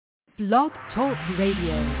Blog Talk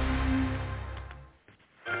Radio.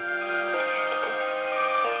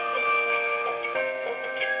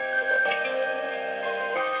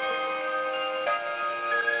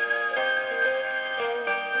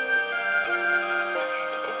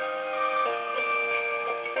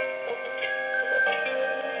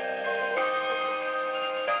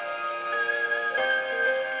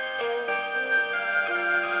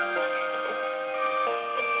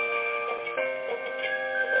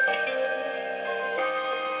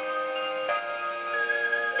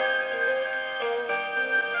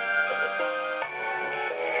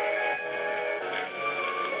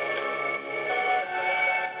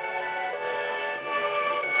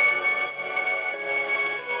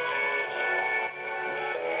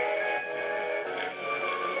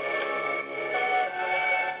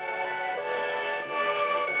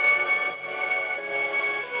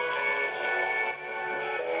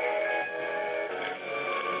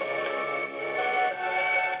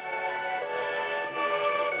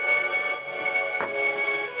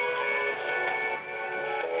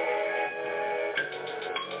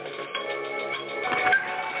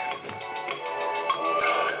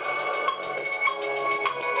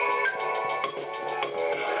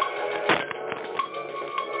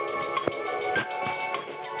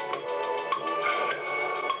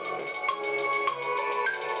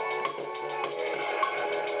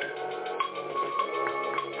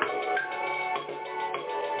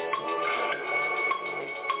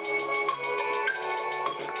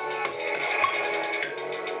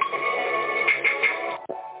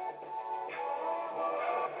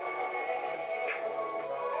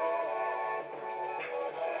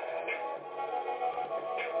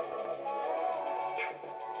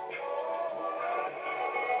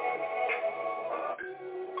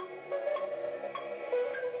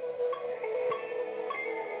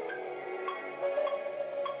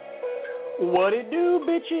 What it do,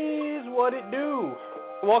 bitches? What it do?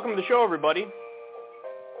 Welcome to the show, everybody.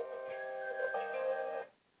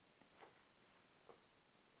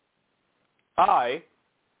 I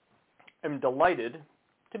am delighted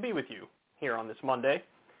to be with you here on this Monday.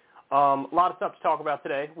 A lot of stuff to talk about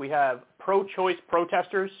today. We have pro-choice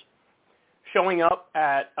protesters showing up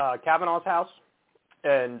at Kavanaugh's house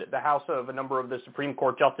and the house of a number of the Supreme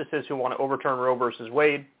Court justices who want to overturn Roe versus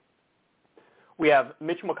Wade. We have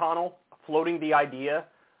Mitch McConnell floating the idea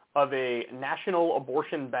of a national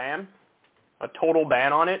abortion ban, a total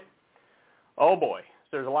ban on it. Oh boy, so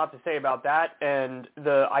there's a lot to say about that, and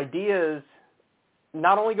the ideas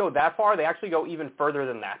not only go that far, they actually go even further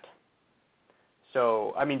than that.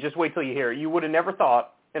 So, I mean, just wait till you hear it. You would have never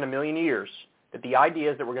thought in a million years that the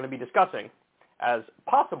ideas that we're going to be discussing as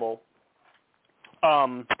possible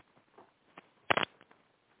might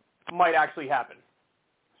actually happen.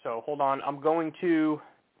 So hold on,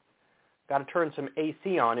 got to turn some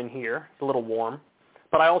AC on in here. It's a little warm.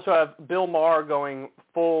 But I also have Bill Maher going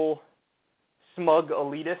full smug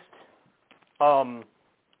elitist.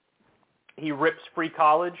 He rips free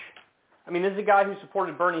college. I mean, this is a guy who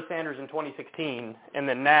supported Bernie Sanders in 2016, and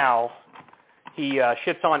then now he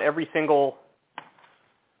shits on every single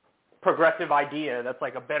progressive idea that's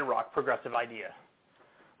like a bedrock progressive idea.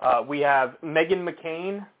 We have Meghan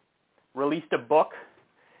McCain released a book,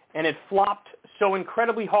 and it flopped so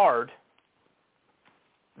incredibly hard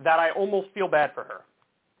that I almost feel bad for her.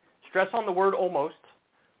 Stress on the word almost,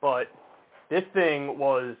 but this thing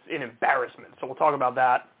was an embarrassment, so we'll talk about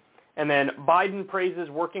that. And then Biden praises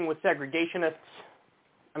working with segregationists.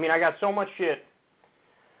 I mean, I got so much shit.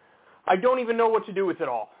 I don't even know what to do with it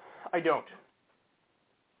all. I don't.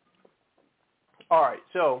 All right,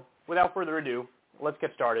 so without further ado, let's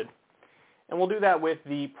get started. And we'll do that with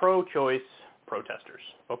the pro-choice protesters.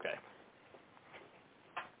 Okay.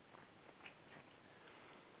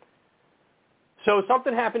 So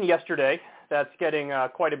something happened yesterday that's getting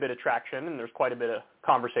quite a bit of traction, and there's quite a bit of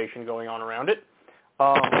conversation going on around it.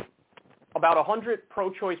 About 100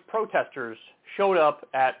 pro-choice protesters showed up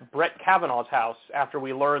at Brett Kavanaugh's house after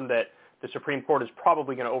we learned that the Supreme Court is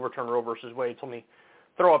probably going to overturn Roe versus Wade. So let me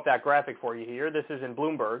throw up that graphic for you here. This is in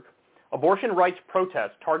Bloomberg. Abortion rights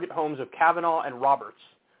protests target homes of Kavanaugh and Roberts.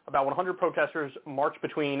 About 100 protesters march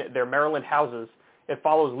between their Maryland houses. It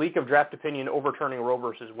follows leak of draft opinion overturning Roe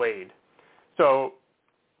versus Wade. So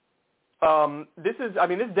this is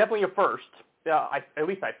definitely a first. At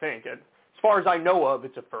least I think. As far as I know of,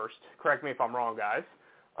 it's a first. Correct me if I'm wrong, guys.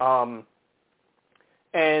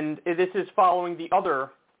 And this is following the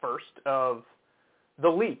other first of the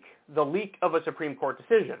leak of a Supreme Court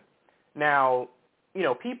decision. Now, you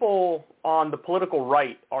know, people on the political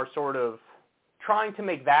right are sort of trying to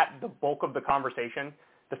make that the bulk of the conversation,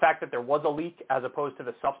 the fact that there was a leak as opposed to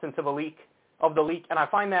the substance of the leak, and I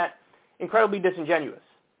find that incredibly disingenuous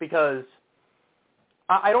because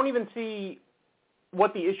I don't even see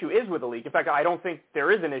what the issue is with the leak. In fact, I don't think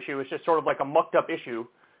there is an issue. It's just sort of like a mucked up issue,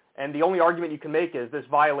 and the only argument you can make is this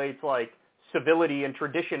violates like civility and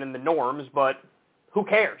tradition and the norms, but who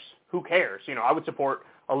cares? Who cares? I would support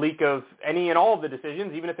a leak of any and all of the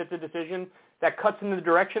decisions, even if it's a decision that cuts in the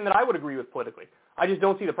direction that I would agree with politically. I just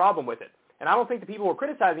don't see the problem with it. And I don't think the people who are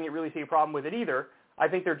criticizing it really see a problem with it either. I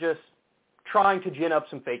think they're just trying to gin up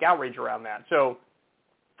some fake outrage around that.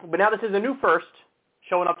 But now this is a new first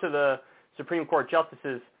showing up to the Supreme Court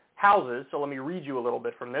justices' houses. So let me read you a little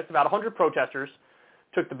bit from this. About 100 protesters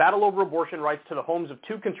took the battle over abortion rights to the homes of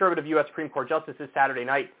two conservative U.S. Supreme Court justices Saturday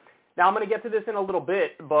night. Now, I'm going to get to this in a little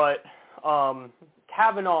bit, but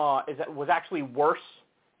Kavanaugh was actually worse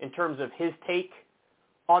in terms of his take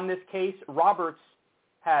on this case. Roberts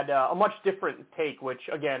had a much different take, which,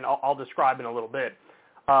 again, I'll describe in a little bit.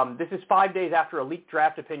 This is 5 days after a leaked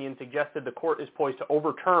draft opinion suggested the court is poised to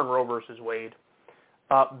overturn Roe v. Wade.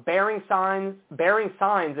 Bearing signs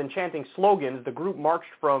and chanting slogans, the group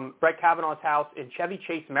marched from Brett Kavanaugh's house in Chevy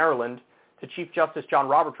Chase, Maryland, to Chief Justice John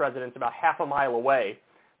Roberts' residence about half a mile away.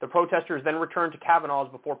 The protesters then returned to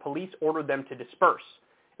Kavanaugh's before police ordered them to disperse.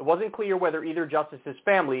 It wasn't clear whether either justice's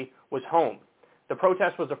family was home. The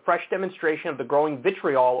protest was a fresh demonstration of the growing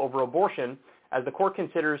vitriol over abortion as the court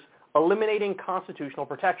considers eliminating constitutional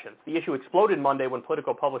protections. The issue exploded Monday when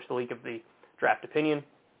Politico published the leak of the draft opinion.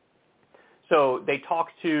 So they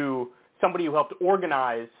talked to somebody who helped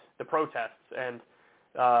organize the protests, and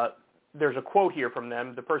there's a quote here from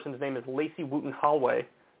them. The person's name is Lacey Wooten Holloway,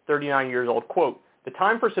 39 years old. Quote, "The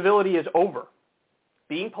time for civility is over.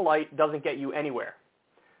 Being polite doesn't get you anywhere."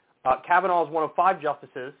 Kavanaugh is one of 5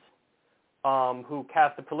 justices who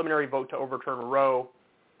cast the preliminary vote to overturn Roe.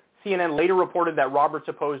 CNN later reported that Roberts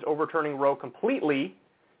opposed overturning Roe completely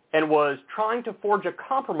and was trying to forge a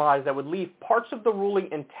compromise that would leave parts of the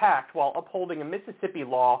ruling intact while upholding a Mississippi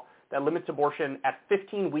law that limits abortion at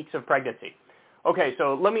 15 weeks of pregnancy. Okay,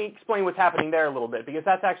 so let me explain what's happening there a little bit, because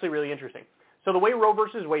that's actually really interesting. So the way Roe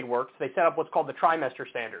versus Wade works, they set up what's called the trimester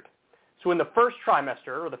standard. So in the first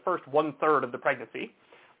trimester, or the first 1/3 of the pregnancy,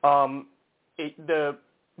 the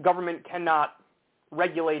government cannot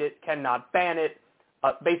regulate it, cannot ban it.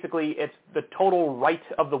 Basically, it's the total right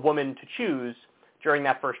of the woman to choose during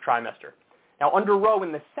that first trimester. Now, under Roe,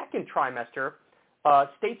 in the second trimester,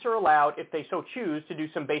 states are allowed, if they so choose, to do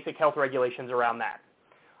some basic health regulations around that.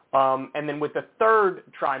 And then with the third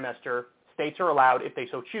trimester, states are allowed, if they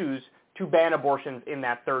so choose, to ban abortions in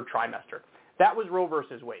that third trimester. That was Roe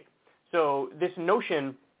versus Wade. So this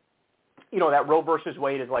notion, that Roe versus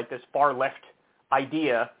Wade is like this far left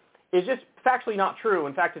idea is just factually not true.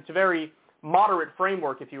 In fact, it's a very moderate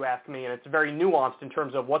framework, if you ask me, and it's very nuanced in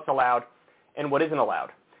terms of what's allowed and what isn't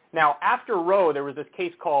allowed. Now, after Roe, there was this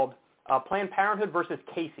case called Planned Parenthood versus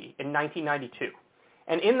Casey in 1992.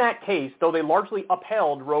 And in that case, though they largely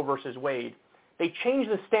upheld Roe versus Wade, they changed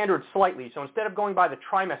the standard slightly. So instead of going by the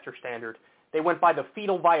trimester standard, they went by the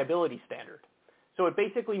fetal viability standard. So it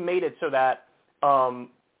basically made it so that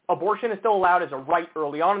abortion is still allowed as a right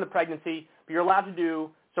early on in the pregnancy, but you're allowed to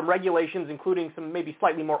do some regulations, including some maybe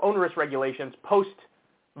slightly more onerous regulations,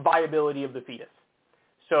 post-viability of the fetus.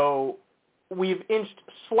 So we've inched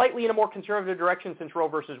slightly in a more conservative direction since Roe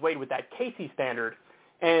versus Wade with that Casey standard.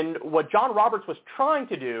 And what John Roberts was trying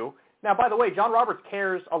to do, now, by the way, John Roberts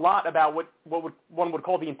cares a lot about what one would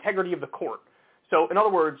call the integrity of the court. So, in other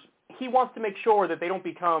words, he wants to make sure that they don't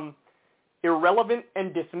become irrelevant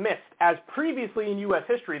and dismissed, as previously in U.S.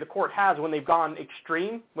 history the court has when they've gone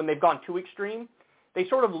extreme, when they've gone too extreme. They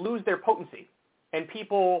sort of lose their potency, and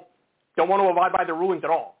people don't want to abide by their rulings at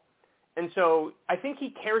all. And so I think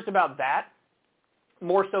he cares about that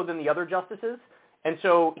more so than the other justices. And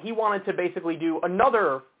so he wanted to basically do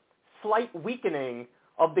another slight weakening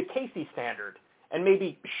of the Casey standard and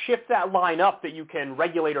maybe shift that line up that you can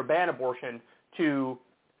regulate or ban abortion to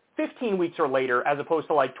 15 weeks or later as opposed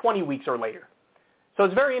to like 20 weeks or later. So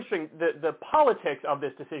it's very interesting. The politics of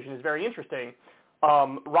this decision is very interesting.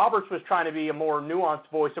 Roberts was trying to be a more nuanced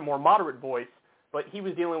voice, a more moderate voice, but he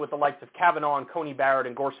was dealing with the likes of Kavanaugh and Coney Barrett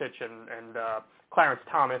and Gorsuch and Clarence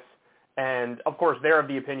Thomas. And, of course, they're of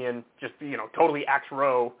the opinion just, totally axe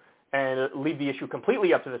Roe and leave the issue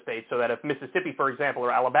completely up to the states so that if Mississippi, for example,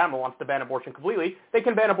 or Alabama wants to ban abortion completely, they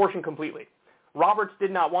can ban abortion completely. Roberts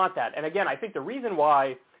did not want that. And, again, I think the reason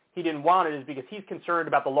why he didn't want it is because he's concerned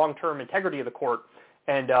about the long-term integrity of the court,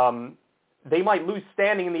 and they might lose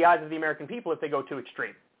standing in the eyes of the American people if they go too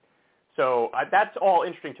extreme. So that's all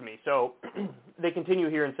interesting to me. So they continue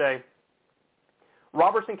here and say,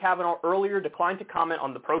 Roberts and Kavanaugh earlier declined to comment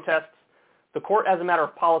on the protests. The court, as a matter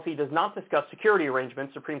of policy, does not discuss security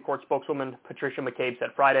arrangements, Supreme Court spokeswoman Patricia McCabe said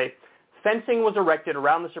Friday. Fencing was erected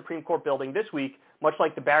around the Supreme Court building this week, much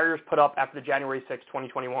like the barriers put up after the January 6,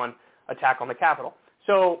 2021 attack on the Capitol.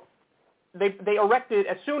 So they erected,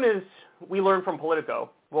 as soon as we learned from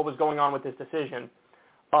Politico what was going on with this decision,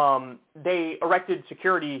 they erected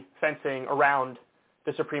security fencing around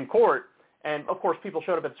the Supreme Court. And, of course, people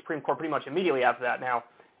showed up at the Supreme Court pretty much immediately after that. Now,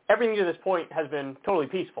 everything to this point has been totally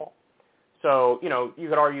peaceful. So, you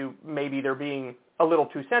could argue maybe they're being a little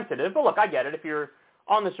too sensitive. But, look, I get it. If you're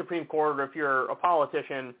on the Supreme Court or if you're a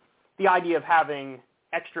politician, the idea of having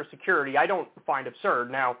extra security I don't find absurd.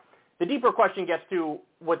 Now, the deeper question gets to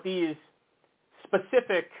what these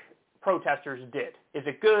specific protesters did. Is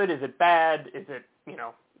it good? Is it bad? Is it,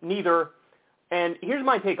 neither? And here's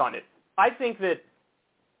my take on it. I think that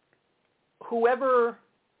whoever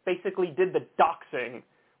basically did the doxing,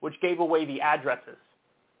 which gave away the addresses,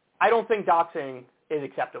 I don't think doxing is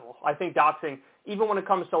acceptable. I think doxing, even when it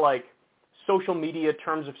comes to social media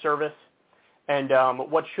terms of service and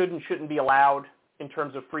what should and shouldn't be allowed in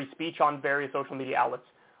terms of free speech on various social media outlets,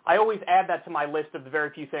 I always add that to my list of the very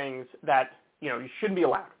few things that, you shouldn't be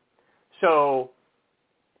allowed. So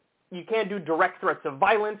you can't do direct threats of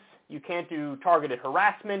violence. You can't do targeted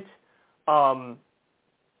harassment.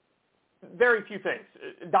 Very few things.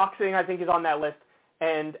 Doxing, I think, is on that list.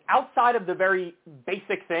 And outside of the very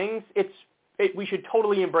basic things, we should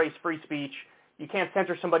totally embrace free speech. You can't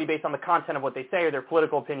censor somebody based on the content of what they say or their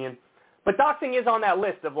political opinion. But doxing is on that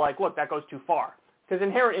list of look, that goes too far. Because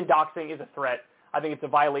inherent in doxing is a threat. I think it's a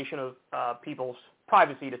violation of people's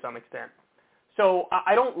privacy to some extent. So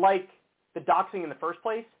I don't like the doxing in the first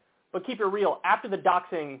place, but keep it real. After the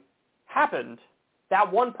doxing happened, that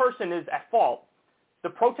one person is at fault. The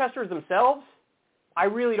protesters themselves, I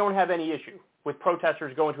really don't have any issue with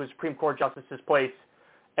protesters going to a Supreme Court justice's place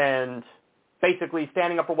and basically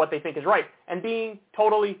standing up for what they think is right and being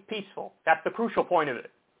totally peaceful. That's the crucial point of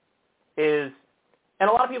it. And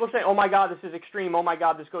a lot of people say, oh my God, this is extreme. Oh my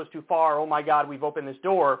God, this goes too far. Oh my God, we've opened this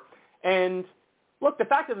door. And look, the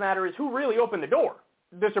fact of the matter is, who really opened the door?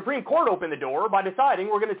 The Supreme Court opened the door by deciding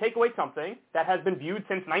we're going to take away something that has been viewed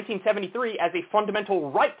since 1973 as a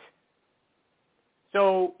fundamental right.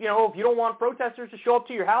 So, if you don't want protesters to show up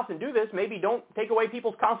to your house and do this, maybe don't take away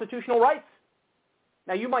people's constitutional rights.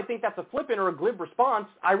 Now, you might think that's a flippant or a glib response.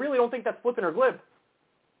 I really don't think that's flippant or glib.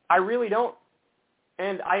 I really don't.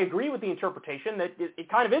 And I agree with the interpretation that it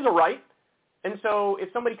kind of is a right. And so if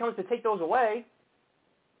somebody comes to take those away,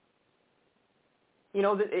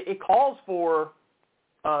 it calls for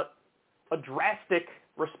a drastic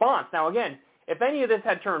response. Now, again, if any of this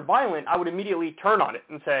had turned violent, I would immediately turn on it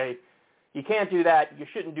and say, you can't do that, you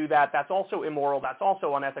shouldn't do that, that's also immoral, that's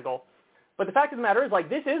also unethical. But the fact of the matter is,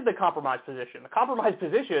 this is the compromise position. The compromise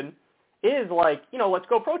position is let's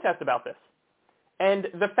go protest about this. And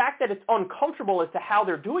the fact that it's uncomfortable as to how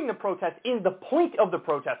they're doing the protest is the point of the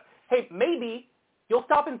protest. Hey, maybe you'll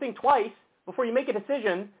stop and think twice before you make a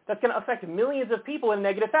decision that's going to affect millions of people in a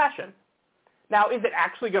negative fashion. Now, is it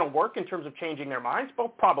actually going to work in terms of changing their minds? Well,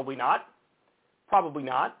 probably not. Probably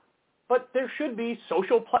not. But there should be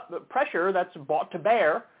social pressure that's brought to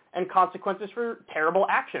bear and consequences for terrible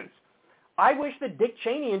actions. I wish that Dick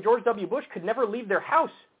Cheney and George W. Bush could never leave their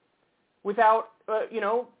house without,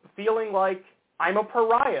 feeling like I'm a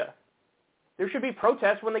pariah. There should be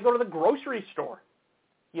protests when they go to the grocery store.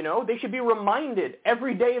 They should be reminded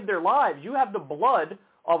every day of their lives, you have the blood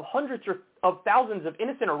of hundreds of thousands of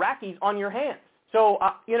innocent Iraqis on your hands. So,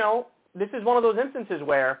 this is one of those instances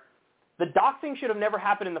where the doxing should have never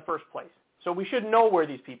happened in the first place. So we should know where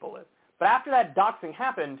these people live. But after that doxing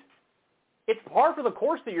happened, it's par for the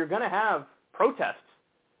course that you're going to have protests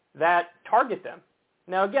that target them.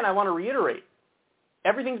 Now, again, I want to reiterate,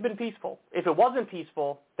 everything's been peaceful. If it wasn't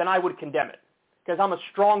peaceful, then I would condemn it, because I'm a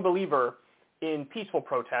strong believer in peaceful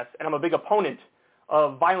protests, and I'm a big opponent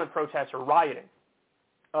of violent protests or rioting.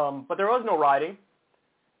 But there was no rioting.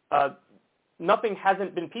 Nothing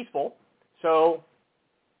hasn't been peaceful, so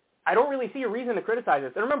I don't really see a reason to criticize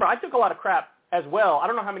this. And remember, I took a lot of crap as well. I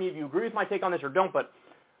don't know how many of you agree with my take on this or don't, but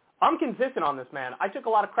I'm consistent on this, man. I took a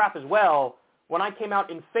lot of crap as well when I came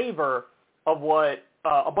out in favor of what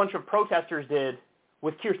a bunch of protesters did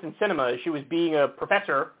with Kirsten Sinema. She was being a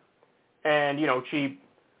professor, and, she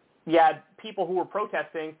had people who were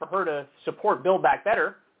protesting for her to support Build Back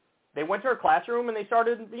Better. They went to her classroom and they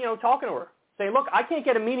started, talking to her, saying, look, I can't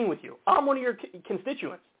get a meeting with you. I'm one of your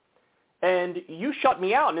constituents. And you shut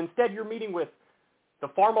me out, and instead you're meeting with the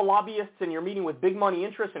pharma lobbyists and you're meeting with big money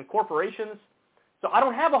interests and corporations. So I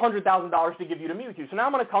don't have $100,000 to give you to meet with you. So now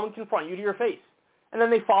I'm going to come and confront you to your face. And then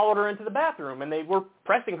they followed her into the bathroom, and they were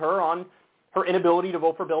pressing her on her inability to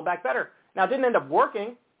vote for Build Back Better. Now, it didn't end up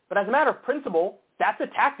working, but as a matter of principle, that's a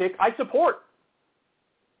tactic I support.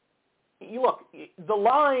 Look, the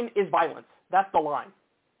line is violence. That's the line.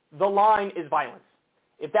 The line is violence.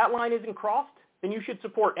 If that line isn't crossed, then you should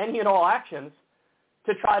support any and all actions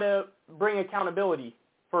to try to bring accountability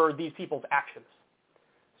for these people's actions.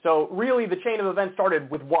 So really, the chain of events started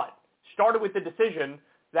with what? Started with the decision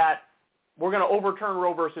that we're going to overturn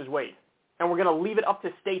Roe versus Wade, and we're going to leave it up to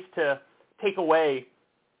states to take away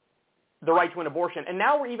the right to an abortion. And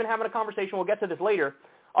now we're even having a conversation, we'll get to this later,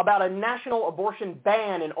 about a national abortion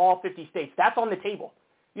ban in all 50 states. That's on the table.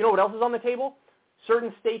 You know what else is on the table?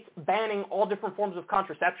 Certain states banning all different forms of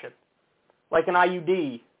contraception, like an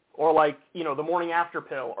IUD, or like, the morning after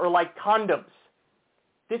pill, or like condoms.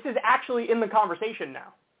 This is actually in the conversation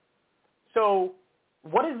now. So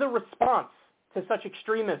what is the response to such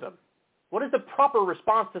extremism? What is the proper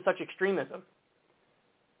response to such extremism?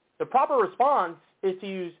 The proper response is to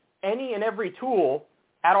use any and every tool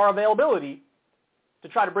at our availability to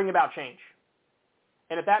try to bring about change.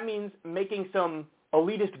 And if that means making some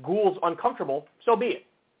elitist ghouls uncomfortable, so be it.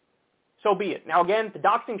 So be it. Now again, the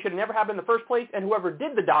doxing should have never happened in the first place, and whoever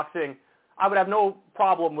did the doxing, I would have no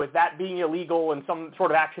problem with that being illegal and some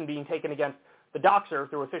sort of action being taken against the doxer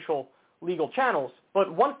through official legal channels.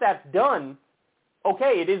 But once that's done,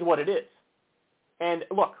 okay, it is what it is. And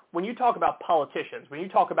look, when you talk about politicians, when you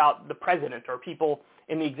talk about the president or people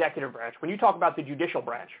in the executive branch, when you talk about the judicial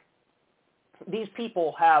branch, these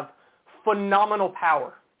people have phenomenal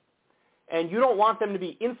power. And you don't want them to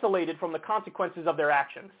be insulated from the consequences of their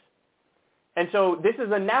actions. And so this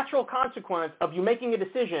is a natural consequence of you making a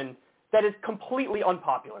decision that is completely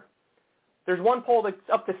unpopular. There's one poll that's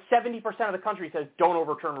up to 70% of the country says don't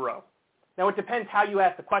overturn Roe. Now it depends how you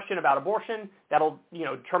ask the question about abortion. That'll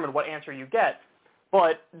determine what answer you get.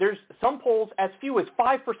 But there's some polls as few as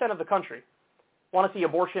 5% of the country want to see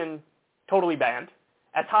abortion totally banned.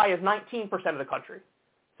 As high as 19% of the country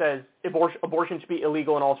says abortion should be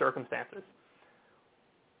illegal in all circumstances.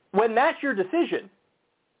 When that's your decision,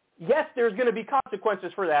 yes, there's going to be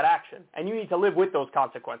consequences for that action, and you need to live with those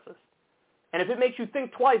consequences. And if it makes you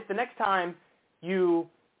think twice the next time you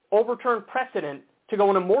overturn precedent to go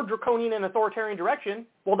in a more draconian and authoritarian direction,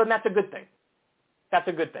 well, then that's a good thing. That's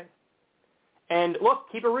a good thing. And look,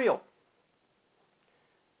 keep it real.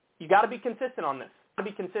 You got to be consistent on this. You got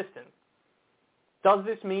to be consistent. Does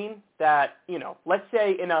this mean that, let's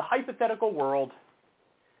say in a hypothetical world,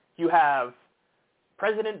 you have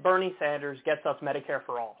President Bernie Sanders gets us Medicare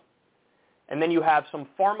for all. And then you have some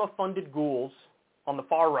pharma-funded ghouls on the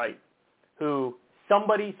far right who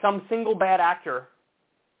some single bad actor,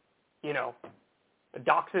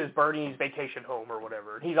 doxes Bernie's vacation home or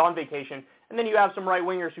whatever. He's on vacation. And then you have some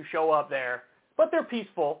right-wingers who show up there, but they're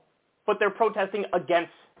peaceful, but they're protesting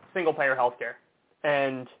against single-payer health care.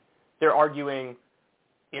 And they're arguing,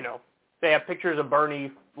 they have pictures of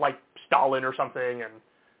Bernie like Stalin or something and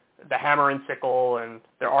the hammer and sickle, and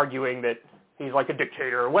they're arguing that he's like a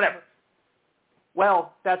dictator or whatever.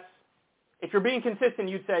 Well, if you're being consistent,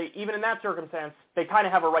 you'd say even in that circumstance, they kind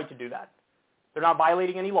of have a right to do that. They're not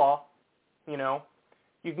violating any law,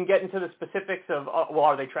 You can get into the specifics of,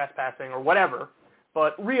 are they trespassing or whatever,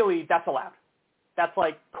 but really that's allowed. That's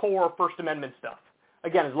like core First Amendment stuff.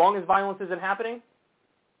 Again, as long as violence isn't happening,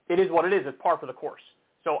 it is what it is. It's par for the course.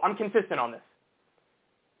 So I'm consistent on this.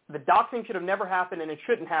 The doxing should have never happened, and it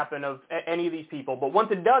shouldn't happen of any of these people. But once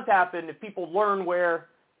it does happen, if people learn where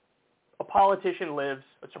a politician lives,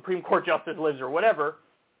 a Supreme Court justice lives, or whatever,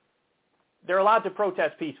 they're allowed to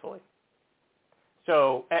protest peacefully.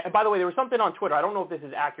 So, and by the way, there was something on Twitter. I don't know if this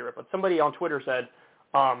is accurate, but somebody on Twitter said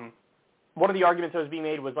one of the arguments that was being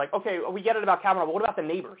made was like, okay, we get it about Kavanaugh, but what about the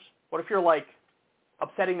neighbors? What if you're like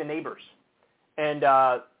upsetting the neighbors? And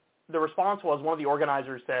the response was one of the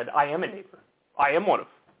organizers said, I am a neighbor. I am one of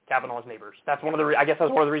Kavanaugh's neighbors. That's one of the, I guess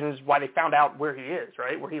that's one of the reasons why they found out where he is,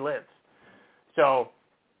 right, where he lives. So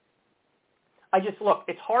look,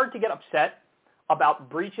 it's hard to get upset about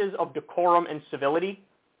breaches of decorum and civility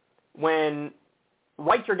when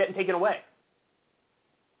rights are getting taken away.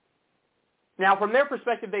 Now, from their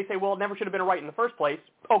perspective, they say, well, it never should have been a right in the first place.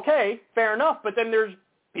 Okay, fair enough, but then there's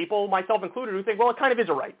people, myself included, who think, well, it kind of is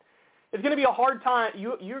a right. It's going to be a hard time,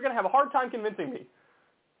 you're going to have a hard time convincing me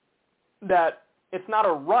that it's not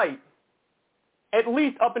a right, at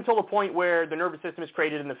least up until the point where the nervous system is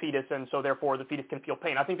created in the fetus, and so therefore the fetus can feel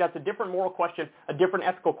pain. I think that's a different moral question, a different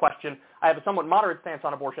ethical question. I have a somewhat moderate stance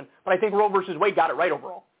on abortion, but I think Roe versus Wade got it right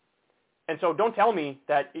overall. And so don't tell me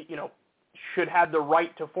that, should have the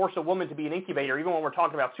right to force a woman to be an incubator, even when we're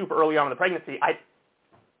talking about super early on in the pregnancy.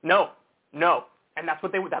 No. And that's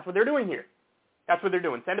what they're doing here. That's what they're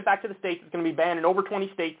doing. Send it back to the states. It's going to be banned in over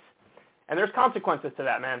 20 states. And there's consequences to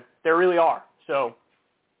that, man. There really are. So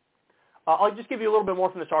I'll just give you a little bit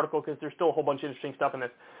more from this article because there's still a whole bunch of interesting stuff in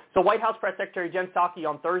this. So White House Press Secretary Jen Psaki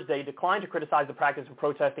on Thursday declined to criticize the practice of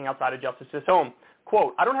protesting outside of Justice's home.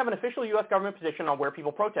 Quote, I don't have an official U.S. government position on where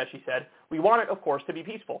people protest, she said. We want it, of course, to be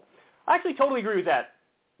peaceful. I actually totally agree with that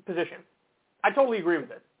position. I totally agree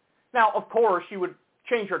with it. Now, of course, she would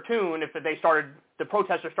change her tune if the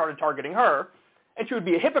protesters started targeting her, and she would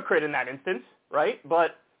be a hypocrite in that instance, right?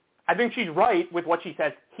 But I think she's right with what she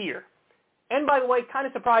says here. And by the way, kind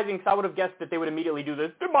of surprising because I would have guessed that they would immediately do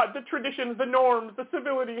this. The traditions, the norms, the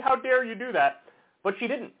civility, how dare you do that? But she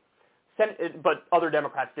didn't. But other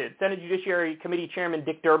Democrats did. Senate Judiciary Committee Chairman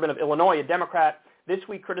Dick Durbin of Illinois, a Democrat, this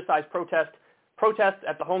week criticized protests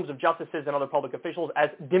at the homes of justices and other public officials as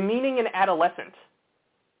demeaning an adolescent.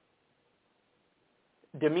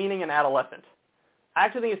 Demeaning an adolescent. I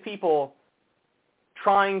actually think it's people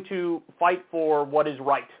trying to fight for what is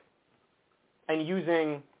right and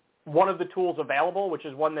using one of the tools available, which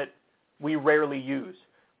is one that we rarely use.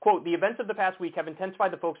 Quote, the events of the past week have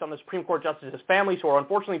intensified the focus on the Supreme Court justices' families who are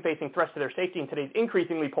unfortunately facing threats to their safety in today's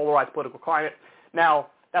increasingly polarized political climate. Now,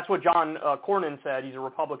 that's what John Cornyn said. He's a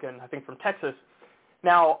Republican, I think, from Texas.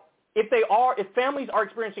 Now, if families are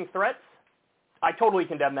experiencing threats, I totally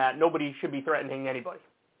condemn that. Nobody should be threatening anybody.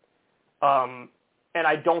 And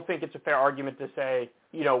I don't think it's a fair argument to say,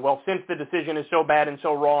 well, since the decision is so bad and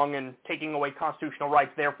so wrong and taking away constitutional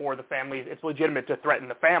rights, therefore the families, it's legitimate to threaten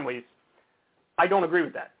the families. I don't agree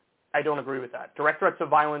with that. I don't agree with that. Direct threats of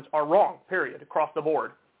violence are wrong, period, across the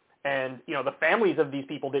board. And, the families of these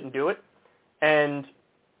people didn't do it. And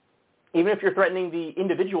even if you're threatening the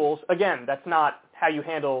individuals, again, that's not how you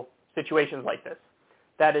handle situations like this.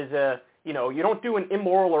 That is you don't do an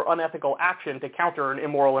immoral or unethical action to counter an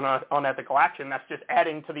immoral and unethical action. That's just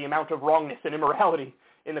adding to the amount of wrongness and immorality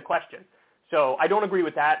in the question. So I don't agree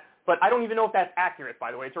with that. But I don't even know if that's accurate,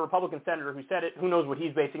 by the way. It's a Republican senator who said it. Who knows what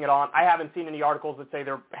he's basing it on? I haven't seen any articles that say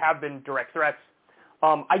there have been direct threats.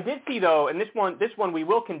 I did see, though, and this one we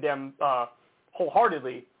will condemn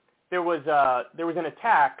wholeheartedly. There was an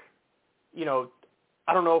attack.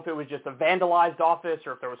 I don't know if it was just a vandalized office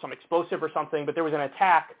or if there was some explosive or something, but there was an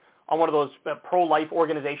attack on one of those pro-life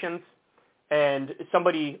organizations, and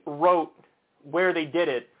somebody wrote where they did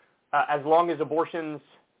it, as long as abortions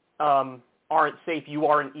aren't safe, you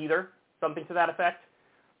aren't either, something to that effect.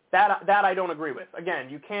 That I don't agree with. Again,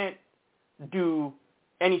 you can't do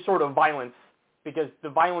any sort of violence because the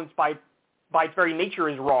violence by its very nature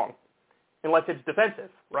is wrong unless it's defensive,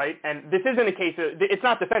 right? And this isn't a case of, it's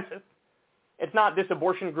not defensive. It's not this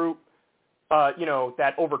abortion group,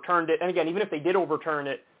 that overturned it. And again, even if they did overturn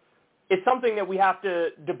it, it's something that we have to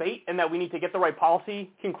debate and that we need to get the right policy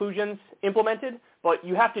conclusions implemented. But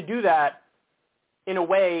you have to do that in a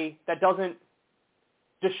way that doesn't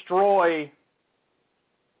destroy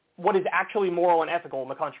what is actually moral and ethical in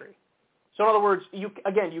the country. So in other words, you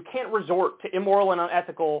can't resort to immoral and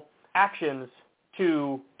unethical actions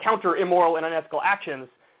to counter immoral and unethical actions.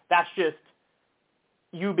 That's just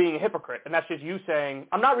you being a hypocrite. And that's just you saying,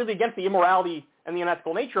 I'm not really against the immorality and the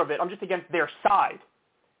unethical nature of it. I'm just against their side.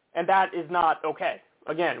 And that is not okay.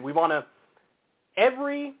 Again, we want to,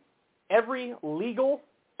 every legal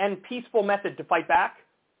and peaceful method to fight back,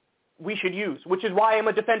 we should use, which is why I'm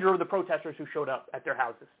a defender of the protesters who showed up at their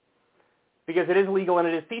houses. Because it is legal and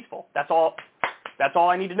it is peaceful. That's all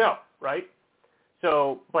I need to know, right?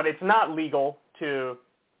 So, but it's not legal to,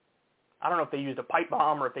 I don't know if they used a pipe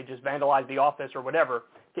bomb or if they just vandalized the office or whatever,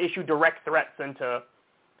 to issue direct threats and to,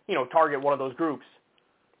 target one of those groups.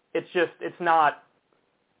 It's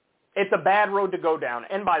a bad road to go down.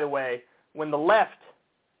 And by the way, when the left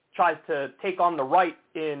tries to take on the right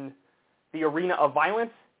in the arena of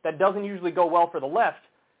violence, that doesn't usually go well for the left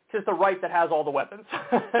because it's the right that has all the weapons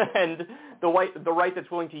and the right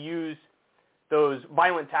that's willing to use those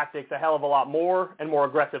violent tactics a hell of a lot more and more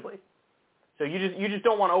aggressively. So you just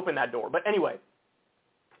don't want to open that door. But anyway,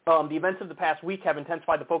 the events of the past week have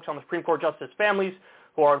intensified the focus on the Supreme Court justice families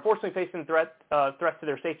who are unfortunately facing threats to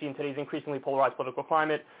their safety in today's increasingly polarized political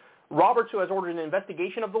climate. Roberts, who has ordered an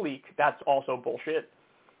investigation of the leak, that's also bullshit.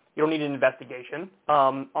 You don't need an investigation.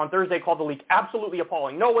 On Thursday called the leak absolutely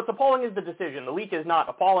appalling. No, what's appalling is the decision. The leak is not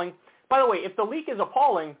appalling. By the way, if the leak is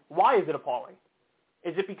appalling, why is it appalling?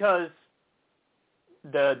 Is it because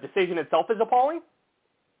the decision itself is appalling?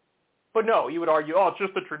 But no, you would argue, it's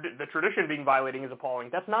just the tradition being violating is appalling.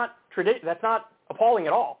 That's not appalling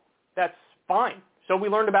at all. That's fine. So we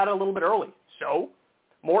learned about it a little bit early. So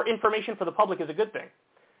more information for the public is a good thing.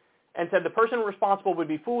 and said the person responsible would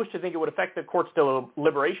be foolish to think it would affect the court's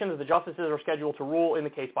deliberations as the justices are scheduled to rule in the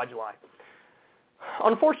case by July.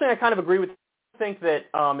 Unfortunately, I kind of agree with I think that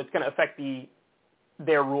it's going to affect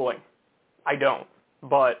their ruling. I don't.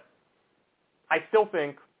 But I still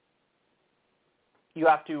think you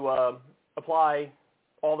have to apply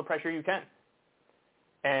all the pressure you can.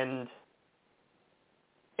 And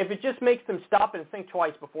if it just makes them stop and think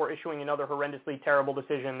twice before issuing another horrendously terrible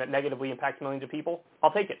decision that negatively impacts millions of people,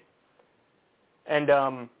 I'll take it. And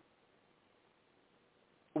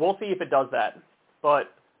we'll see if it does that.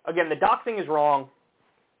 But, again, the doxing is wrong.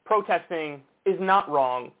 Protesting is not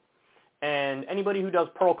wrong. And anybody who does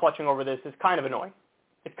pearl clutching over this is kind of annoying.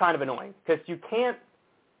 It's kind of annoying because you can't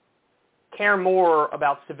care more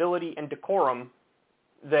about civility and decorum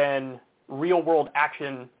than real-world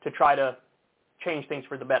action to try to change things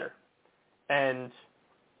for the better. And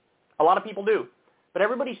a lot of people do. But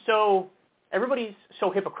everybody's so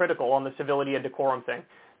hypocritical on the civility and decorum thing.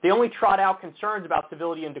 They only trot out concerns about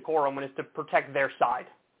civility and decorum when it's to protect their side.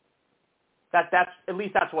 That's at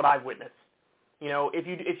least that's what I've witnessed. You know, if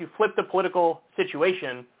you flip the political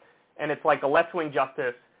situation and it's like a left-wing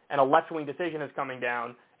justice and a left-wing decision is coming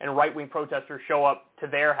down and right-wing protesters show up to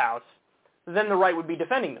their house, then the right would be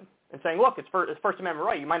defending them and saying, look, it's First Amendment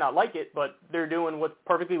right. You might not like it, but they're doing what's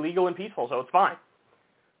perfectly legal and peaceful, so it's fine.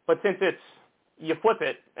 But since you flip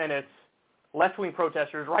it and it's left-wing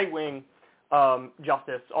protesters, right-wing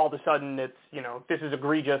justice, all of a sudden it's, you know, this is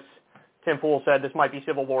egregious. Tim Pool said this might be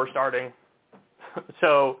civil war starting.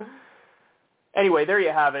 So anyway, there you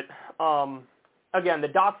have it. Again, the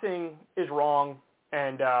doxing is wrong,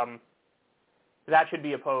 and that should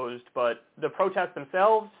be opposed. But the protests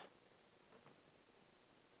themselves,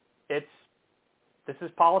 this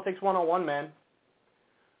is politics 101, man.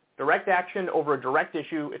 Direct action over a direct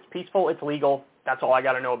issue. It's peaceful. It's legal. That's all I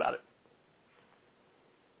got to know about it.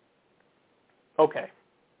 Okay.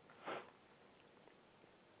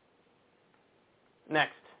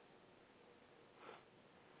 Next.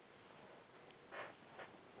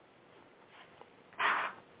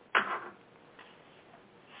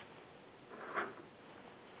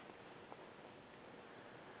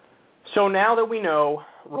 So now that we know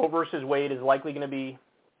Roe versus Wade is likely going to be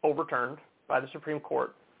overturned by the Supreme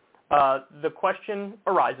Court, the question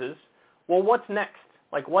arises, well, what's next?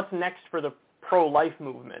 Like, what's next for the pro-life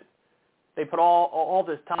movement? They put all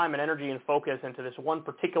this time and energy and focus into this one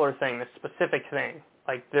particular thing, this specific thing.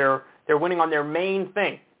 Like, they're winning on their main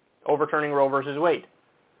thing, overturning Roe versus Wade.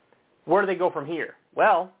 Where do they go from here?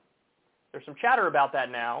 Well, there's some chatter about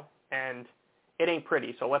that now, and it ain't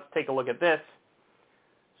pretty. So let's take a look at this.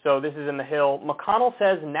 So this is in the Hill. McConnell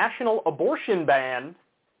says national abortion ban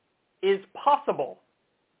is possible.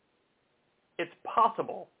 It's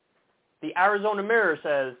possible. The Arizona Mirror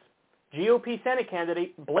says GOP Senate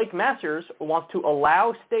candidate Blake Masters wants to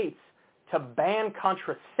allow states to ban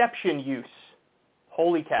contraception use.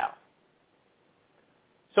 Holy cow.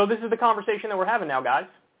 So this is the conversation that we're having now, guys.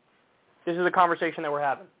 This is the conversation that we're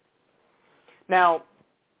having. Now,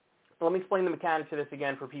 let me explain the mechanics of this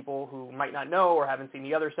again for people who might not know or haven't seen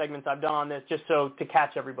the other segments I've done on this, just so to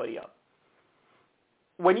catch everybody up.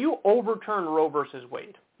 When you overturn Roe versus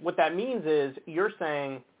Wade, what that means is you're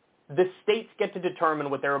saying the states get to determine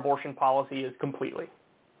what their abortion policy is completely.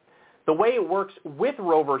 The way it works with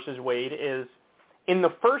Roe versus Wade is in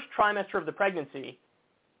the first trimester of the pregnancy,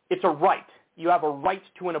 it's a right. You have a right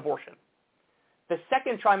to an abortion. The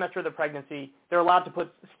second trimester of the pregnancy,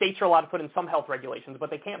 states are allowed to put in some health regulations, but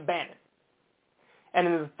they can't ban it. And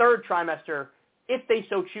in the third trimester, if they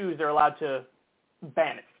so choose, they're allowed to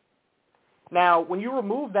ban it. Now, when you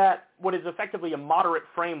remove that, what is effectively a moderate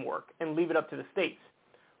framework, and leave it up to the states,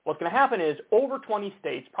 what's going to happen is over 20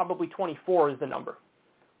 states, probably 24 is the number,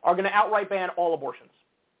 are going to outright ban all abortions.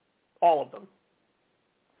 All of them.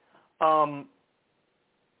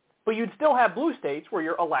 But you'd still have blue states where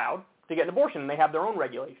you're allowed to get an abortion, and they have their own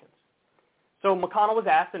regulations. So McConnell was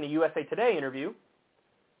asked in a USA Today interview,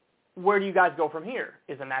 where do you guys go from here?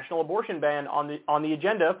 Is a national abortion ban on the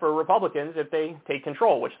agenda for Republicans if they take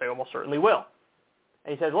control, which they almost certainly will?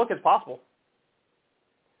 And he says, look, it's possible.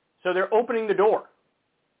 So they're opening the door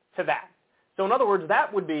to that. So in other words,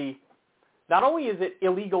 that would be, not only is it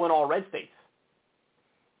illegal in all red states,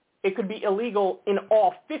 it could be illegal in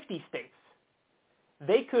all 50 states.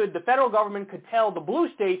 The federal government could tell the blue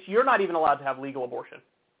states, you're not even allowed to have legal abortion.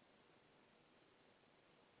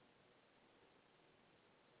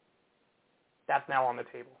 That's now on the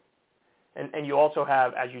table. And you also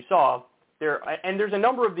have, as you saw, there's a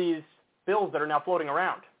number of these bills that are now floating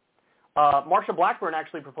around. Marsha Blackburn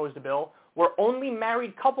actually proposed a bill where only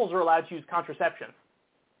married couples are allowed to use contraception.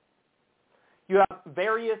 You have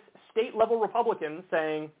various state-level Republicans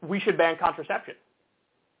saying we should ban contraception.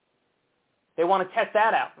 They want to test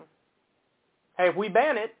that out. Hey, if we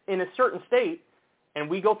ban it in a certain state and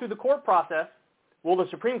we go through the court process, will the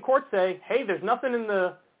Supreme Court say, hey, there's nothing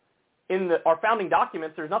in our founding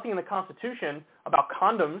documents, there's nothing in the Constitution about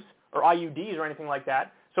condoms or IUDs or anything like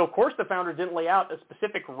that. So, of course, the founders didn't lay out a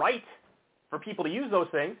specific right for people to use those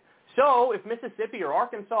things. So if Mississippi or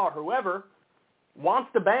Arkansas or whoever wants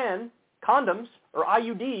to ban condoms or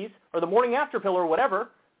IUDs or the morning after pill or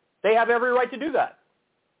whatever, they have every right to do that.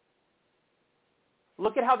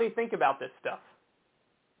 Look at how they think about this stuff.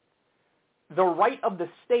 The right of the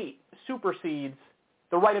state supersedes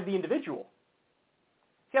the right of the individual.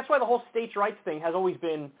 See, that's why the whole states' rights thing has always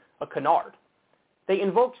been a canard. They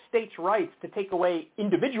invoke states' rights to take away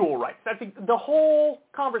individual rights. That's the whole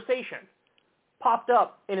conversation popped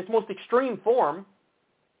up in its most extreme form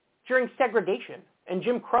during segregation and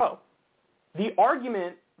Jim Crow. The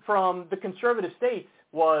argument from the conservative states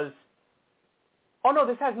was, oh no,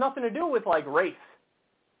 this has nothing to do with like race.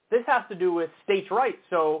 This has to do with states' rights.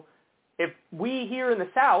 So if we here in the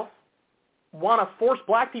South want to force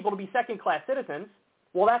black people to be second-class citizens,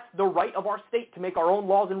 well, that's the right of our state to make our own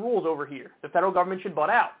laws and rules over here. The federal government should butt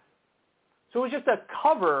out. So it was just a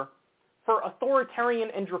cover for authoritarian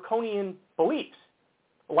and draconian beliefs,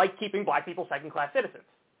 like keeping black people second-class citizens.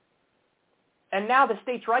 And now the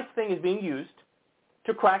states' rights thing is being used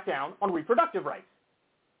to crack down on reproductive rights.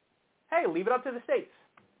 Hey, leave it up to the states.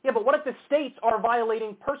 Yeah, but what if the states are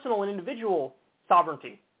violating personal and individual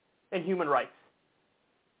sovereignty and human rights?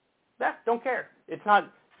 Don't care. It's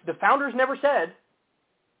not. The founders never said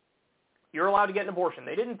you're allowed to get an abortion.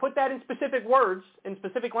 They didn't put that in specific words, in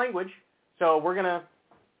specific language. So we're gonna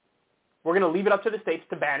leave it up to the states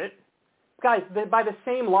to ban it, guys. By the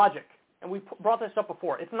same logic, and we brought this up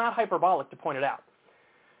before. It's not hyperbolic to point it out.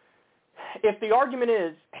 If the argument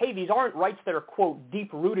is, hey, these aren't rights that are, quote,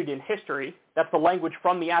 deep-rooted in history, that's the language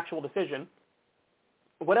from the actual decision,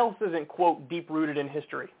 what else isn't, quote, deep-rooted in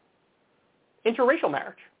history? Interracial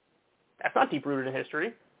marriage. That's not deep-rooted in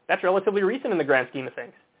history. That's relatively recent in the grand scheme of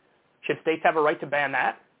things. Should states have a right to ban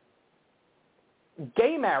that?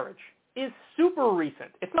 Gay marriage is super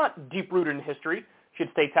recent. It's not deep-rooted in history.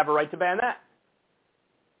 Should states have a right to ban that?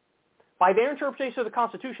 By their interpretation of the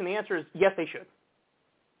Constitution, the answer is yes, they should.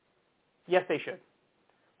 Yes, they should.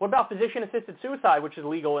 What about physician-assisted suicide, which is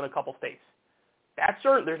legal in a couple states? That's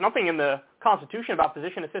certain. There's nothing in the Constitution about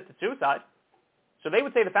physician-assisted suicide. So they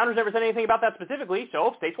would say the founders never said anything about that specifically, so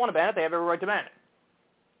if states want to ban it, they have every right to ban it.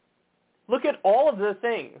 Look at all of the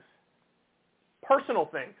things, personal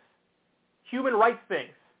things, human rights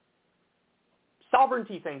things,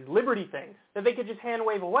 sovereignty things, liberty things, that they could just hand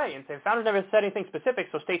wave away and say the founders never said anything specific,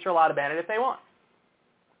 so states are allowed to ban it if they want.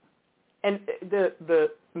 And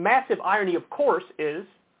the massive irony, of course, is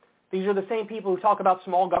these are the same people who talk about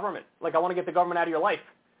small government, like I want to get the government out of your life.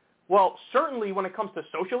 Well, certainly when it comes to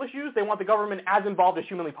social issues, they want the government as involved as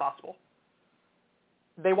humanly possible.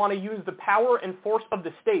 They want to use the power and force of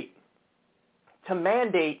the state to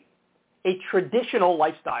mandate a traditional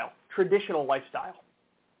lifestyle.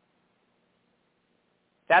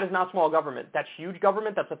 That is not small government. That's huge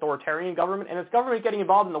government. That's authoritarian government. And it's government getting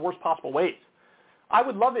involved in the worst possible ways. I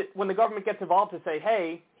would love it when the government gets involved to say,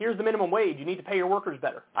 hey, here's the minimum wage. You need to pay your workers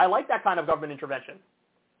better. I like that kind of government intervention.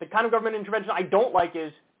 The kind of government intervention I don't like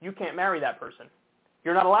is you can't marry that person.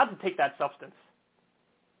 You're not allowed to take that substance.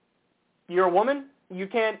 You're a woman. You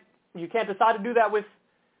can't decide to do that with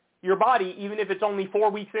your body, even if it's only 4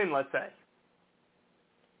 weeks in, let's say.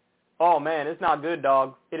 Oh, man, it's not good,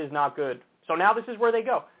 dog. It is not good. So now this is where they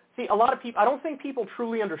go. See, a lot of people, I don't think people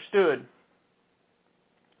truly understood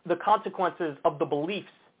the consequences of the beliefs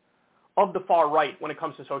of the far right when it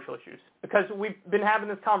comes to social issues. Because we've been having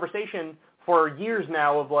this conversation for years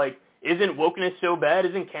now of like, isn't wokeness so bad?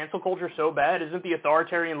 Isn't cancel culture so bad? Isn't the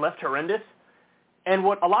authoritarian left horrendous? And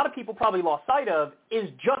what a lot of people probably lost sight of is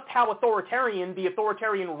just how authoritarian the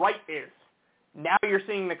authoritarian right is. Now you're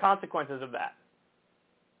seeing the consequences of that.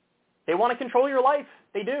 They want to control your life.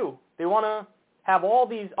 They do. They want to have all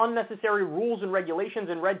these unnecessary rules and regulations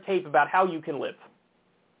and red tape about how you can live.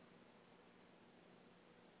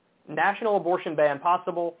 National abortion ban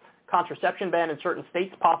possible. Contraception ban in certain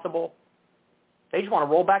states possible. They just want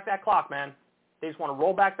to roll back that clock, man. They just want to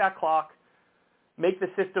roll back that clock, make the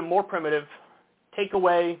system more primitive, take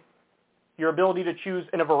away your ability to choose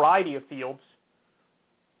in a variety of fields.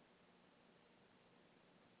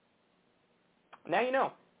 Now you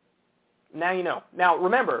know. Now you know. Now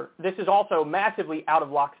remember, this is also massively out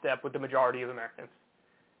of lockstep with the majority of Americans.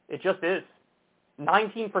 It just is.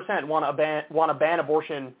 19% want to ban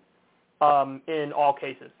abortion in all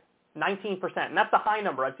cases. 19%. And that's the high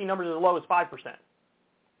number. I've seen numbers as low as 5%.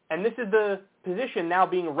 And this is the position now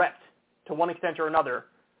being repped to one extent or another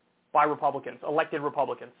by Republicans, elected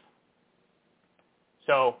Republicans.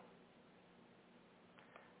 So,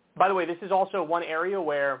 by the way, this is also one area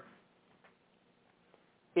where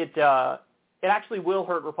it actually will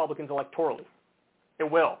hurt Republicans electorally. It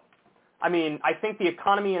will. I mean, I think the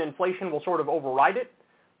economy and inflation will sort of override it,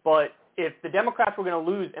 but if the Democrats were going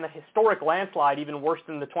to lose in a historic landslide, even worse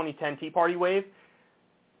than the 2010 Tea Party wave,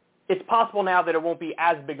 it's possible now that it won't be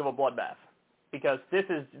as big of a bloodbath because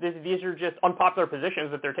these are just unpopular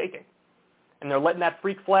positions that they're taking. And they're letting that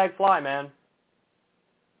freak flag fly, man.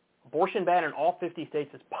 Abortion ban in all 50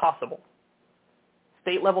 states is possible.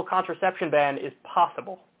 State-level contraception ban is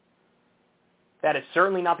possible. That is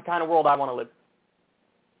certainly not the kind of world I want to live in.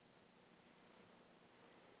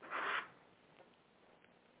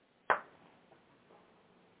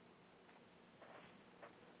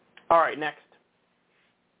 All right, next.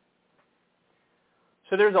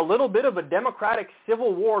 So there's a little bit of a Democratic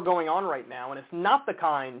civil war going on right now, and it's not the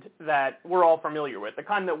kind that we're all familiar with. The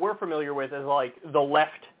kind that we're familiar with is like the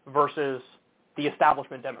left versus the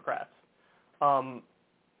establishment Democrats.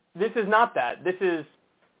 This is not that. This is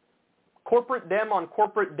corporate Dem on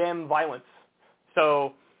corporate Dem violence.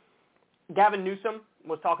 So Gavin Newsom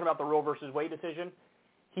was talking about the Roe versus Wade decision.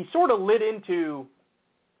 He sort of lit into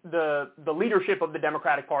the leadership of the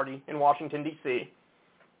Democratic Party in Washington, D.C.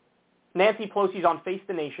 Nancy Pelosi's on Face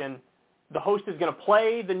the Nation. The host is going to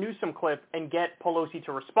play the Newsom clip and get Pelosi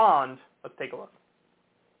to respond. Let's take a look.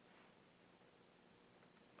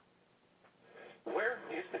 Where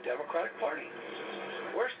is the Democratic Party?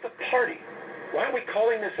 Where's the party? Why are we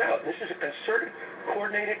calling this out? This is a concerted,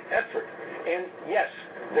 coordinated effort. And yes,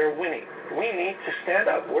 they're winning. We need to stand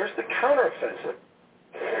up. Where's the counteroffensive?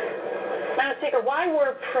 Madam Speaker, why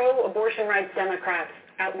were pro-abortion rights Democrats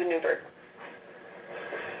outmaneuvered?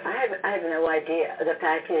 I have no idea. The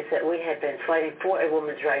fact is that we have been fighting for a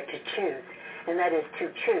woman's right to choose, and that is to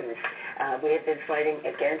choose. We have been fighting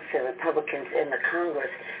against the Republicans in the Congress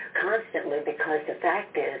constantly because the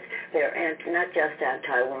fact is they're not just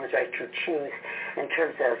anti women's right to choose in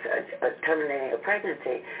terms of terminating a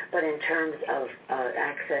pregnancy, but in terms of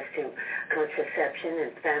access to contraception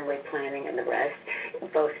and family planning and the rest,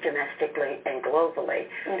 both domestically and globally.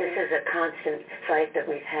 Mm-hmm. This is a constant fight that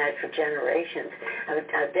we've had for generations,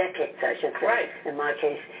 decades, I should say, right. In my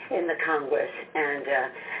case, in the Congress. And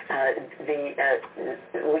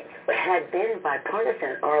we had been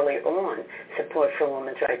bipartisan early on, support for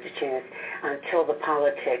women's right to choose, until the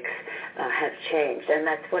politics have changed. And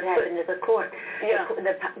that's what happened to the court. Yeah.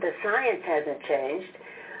 The science hasn't changed,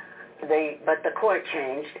 but the court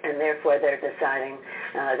changed, and therefore they're deciding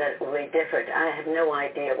that it will be different. I have no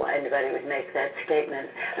idea why anybody would make that statement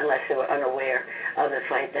unless they were unaware of the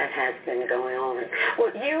fight that has been going on.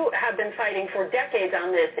 Well, you have been fighting for decades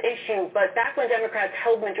on this issue, but back when Democrats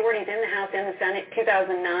held majorities in the House and the Senate,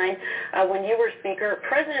 2009, when you were Speaker,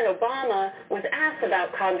 President Obama was asked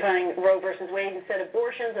about codifying Roe versus Wade and said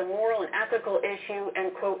abortion's a moral and ethical issue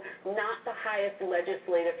and, quote, not the highest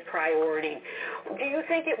legislative priority. Do you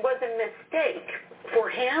think it was a mistake for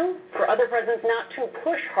him, for other presidents, not to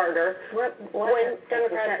push harder when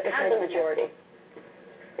Democrats had the majority?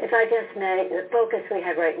 If I just may, the focus we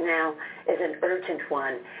have right now is an urgent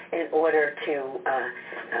one in order to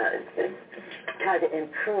try to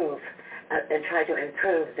improve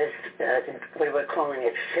this, what we're calling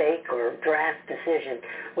it, fake or draft decision,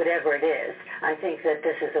 whatever it is. I think that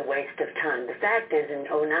this is a waste of time. The fact is, in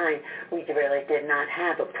 2009, we really did not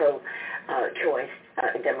have a pro-choice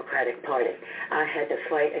Democratic Party. I had to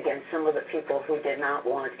fight against some of the people who did not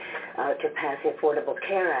want to pass the Affordable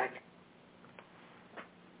Care Act.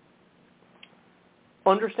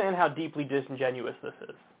 Understand how deeply disingenuous this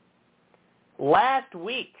is. Last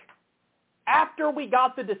week, after we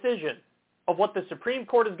got the decision of what the Supreme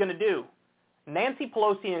Court is going to do, Nancy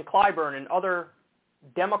Pelosi and Clyburn and other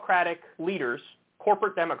Democratic leaders,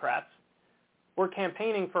 corporate Democrats, were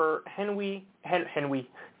campaigning for Henry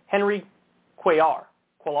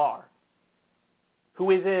Cuellar, who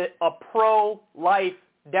is a pro-life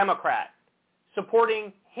Democrat,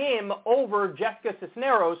 supporting him over Jessica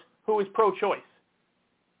Cisneros, who is pro-choice.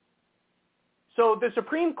 So the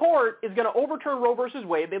Supreme Court is going to overturn Roe versus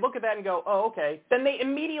Wade. They look at that and go, oh, okay. Then they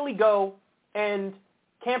immediately go and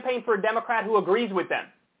campaign for a Democrat who agrees with them,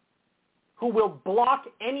 who will block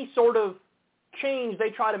any sort of change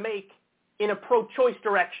they try to make in a pro-choice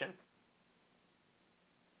direction.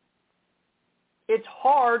 It's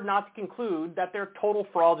hard not to conclude that they're total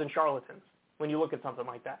frauds and charlatans when you look at something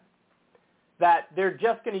like that. That they're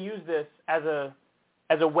just going to use this as a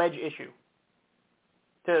wedge issue.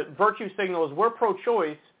 to virtue signal is we're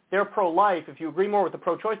pro-choice, they're pro-life. If you agree more with the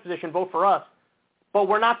pro-choice position, vote for us. But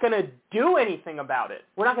we're not going to do anything about it.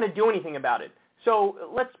 We're not going to do anything about it. So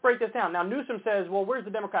let's break this down. Now, Newsom says, well, where's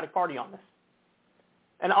the Democratic Party on this?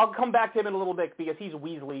 And I'll come back to him in a little bit because he's a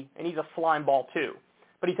Weasley and he's a slime ball too.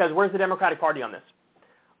 But he says, where's the Democratic Party on this?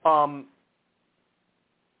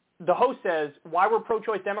 The host says, why were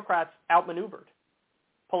pro-choice Democrats outmaneuvered?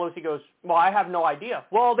 Pelosi goes, well, I have no idea.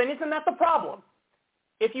 Well, then isn't that the problem?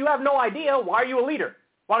 If you have no idea, why are you a leader?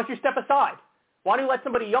 Why don't you step aside? Why don't you let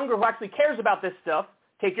somebody younger who actually cares about this stuff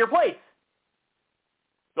take your place?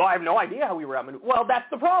 Well, I have no idea how we were outmaneuvered. Well, that's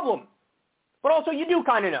the problem. But also you do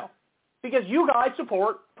kind of know because you guys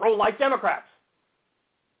support pro-life Democrats.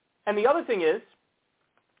 And the other thing is,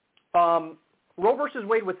 Roe versus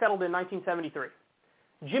Wade was settled in 1973.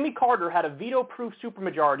 Jimmy Carter had a veto-proof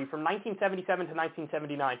supermajority from 1977 to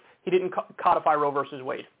 1979. He didn't codify Roe versus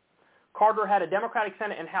Wade. Carter had a Democratic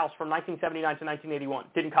Senate and House from 1979 to 1981.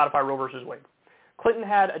 Didn't codify Roe versus Wade. Clinton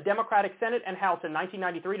had a Democratic Senate and House in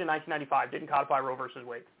 1993 to 1995. Didn't codify Roe versus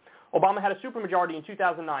Wade. Obama had a supermajority in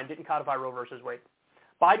 2009. Didn't codify Roe versus Wade.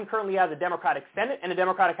 Biden currently has a Democratic Senate and a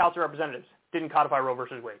Democratic House of Representatives. Didn't codify Roe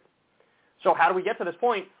versus Wade. So how do we get to this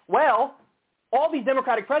point? Well, all these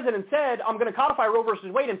Democratic presidents said, I'm going to codify Roe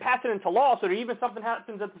versus Wade and pass it into law so that even if something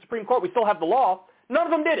happens at the Supreme Court, we still have the law. None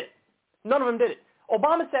of them did it. None of them did it.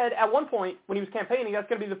 Obama said at one point when he was campaigning, that's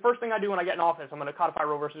going to be the first thing I do when I get in office. I'm going to codify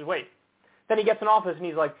Roe versus Wade. Then he gets in office and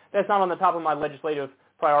he's like, that's not on the top of my legislative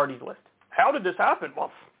priorities list. How did this happen?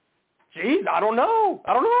 Well, geez, I don't know.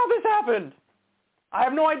 I don't know how this happened. I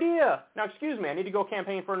have no idea. Now, excuse me, I need to go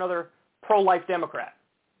campaign for another pro-life Democrat.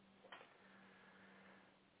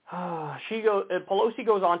 Pelosi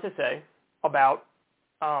goes on to say about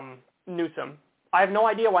Newsom, I have no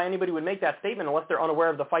idea why anybody would make that statement unless they're unaware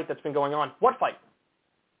of the fight that's been going on. What fight?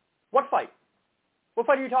 What fight? What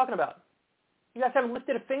fight are you talking about? You guys haven't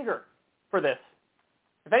lifted a finger for this.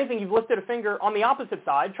 If anything, you've lifted a finger on the opposite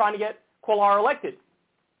side trying to get Cuellar elected.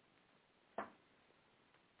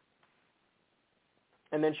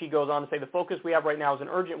 And then she goes on to say, the focus we have right now is an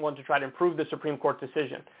urgent one to try to improve the Supreme Court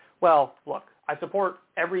decision. Well, look, I support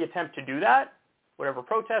every attempt to do that, whatever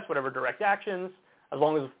protests, whatever direct actions, as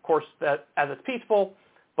long as, of course, that as it's peaceful.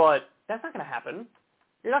 But that's not going to happen.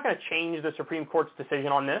 You're not going to change the Supreme Court's decision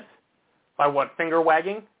on this by what, finger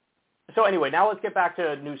wagging? So anyway, now let's get back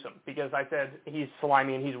to Newsom, because I said he's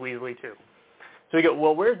slimy and he's Weasley too. So we go,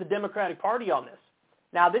 well, where's the Democratic Party on this?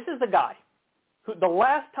 Now, this is the guy who, the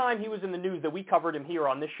last time he was in the news that we covered him here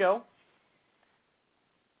on this show,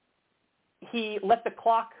 he let the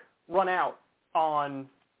clock run out on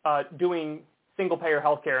doing single-payer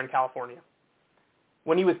health care in California.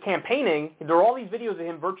 When he was campaigning, there were all these videos of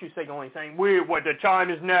him virtue signaling, saying, the time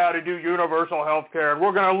is now to do universal health care.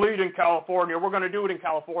 We're going to lead in California. We're going to do it in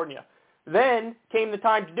California. Then came the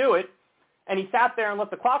time to do it, and he sat there and let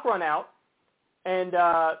the clock run out and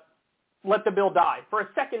let the bill die. For a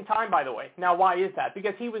second time, by the way. Now, why is that?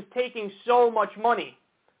 Because he was taking so much money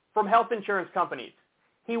from health insurance companies.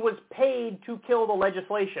 He was paid to kill the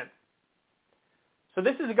legislation. So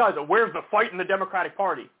this is the guy that, where's the fight in the Democratic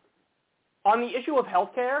Party? On the issue of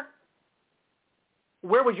health care,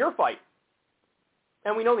 where was your fight?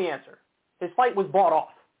 And we know the answer. His fight was bought off.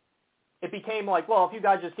 It became like, well, if you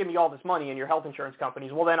guys just give me all this money and your health insurance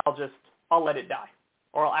companies, well, then I'll let it die,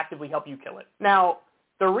 or I'll actively help you kill it. Now,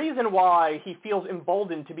 the reason why he feels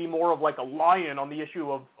emboldened to be more of like a lion on the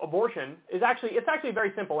issue of abortion is actually a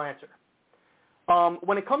very simple answer.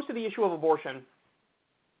 When it comes to the issue of abortion,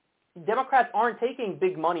 Democrats aren't taking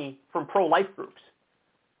big money from pro-life groups.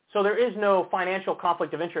 So there is no financial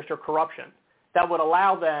conflict of interest or corruption that would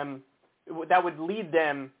that would lead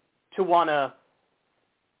them to want to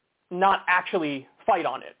not actually fight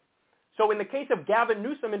on it. So in the case of Gavin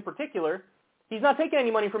Newsom in particular, he's not taking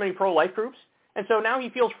any money from any pro-life groups, and so now he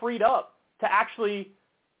feels freed up to actually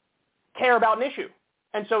care about an issue.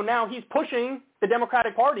 And so now he's pushing the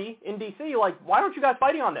Democratic Party in D.C. like, why aren't you guys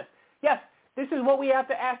fighting on this? Yes, this is what we have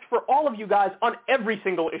to ask for all of you guys on every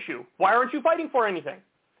single issue. Why aren't you fighting for anything?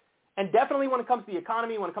 And definitely when it comes to the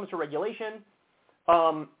economy, when it comes to regulation,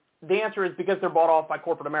 the answer is because they're bought off by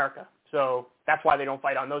corporate America. So that's why they don't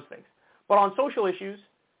fight on those things. But on social issues,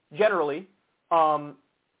 generally,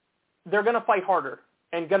 they're going to fight harder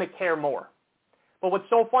and going to care more. But what's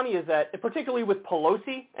so funny is that, particularly with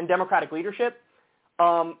Pelosi and Democratic leadership,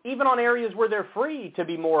 even on areas where they're free to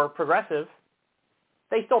be more progressive,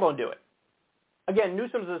 they still don't do it. Again,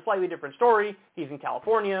 Newsom's a slightly different story. He's in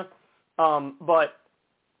California. But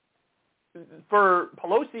for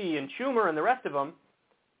Pelosi and Schumer and the rest of them,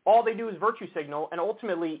 all they do is virtue signal, and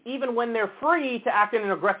ultimately, even when they're free to act in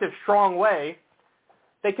an aggressive, strong way,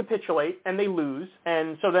 they capitulate and they lose,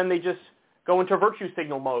 and so then they just go into virtue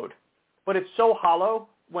signal mode. But it's so hollow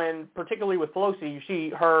when, particularly with Pelosi, you see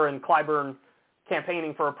her and Clyburn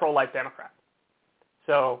campaigning for a pro-life Democrat.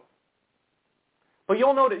 So, but you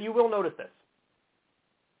will notice this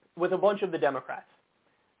with a bunch of the Democrats.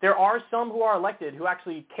 There are some who are elected who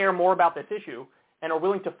actually care more about this issue and are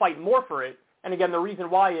willing to fight more for it. And again, the reason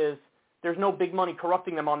why is there's no big money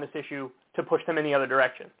corrupting them on this issue to push them in the other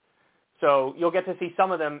direction. So you'll get to see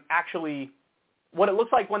some of them actually, what it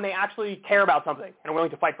looks like when they actually care about something and are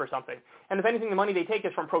willing to fight for something. And if anything, the money they take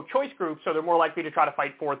is from pro-choice groups, so they're more likely to try to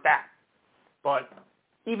fight for that. But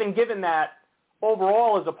even given that,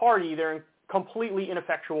 overall as a party, they're completely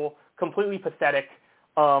ineffectual, completely pathetic,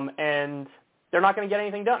 and they're not going to get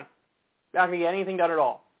anything done. They're not going to get anything done at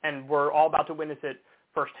all. And we're all about to witness it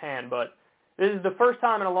firsthand. But this is the first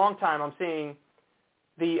time in a long time I'm seeing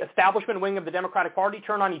the establishment wing of the Democratic Party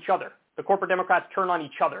turn on each other. The corporate Democrats turn on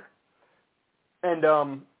each other.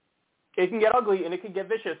 And it can get ugly and it can get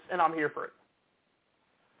vicious, and I'm here for it.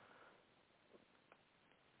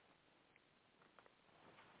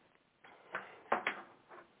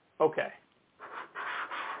 Okay.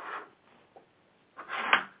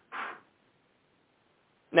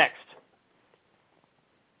 Next.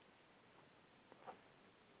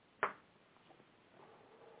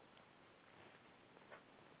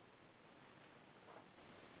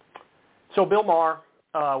 So Bill Maher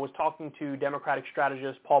was talking to Democratic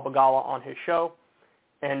strategist Paul Begala on his show,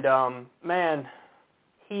 and man,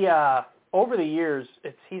 he over the years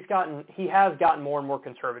he has gotten more and more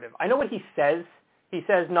conservative. I know what he says. He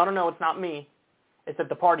says, no, it's not me. It's that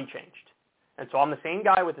the party changed, and so I'm the same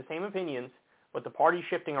guy with the same opinions, but the party's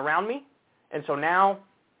shifting around me, and so now,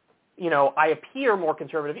 I appear more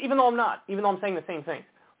conservative, even though I'm not, even though I'm saying the same things.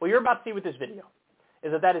 What you're about to see with this video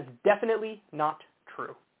is that is definitely not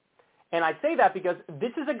true. And I say that because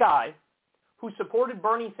this is a guy who supported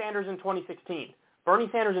Bernie Sanders in 2016. Bernie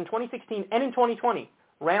Sanders in 2016 and in 2020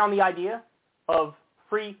 ran on the idea of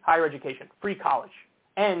free higher education, free college,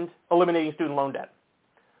 and eliminating student loan debt.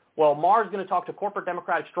 Well, Maher's going to talk to corporate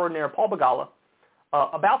Democrat extraordinaire Paul Begala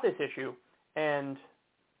about this issue, and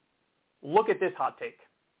look at this hot take.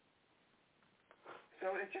 So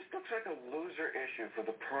it just looks like a loser issue for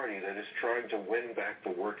the party that is trying to win back the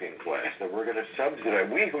working class, that we're going to subsidize.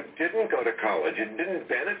 We who didn't go to college and didn't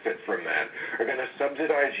benefit from that are going to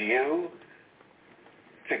subsidize you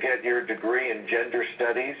to get your degree in gender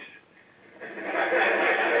studies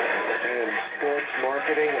and sports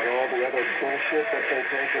marketing and all the other bullshit that they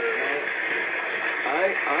take in account.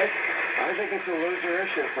 I think it's a loser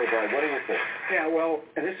issue for Biden. What do you think? Yeah, well,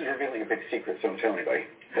 and this is revealing a big secret, so don't tell anybody.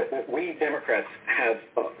 We Democrats have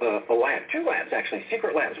a lab, two labs actually,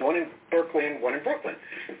 secret labs, one in Berkeley and one in Brooklyn,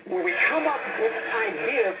 where we come up with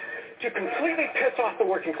ideas to completely piss off the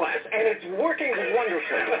working class, and it's working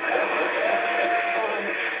wonderfully.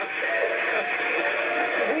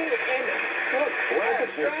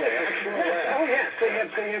 Oh yes, they have,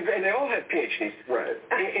 and they all have PhDs, right,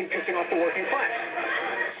 in pissing off the working class.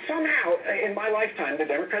 Somehow, in my lifetime, the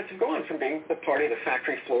Democrats have gone from being the party of the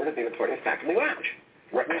factory floor to being the party of the faculty lounge.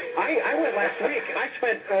 Right. I went last week. I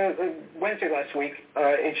spent Wednesday last week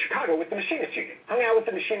in Chicago with the machinists union. Hung out with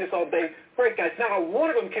the machinists all day. Great guys. Now, one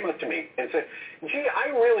of them came up to me and said, gee, I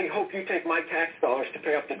really hope you take my tax dollars to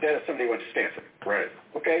pay off the debt of somebody who went to Stanford. Right.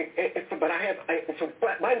 Okay? But so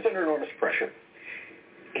Biden's under enormous pressure.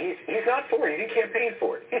 He's not for it. He didn't campaign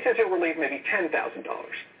for it. He says he'll relieve maybe $10,000,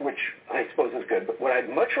 which I suppose is good. But what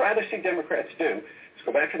I'd much rather see Democrats do is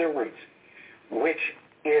go back to their roots, which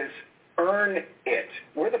is earn it.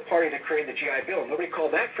 We're the party that created the GI Bill. Nobody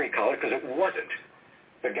called that free college because it wasn't.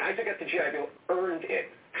 The guys that got the GI Bill earned it.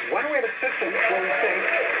 Why don't we have a system where we say,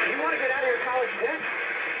 you want to get out of your college debt?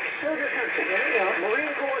 Serve your country.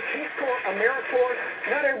 Marine Corps, Peace Corps, AmeriCorps.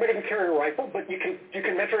 Not everybody can carry a rifle, but you can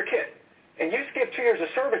mentor a kid. And you just give 2 years of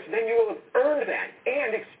service, then you will have earned that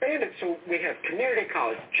and expand it so we have community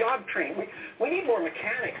college, job training. We need more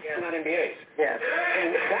mechanics, not MBAs. Yes.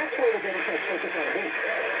 And that's where the Democrats focus on me.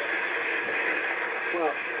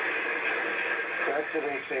 Well, that to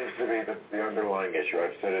me seems to be the underlying issue.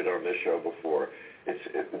 I've said it on this show before.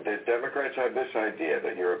 The Democrats have this idea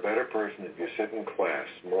that you're a better person if you sit in class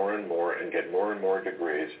more and more and get more and more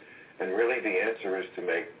degrees. And really the answer is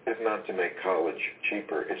not to make college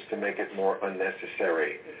cheaper. It's to make it more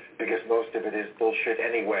unnecessary because most of it is bullshit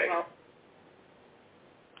anyway.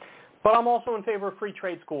 But I'm also in favor of free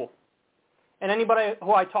trade school. And anybody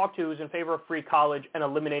who I talk to who's in favor of free college and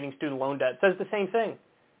eliminating student loan debt says the same thing.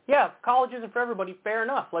 Yeah, college isn't for everybody. Fair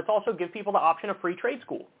enough. Let's also give people the option of free trade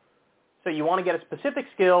school. So you want to get a specific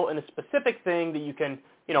skill and a specific thing that you can,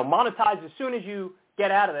 monetize as soon as you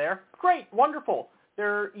get out of there. Great, wonderful.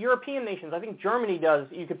 They're European nations. I think Germany does.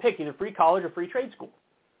 You could pick either free college or free trade school.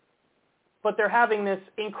 But they're having this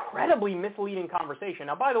incredibly misleading conversation.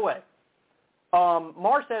 Now, by the way,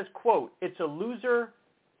 Marr says, quote, it's a loser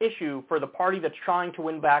issue for the party that's trying to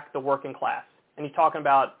win back the working class. And he's talking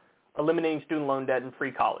about eliminating student loan debt and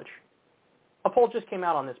free college. A poll just came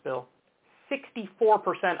out on this bill.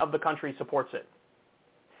 64% of the country supports it.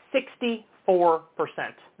 64%.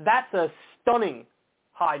 That's a stunning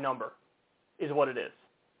high number, is what it is.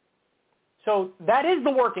 So that is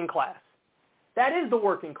the working class. That is the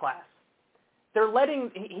working class.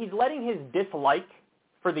 He's letting his dislike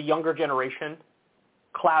for the younger generation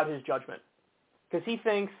cloud his judgment. Because he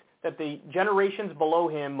thinks that the generations below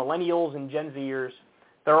him, millennials and Gen Zers,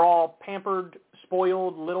 they're all pampered,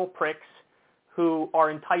 spoiled little pricks who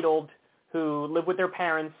are entitled, who live with their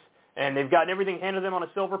parents, and they've gotten everything handed to them on a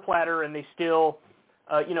silver platter, and they still,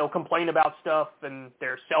 complain about stuff, and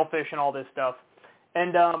they're selfish and all this stuff.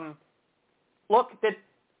 And look, that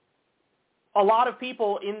a lot of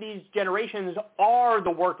people in these generations are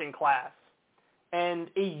the working class. And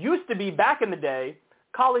it used to be, back in the day,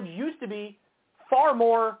 college used to be far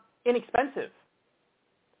more inexpensive.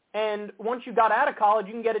 And once you got out of college,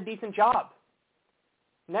 you can get a decent job.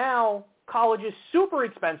 Now, college is super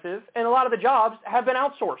expensive, and a lot of the jobs have been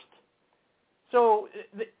outsourced. So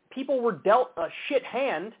people were dealt a shit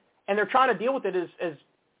hand, and they're trying to deal with it as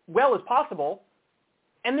well as possible,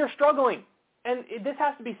 and they're struggling. And this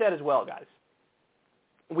has to be said as well, guys.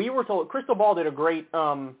 We were told, Crystal Ball did a great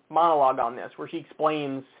monologue on this, where she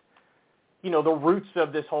explains, the roots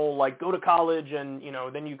of this whole, go to college and,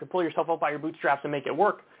 then you could pull yourself up by your bootstraps and make it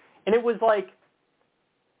work. And it was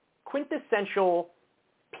quintessential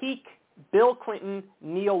peak Bill Clinton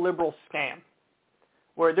neoliberal scam,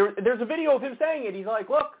 where there's a video of him saying it. He's like,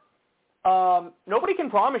 look, nobody can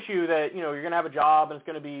promise you that, you're going to have a job and it's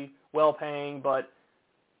going to be well-paying, but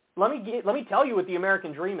let me tell you what the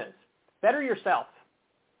American dream is. Better yourself.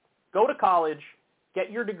 Go to college,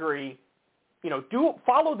 get your degree,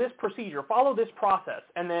 follow this procedure, follow this process,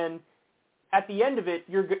 and then at the end of it,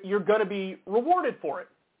 you're going to be rewarded for it.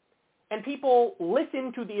 And people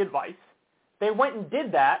listened to the advice. They went and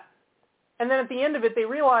did that, and then at the end of it, they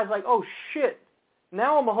realized, oh shit,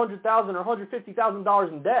 now I'm $100,000 or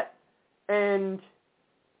 $150,000 in debt, and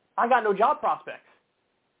I got no job prospects.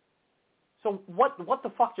 So what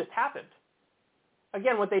the fuck just happened?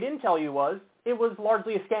 Again, what they didn't tell you was it was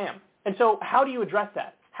largely a scam. And so how do you address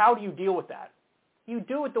that? How do you deal with that? You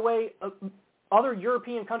do it the way other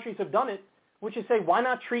European countries have done it, which is say, why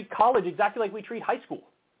not treat college exactly like we treat high school?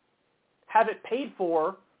 Have it paid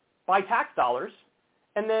for by tax dollars,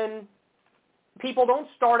 and then people don't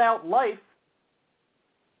start out life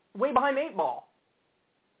way behind the eight ball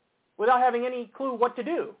without having any clue what to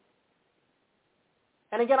do.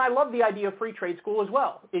 And again, I love the idea of free trade school as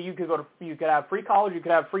well. You could have free college, you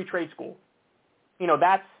could have free trade school.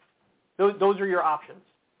 Those are your options.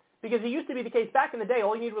 Because it used to be the case back in the day,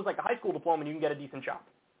 all you needed was a high school diploma and you can get a decent job.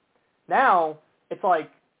 Now, it's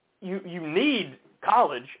you need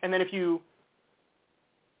college, and then even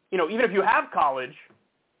if you have college,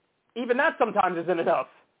 even that sometimes isn't enough.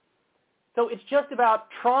 So it's just about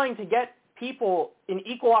trying to get people in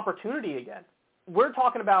equal opportunity again. We're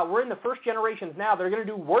in the first generations now that are going to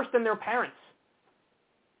do worse than their parents.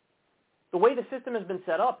 The way the system has been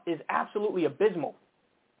set up is absolutely abysmal.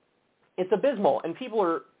 It's abysmal, and people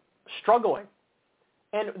are struggling.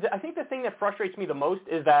 And I think the thing that frustrates me the most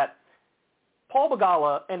is that Paul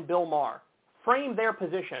Begala and Bill Maher frame their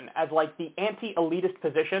position as the anti-elitist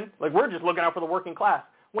position, we're just looking out for the working class,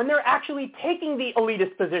 when they're actually taking the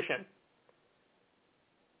elitist position.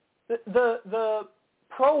 The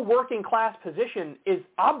pro-working class position is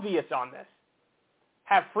obvious on this.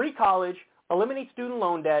 Have free college, eliminate student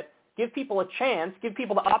loan debt, give people a chance, give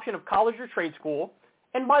people the option of college or trade school,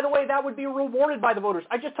 and by the way, that would be rewarded by the voters.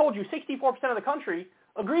 I just told you 64% of the country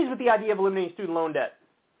agrees with the idea of eliminating student loan debt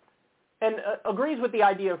and agrees with the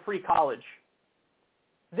idea of free college.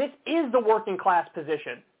 This is the working class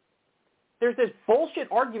position. There's this bullshit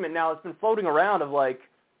argument now that's been floating around of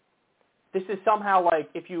this is somehow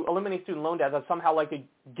if you eliminate student loan debt, that's somehow a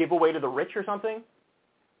giveaway to the rich or something.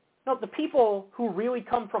 No, the people who really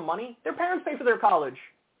come from money, their parents pay for their college.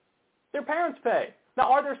 Their parents pay. Now,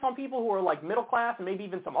 are there some people who are middle class and maybe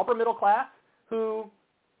even some upper middle class who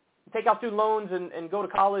take out student loans and go to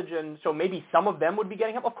college, and so maybe some of them would be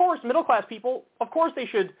getting help? Of course, middle class people, of course they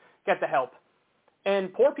should get the help.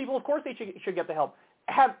 And poor people, of course they should get the help.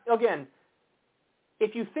 Again,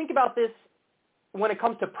 if you think about this when it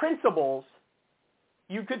comes to principles,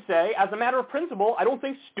 you could say, as a matter of principle, I don't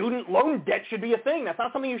think student loan debt should be a thing. That's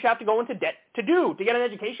not something you should have to go into debt to do, to get an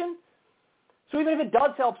education. So even if it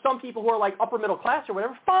does help some people who are like upper middle class or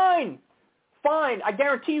whatever, fine. Fine. I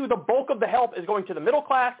guarantee you the bulk of the help is going to the middle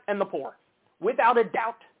class and the poor, without a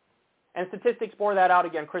doubt. And statistics bore that out.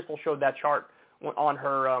 Again, Crystal showed that chart on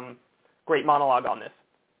her great monologue on this.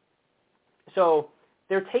 So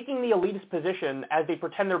they're taking the elitist position as they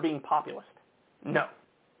pretend they're being populist. No.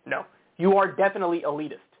 You are definitely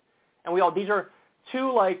elitist. And these are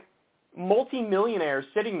two like multi-millionaires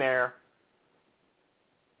sitting there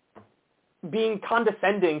being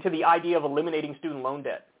condescending to the idea of eliminating student loan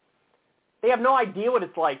debt. They have no idea what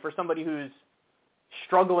it's like for somebody who's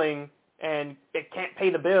struggling and it can't pay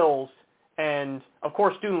the bills. And, of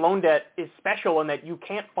course, student loan debt is special in that you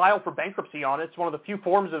can't file for bankruptcy on it. It's one of the few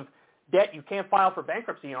forms of debt you can't file for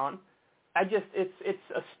bankruptcy on. It's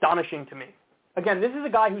astonishing to me. Again, this is a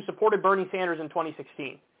guy who supported Bernie Sanders in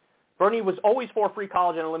 2016. Bernie was always for free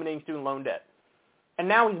college and eliminating student loan debt. And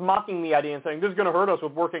now he's mocking the idea and saying, this is going to hurt us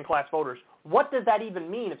with working class voters. What does that even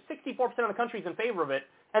mean? If 64% of the country is in favor of it,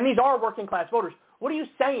 and these are working class voters, what are you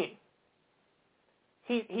saying?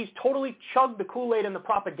 He's totally chugged the Kool-Aid and the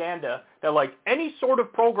propaganda that like any sort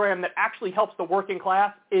of program that actually helps the working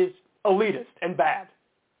class is elitist and bad.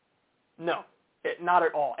 No, not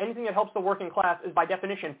at all. Anything that helps the working class is by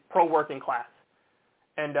definition pro-working class.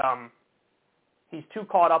 And he's too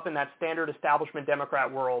caught up in that standard establishment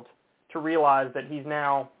Democrat world to realize that he's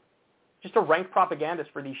now just a rank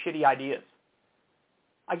propagandist for these shitty ideas.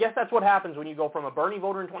 I guess that's what happens when you go from a Bernie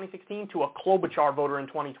voter in 2016 to a Klobuchar voter in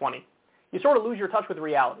 2020. You sort of lose your touch with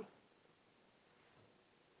reality.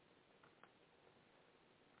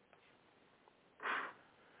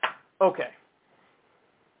 Okay.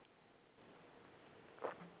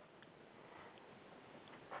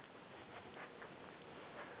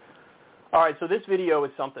 All right, so this video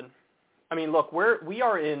is something. I mean, look, we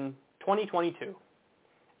are in 2022,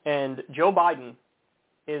 and Joe Biden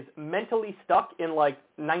is mentally stuck in like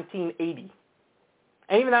 1980.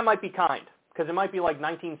 And even that might be kind, because it might be like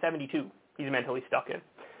 1972 he's mentally stuck in.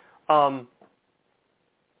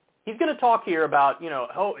 He's going to talk here about,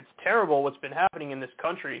 oh, it's terrible what's been happening in this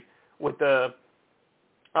country with the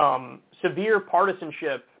severe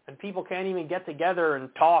partisanship, and people can't even get together and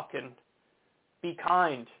talk and be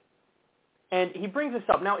kind. And he brings this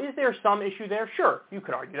up. Now, is there some issue there? Sure, you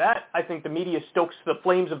could argue that. I think the media stokes the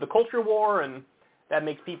flames of the culture war, and that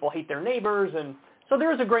makes people hate their neighbors. And so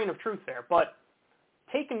there is a grain of truth there. But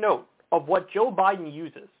take note of what Joe Biden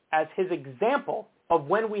uses as his example of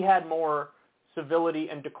when we had more civility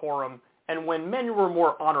and decorum and when men were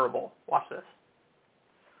more honorable. Watch this.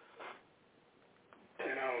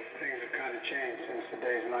 Things have kind of changed since the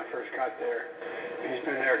days when I first got there. He's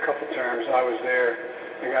been there a couple terms. I was there.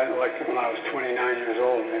 I got elected when I was 29 years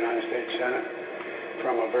old in the United States Senate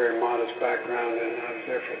from a very modest background, and I was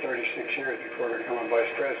there for 36 years before becoming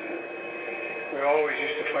vice president. We always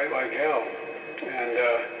used to fight like hell, and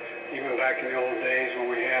even back in the old days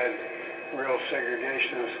when we had real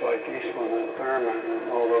segregationists like Eastland and Thurman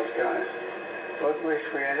and all those guys. But at least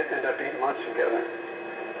we ended up eating lunch together.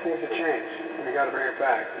 Things have changed, and we got to bring it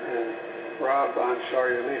back. And Rob, I'm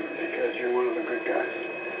sorry you're leaving because you're one of the good guys.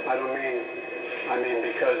 I mean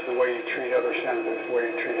because the way you treat other senators, the way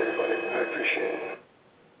you treat everybody, I appreciate it.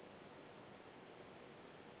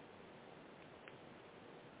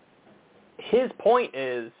 His point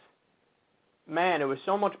is, man, it was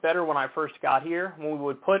so much better when I first got here, when we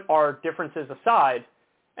would put our differences aside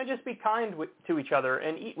and just be kind to each other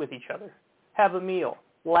and eat with each other, have a meal,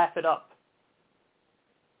 laugh it up,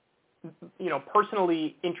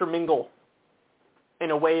 personally intermingle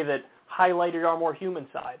in a way that highlighted our more human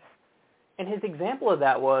side. And his example of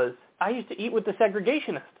that was, I used to eat with the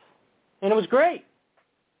segregationists, and it was great.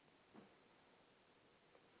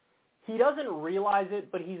 He doesn't realize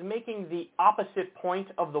it, but he's making the opposite point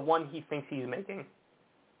of the one he thinks he's making.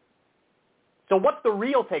 So what's the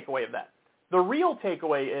real takeaway of that? The real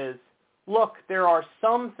takeaway is, look, there are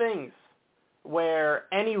some things where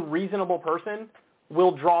any reasonable person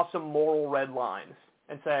will draw some moral red lines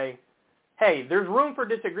and say, hey, there's room for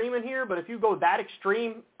disagreement here, but if you go that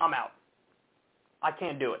extreme, I'm out. I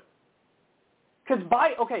can't do it. Because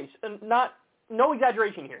no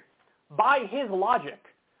exaggeration here. By his logic,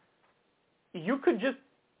 you could just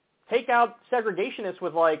take out segregationists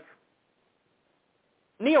with like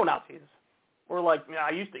neo-Nazis, or like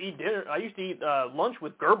I used to eat lunch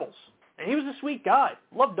with Goebbels, and he was a sweet guy.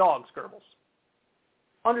 Loved dogs, Goebbels.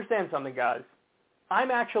 Understand something, guys. I'm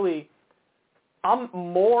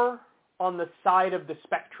more on the side of the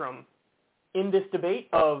spectrum in this debate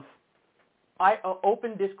of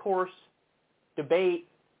open discourse, debate,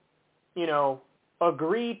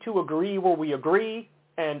 agree to agree where we agree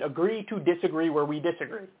and agree to disagree where we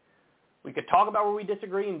disagree. We could talk about where we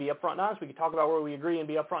disagree and be upfront and honest. We could talk about where we agree and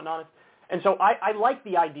be upfront and honest. And so I like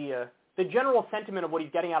the idea, the general sentiment of what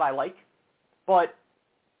he's getting at I like, but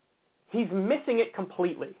he's missing it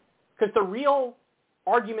completely. Because the real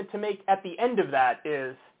argument to make at the end of that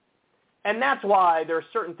is, and that's why there are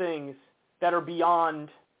certain things that are beyond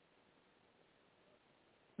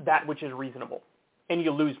that which is reasonable, and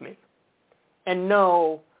you lose me. And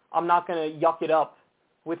no, I'm not going to yuck it up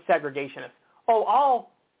with segregationists. Oh,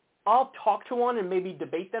 I'll talk to one and maybe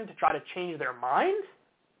debate them to try to change their mind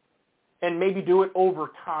and maybe do it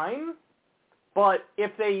over time. But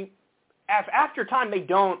if after time they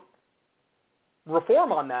don't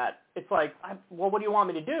reform on that, it's like, well, what do you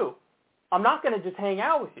want me to do? I'm not going to just hang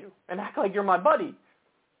out with you and act like you're my buddy.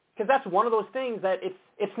 Because that's one of those things that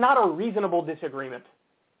it's not a reasonable disagreement.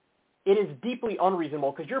 It is deeply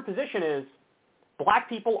unreasonable because your position is black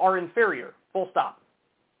people are inferior, full stop.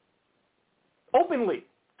 Openly.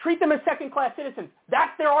 Treat them as second-class citizens.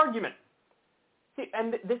 That's their argument. See,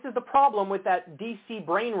 and this is the problem with that D.C.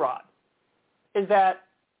 brain rot, is that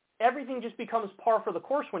everything just becomes par for the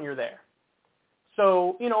course when you're there.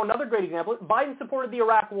 So, another great example, Biden supported the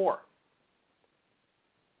Iraq War.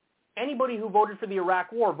 Anybody who voted for the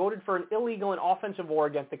Iraq War voted for an illegal and offensive war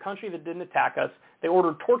against a country that didn't attack us. They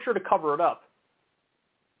ordered torture to cover it up.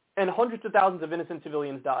 And hundreds of thousands of innocent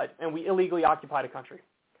civilians died, and we illegally occupied a country.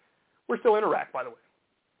 We're still in Iraq, by the way.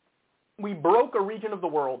 We broke a region of the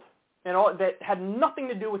world and that had nothing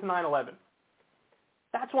to do with 9/11.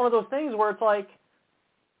 That's one of those things where it's like,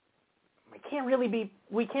 we can't really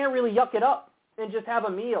yuck it up and just have a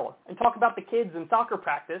meal and talk about the kids and soccer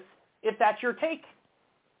practice if that's your take.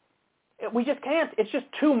 We just can't. It's just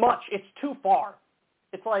too much. It's too far.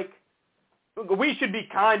 It's like, we should be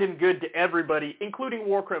kind and good to everybody, including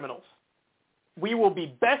war criminals. We will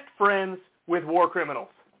be best friends with war criminals.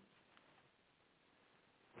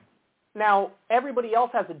 Now, everybody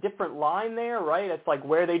else has a different line there, right? It's like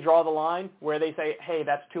where they draw the line, where they say, hey,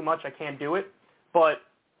 that's too much, I can't do it. But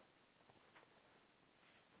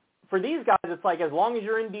for these guys, it's like as long as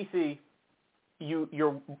you're in D.C.,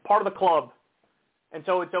 you're part of the club, and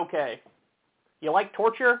so it's okay. You like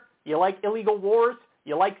torture, you like illegal wars,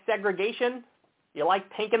 you like segregation, you like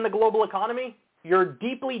tanking the global economy, you're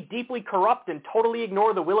deeply, deeply corrupt and totally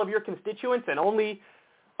ignore the will of your constituents and only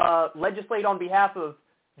legislate on behalf of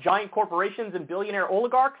giant corporations and billionaire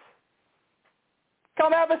oligarchs,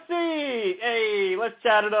 come have a seat. Hey, let's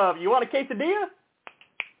chat it up. You want a quesadilla?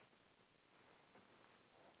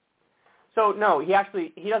 So, no, he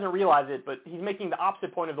doesn't realize it, but he's making the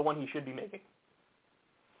opposite point of the one he should be making.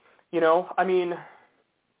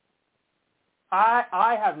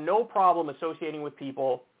 I have no problem associating with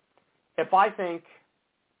people if I think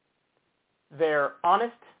they're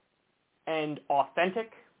honest and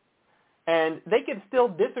authentic, and they can still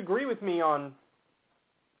disagree with me on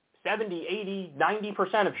 70, 80,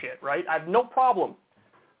 90% of shit, right? I have no problem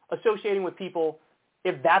associating with people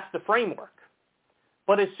if that's the framework.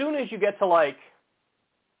 But as soon as you get to, like,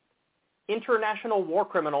 international war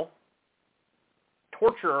criminal,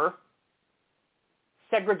 torturer,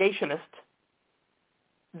 segregationist,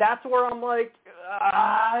 that's where I'm like,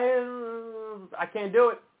 I can't do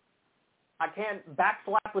it. I can't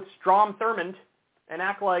backslap with Strom Thurmond and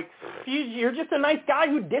act like, you're just a nice guy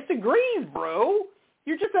who disagrees, bro.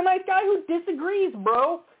 You're just a nice guy who disagrees,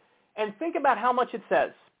 bro. And think about how much it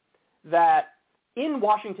says that in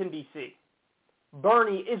Washington, D.C.,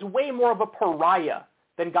 Bernie is way more of a pariah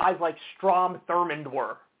than guys like Strom Thurmond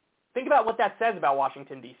were. Think about what that says about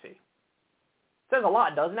Washington, D.C. It says a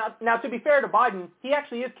lot, doesn't it? Now, to be fair to Biden, he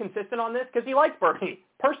actually is consistent on this because he likes Bernie,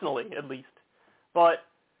 personally at least. But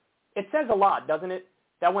it says a lot, doesn't it,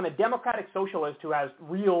 that when a democratic socialist who has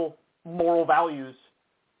real moral values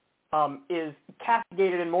is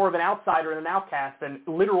castigated and more of an outsider and an outcast than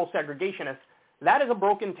literal segregationists, that is a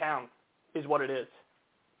broken town, is what it is.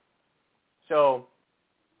 So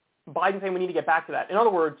Biden's saying we need to get back to that. In other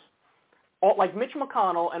words, like Mitch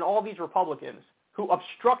McConnell and all these Republicans who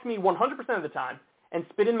obstruct me 100% of the time and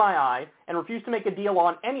spit in my eye and refuse to make a deal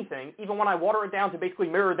on anything, even when I water it down to basically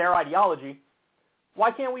mirror their ideology,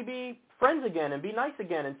 why can't we be friends again and be nice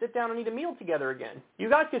again and sit down and eat a meal together again? You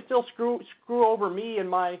guys can still screw over me and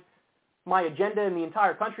my agenda in the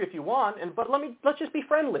entire country if you want, but let's just be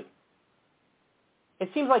friendly. It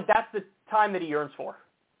seems like that's the time that he yearns for.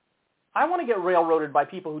 I want to get railroaded by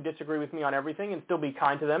people who disagree with me on everything and still be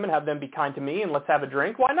kind to them and have them be kind to me and let's have a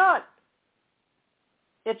drink. Why not?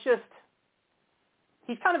 It's just,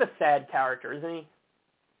 he's kind of a sad character, isn't he?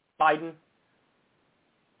 Biden.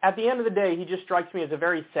 at the end of the day, he just strikes me as a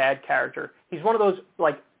very sad character. He's one of those,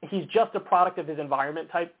 like, he's just a product of his environment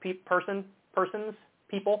type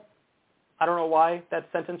people. I don't know why that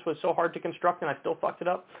sentence was so hard to construct, and I still fucked it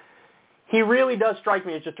up. He really does strike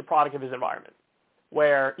me as just a product of his environment,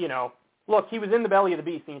 where, you know, look, he was in the belly of the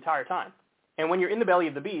beast the entire time. And when you're in the belly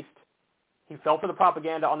of the beast, he fell for the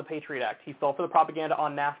propaganda on the Patriot Act. He fell for the propaganda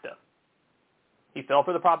on NAFTA. He fell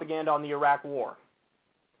for the propaganda on the Iraq War.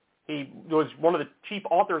 He was one of the chief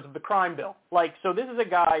authors of the crime bill. Like, so this is a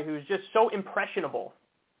guy who's just so impressionable.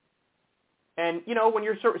 And, you know, when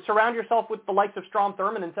you surround yourself with the likes of Strom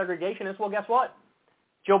Thurmond and segregationists, well, guess what?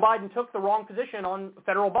 Joe Biden took the wrong position on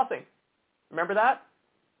federal busing. Remember that?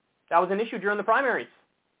 That was an issue during the primaries.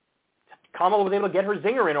 Kamala was able to get her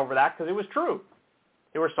zinger in over that because it was true.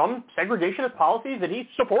 There were some segregationist policies that he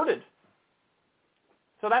supported.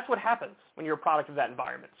 So that's what happens when you're a product of that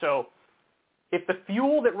environment. So if the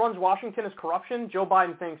fuel that runs Washington is corruption, Joe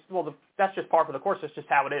Biden thinks, well, that's just par for the course. That's just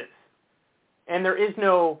how it is. And there is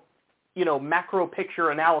no, you know, macro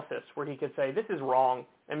picture analysis where he could say, this is wrong,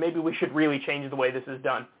 and maybe we should really change the way this is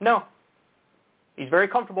done. No. He's very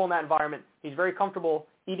comfortable in that environment. He's very comfortable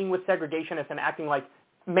eating with segregationists and acting like,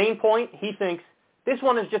 main point, he thinks, this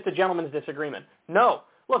one is just a gentleman's disagreement. No.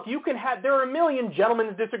 Look, there are a million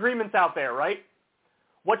gentlemen's disagreements out there, right?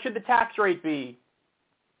 What should the tax rate be?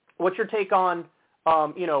 What's your take on,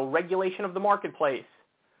 you know, regulation of the marketplace?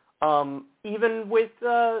 Even with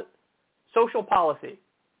social policy.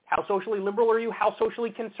 How socially liberal are you? How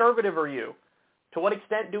socially conservative are you? To what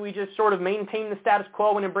extent do we just sort of maintain the status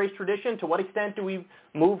quo and embrace tradition? To what extent do we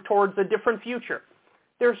move towards a different future?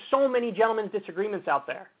 There's so many gentlemen's disagreements out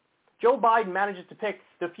there. Joe Biden manages to pick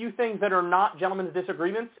the few things that are not gentlemen's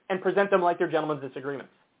disagreements and present them like they're gentlemen's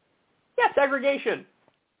disagreements. Yeah, segregation.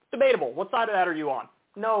 Debatable. What side of that are you on?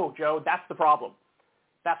 No, Joe, that's the problem.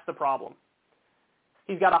 That's the problem.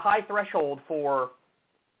 He's got a high threshold for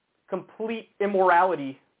complete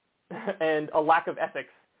immorality and a lack of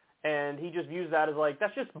ethics, and he just views that as like,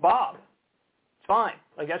 that's just Bob. It's fine.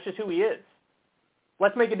 Like, that's just who he is.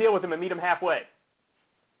 Let's make a deal with him and meet him halfway.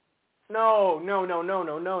 No.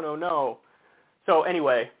 So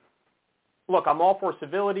anyway, look, I'm all for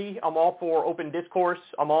civility. I'm all for open discourse.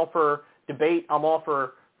 I'm all for debate. I'm all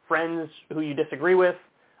for friends who you disagree with.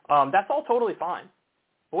 That's all totally fine.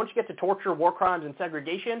 But once you get to torture, war crimes, and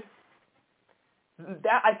segregation,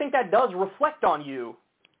 I think that does reflect on you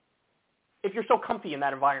if you're so comfy in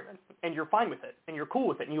that environment and you're fine with it and you're cool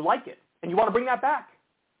with it and you like it and you want to bring that back.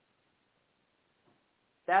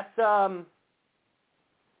 That's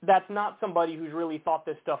not somebody who's really thought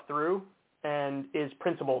this stuff through and is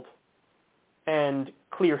principled and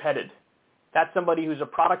clear-headed. That's somebody who's a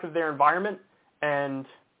product of their environment and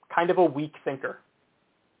kind of a weak thinker.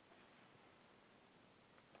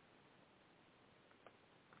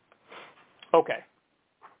 Okay.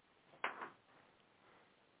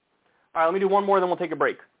 All right, let me do one more, then we'll take a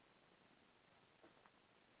break.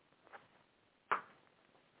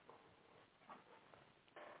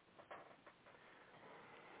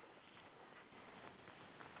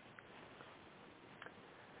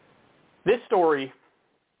 This story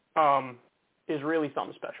is really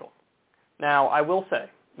something special. Now, I will say,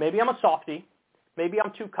 maybe I'm a softie, maybe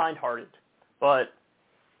I'm too kind-hearted, but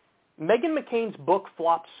Meghan McCain's book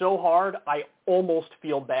flopped so hard, I almost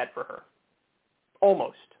feel bad for her.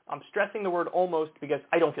 Almost. I'm stressing the word almost because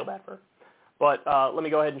I don't feel bad for her. But let me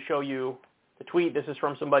go ahead and show you the tweet. This is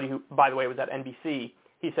from somebody who, by the way, was at NBC.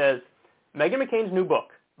 He says, Meghan McCain's new book,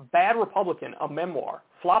 Bad Republican, a memoir,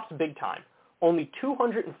 flops big time. Only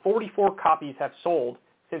 244 copies have sold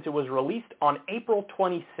since it was released on April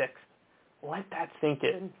 26th. Let that sink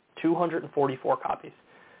in. 244 copies.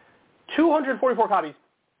 244 copies.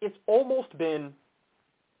 It's almost been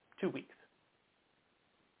 2 weeks.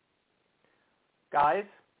 Guys,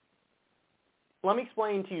 let me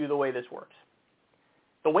explain to you the way this works.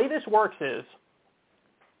 The way this works is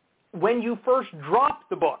when you first drop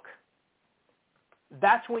the book,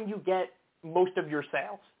 that's when you get most of your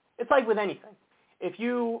sales. It's like with anything. If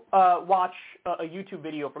you watch a YouTube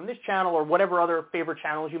video from this channel or whatever other favorite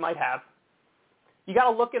channels you might have, you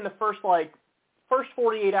got to look in the first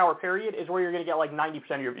 48-hour period is where you're going to get like 90%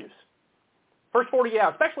 of your views. First 48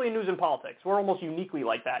 hours, especially in news and politics. We're almost uniquely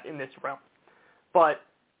like that in this realm. But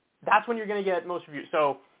that's when you're going to get most views.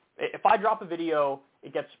 So if I drop a video,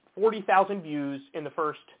 it gets 40,000 views in the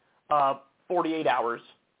first 48 hours.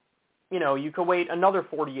 You know, you could wait another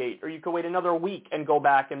 48, or you could wait another week and go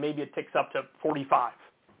back, and maybe it ticks up to 45.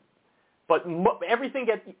 But everything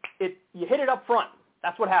you hit it up front.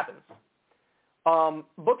 That's what happens.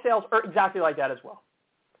 Book sales are exactly like that as well.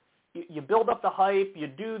 you build up the hype, you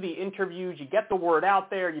do the interviews, you get the word out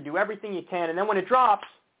there, you do everything you can, and then when it drops,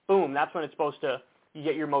 boom, that's when it's supposed to, you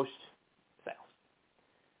get your most sales.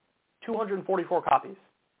 244 copies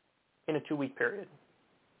in a 2-week period.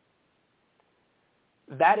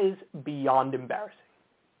 That is beyond embarrassing.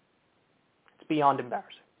 It's beyond embarrassing.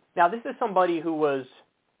 Now, this is somebody who was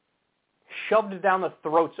shoved down the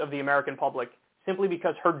throats of the American public simply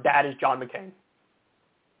because her dad is John McCain.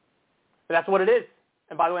 But that's what it is.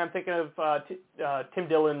 And by the way, I'm thinking of Tim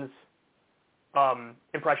Dillon's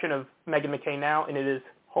impression of Meghan McCain now, and it is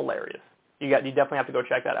hilarious. You definitely have to go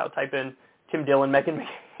check that out. Type in Tim Dillon, Meghan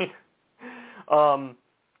McCain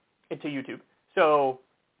into YouTube. So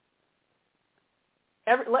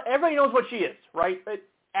everybody knows what she is, right?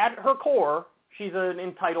 At her core, she's an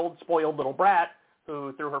entitled, spoiled little brat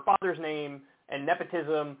who, through her father's name and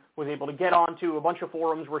nepotism, was able to get onto a bunch of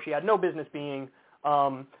forums where she had no business being.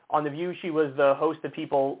 On The View, she was the host that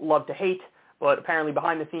people love to hate, but apparently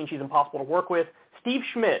behind the scenes she's impossible to work with. Steve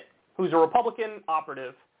Schmidt, who's a Republican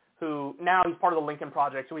operative, who now he's part of the Lincoln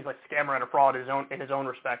Project, so he's like scammer and a fraud in his own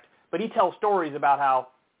respect. But he tells stories about how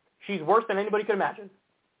she's worse than anybody could imagine.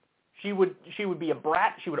 She would be a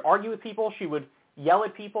brat. She would argue with people. She would yell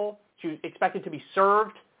at people. She was expected to be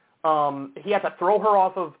served. He had to throw her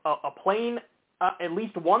off of a plane at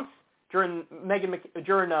least once during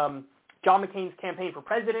John McCain's campaign for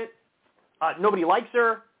president. Nobody likes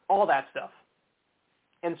her, all that stuff.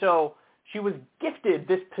 And so she was gifted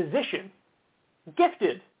this position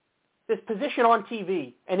on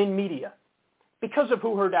TV and in media because of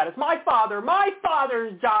who her dad is. My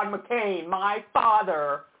father's John McCain, my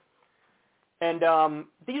father. And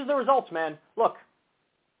these are the results, man. Look,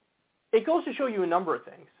 it goes to show you a number of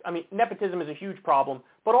things. I mean, nepotism is a huge problem,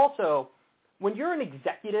 but also when you're an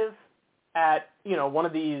executive at, one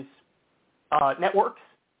of these networks,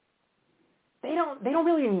 they don't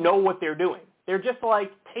really know what they're doing. They're just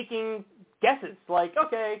like taking guesses. Like,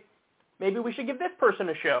 okay, maybe we should give this person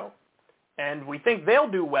a show, and we think they'll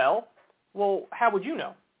do well. Well, how would you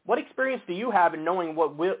know? What experience do you have in knowing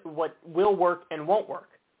what will work and won't work?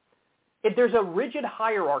 There's a rigid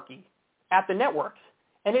hierarchy at the networks,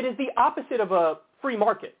 and it is the opposite of a free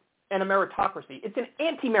market and a meritocracy. It's an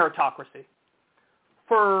anti-meritocracy.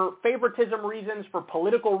 For favoritism reasons, for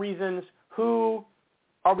political reasons, who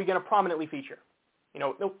are we going to prominently feature?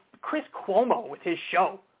 Chris Cuomo with his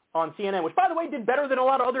show on CNN, which, by the way, did better than a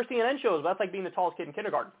lot of other CNN shows. That's like being the tallest kid in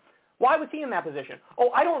kindergarten. Why was he in that position?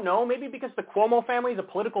 Oh, I don't know. Maybe because the Cuomo family is a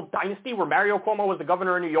political dynasty where Mario Cuomo was the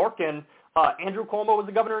governor of New York and Andrew Cuomo was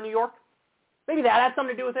the governor of New York. Maybe that had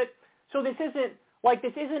something to do with it. So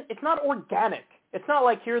it's not organic. It's not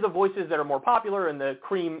like here are the voices that are more popular and the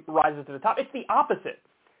cream rises to the top. It's the opposite.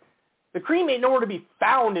 The cream ain't nowhere to be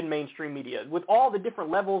found in mainstream media. With all the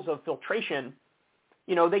different levels of filtration,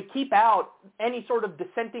 they keep out any sort of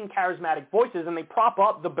dissenting charismatic voices and they prop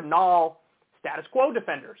up the banal status quo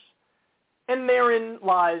defenders. And therein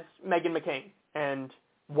lies Meghan McCain and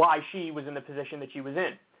why she was in the position that she was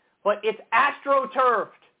in. But it's astroturfed.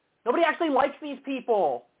 Nobody actually likes these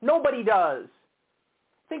people. Nobody does.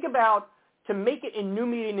 Think about, to make it in new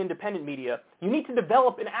media and independent media, you need to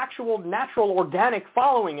develop an actual natural organic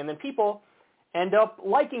following, and then people end up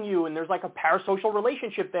liking you, and there's like a parasocial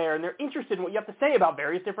relationship there, and they're interested in what you have to say about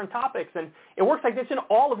various different topics. And it works like this in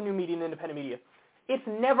all of new media and independent media. It's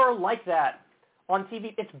never like that on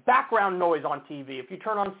TV. It's background noise on TV. If you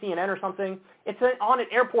turn on CNN or something, it's on at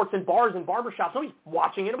airports and bars and barbershops. Nobody's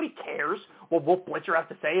watching it. Nobody cares what Wolf Blitzer has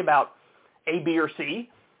to say about A, B, or C.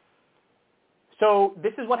 So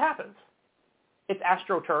this is what happens. It's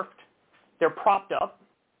astroturfed. They're propped up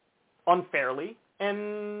unfairly,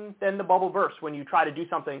 and then the bubble bursts when you try to do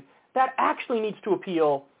something that actually needs to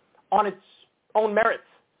appeal on its own merits.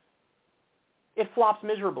 It flops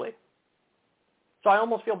miserably. So I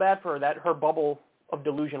almost feel bad for her that her bubble of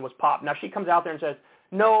delusion was popped. Now she comes out there and says,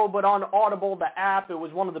 no, but on Audible, the app, it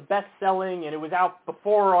was one of the best selling, and it was out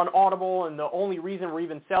before on Audible, and the only reason we're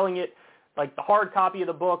even selling it, like the hard copy of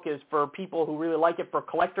the book, is for people who really like it for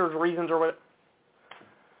collector's reasons or what.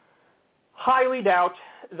 Highly doubt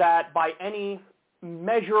that by any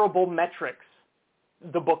measurable metrics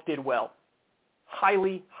the book did well.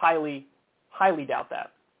 Highly, highly, highly doubt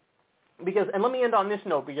that. And let me end on this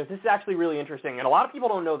note, because this is actually really interesting, and a lot of people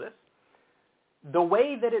don't know this. The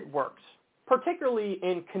way that it works, particularly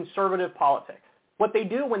in conservative politics, what they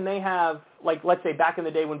do when they have, like, let's say back in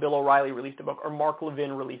the day when Bill O'Reilly released a book, or Mark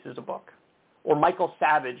Levin releases a book, or Michael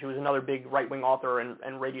Savage, who is another big right-wing author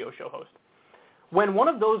and radio show host. When one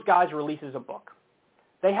of those guys releases a book,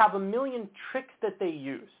 they have a million tricks that they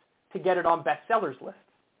use to get it on bestsellers lists.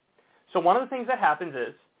 So one of the things that happens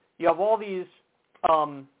is you have all these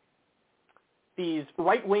these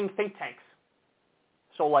right-wing think tanks.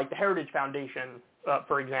 So like the Heritage Foundation,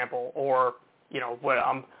 for example, or,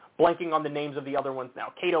 I'm blanking on the names of the other ones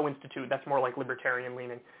now. Cato Institute, that's more like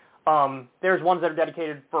libertarian-leaning. There's ones that are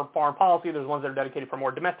dedicated for foreign policy. There's ones that are dedicated for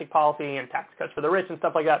more domestic policy and tax cuts for the rich and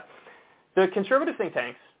stuff like that. The conservative think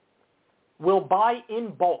tanks will buy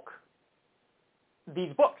in bulk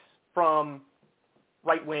these books from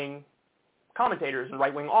right-wing commentators and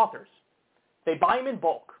right-wing authors. They buy them in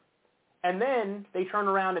bulk, and then they turn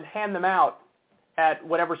around and hand them out at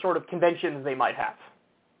whatever sort of conventions they might have.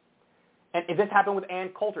 And if this happened with Ann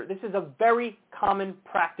Coulter, this is a very common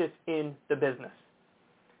practice in the business.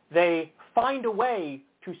 They find a way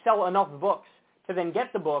to sell enough books to then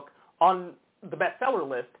get the book on the bestseller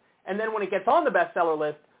list, and then when it gets on the bestseller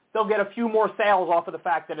list, they'll get a few more sales off of the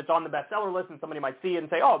fact that it's on the bestseller list, and somebody might see it and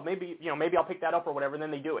say, oh, maybe I'll pick that up or whatever, and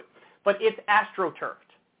then they do it. But it's astroturfed.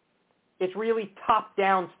 It's really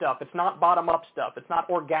top-down stuff. It's not bottom-up stuff. It's not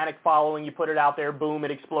organic following. You put it out there, boom,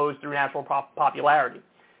 it explodes through natural popularity.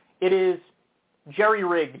 It is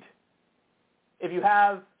jerry-rigged. If you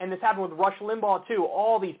have, and this happened with Rush Limbaugh too,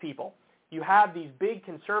 all these people, you have these big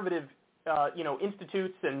conservative,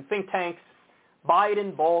 institutes and think tanks, buy it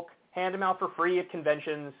in bulk, hand them out for free at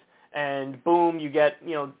conventions, and boom, you get,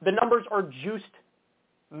 the numbers are juiced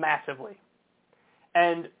massively.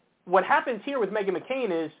 And what happens here with Meghan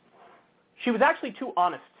McCain is she was actually too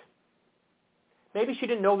honest. Maybe she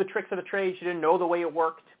didn't know the tricks of the trade. She didn't know the way it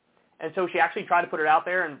worked. And so she actually tried to put it out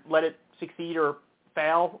there and let it succeed or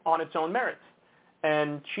fail on its own merits.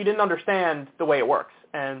 And she didn't understand the way it works.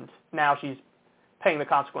 And now she's paying the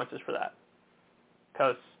consequences for that.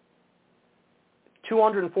 Because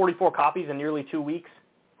 244 copies in nearly 2 weeks.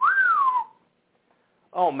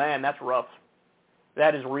 Oh, man, that's rough.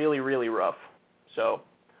 That is really, really rough. So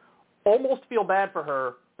almost feel bad for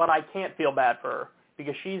her, but I can't feel bad for her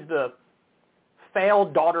because she's the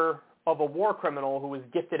failed daughter of a war criminal who was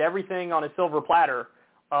gifted everything on a silver platter,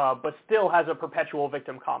 but still has a perpetual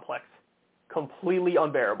victim complex. Completely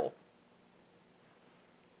unbearable.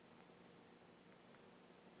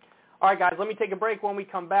 All right, guys, let me take a break. When we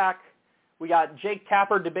come back, we got Jake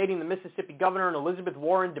Tapper debating the Mississippi governor and Elizabeth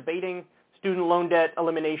Warren debating student loan debt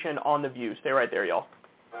elimination on The View. Stay right there, y'all.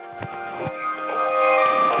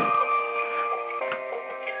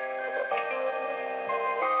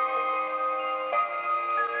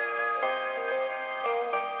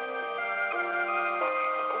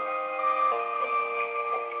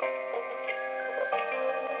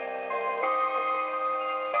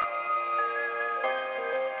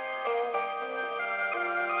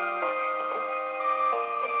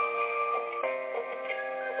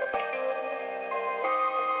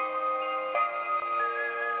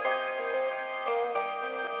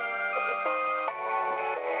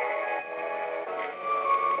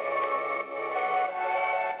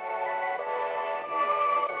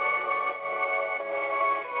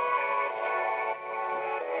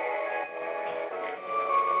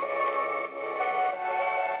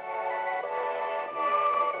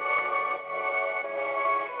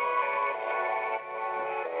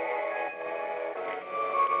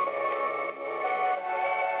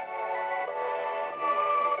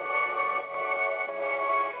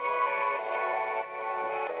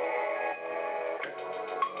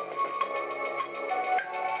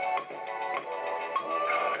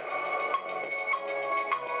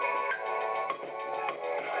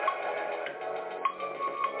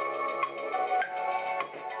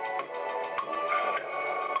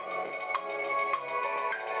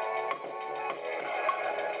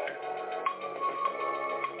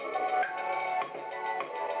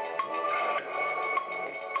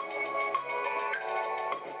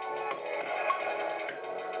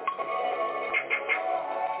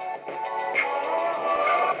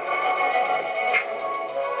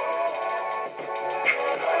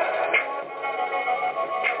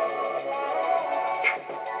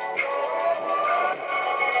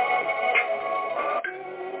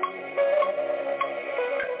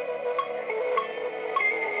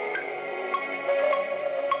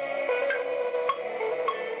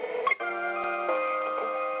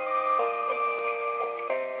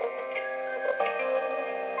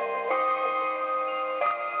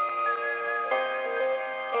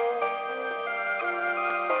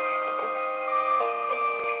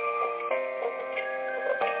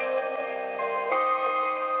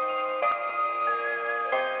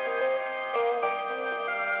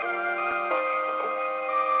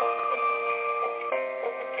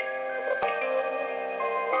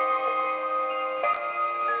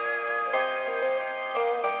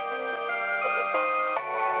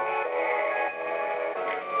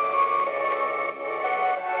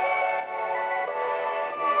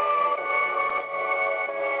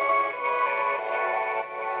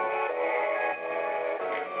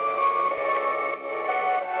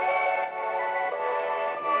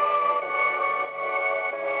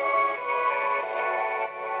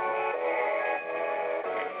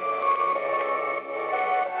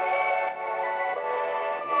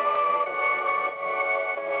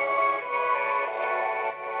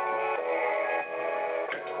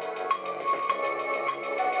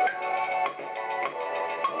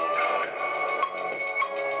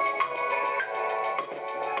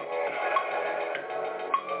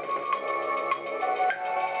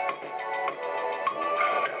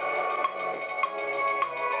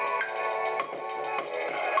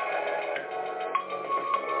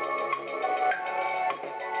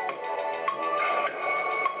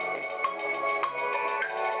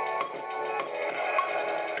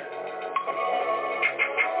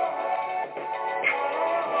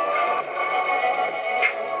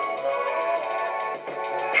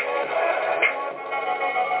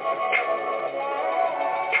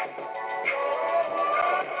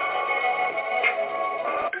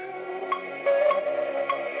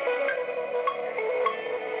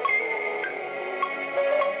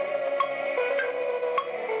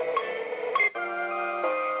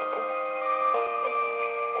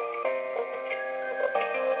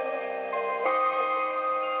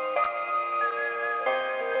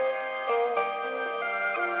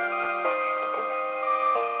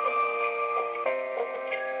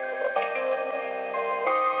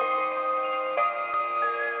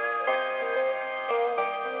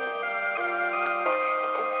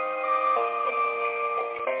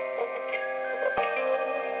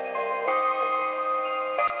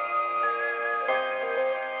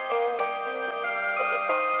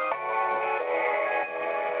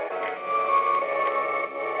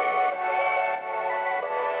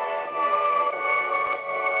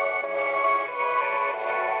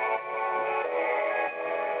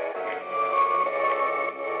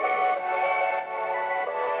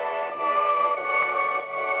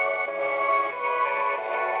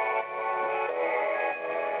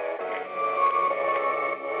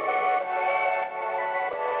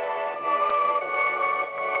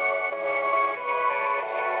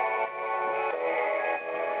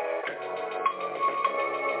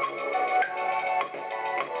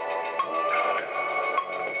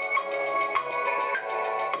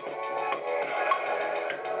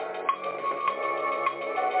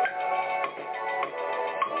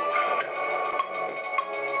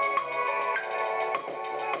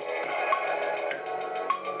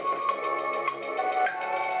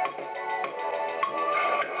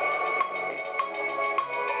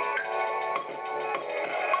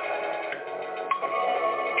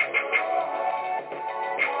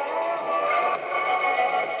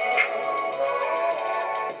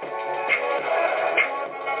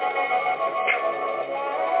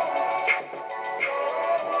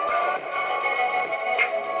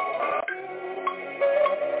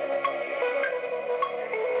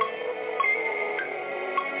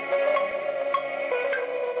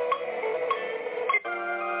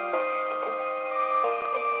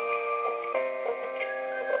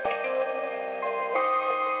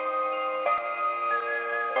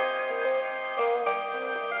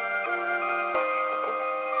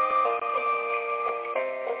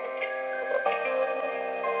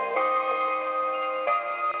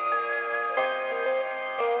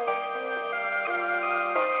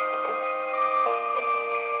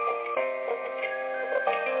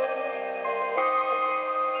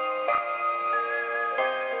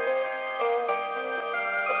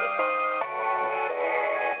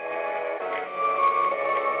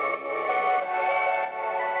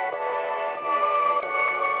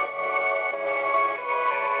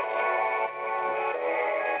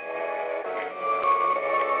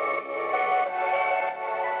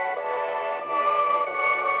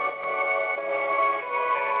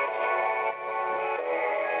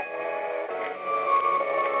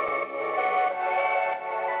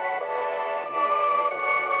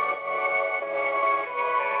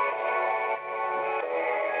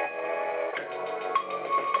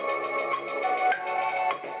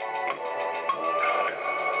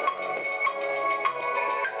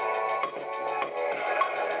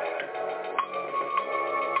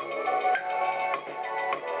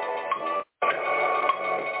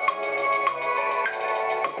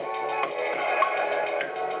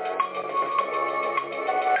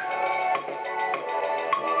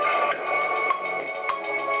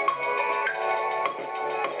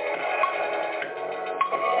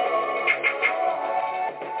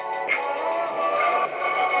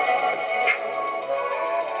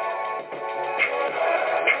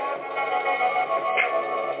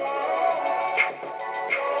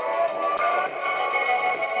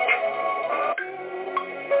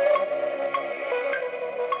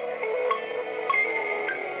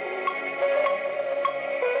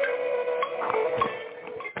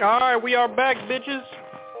 All right, we are back, bitches.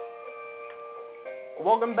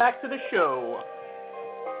 Welcome back to the show.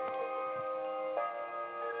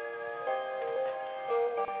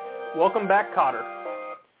 Welcome back, Cotter.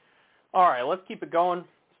 All right, let's keep it going.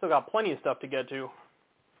 Still got plenty of stuff to get to.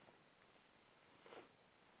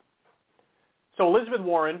 So Elizabeth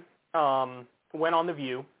Warren went on The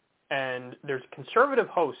View, and there's a conservative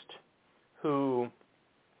host who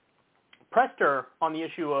pressed her on the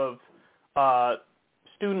issue of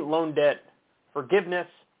student loan debt forgiveness.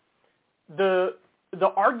 The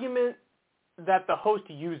argument that the host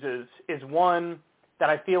uses is one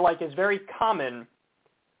that I feel like is very common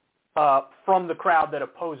from the crowd that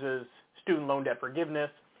opposes student loan debt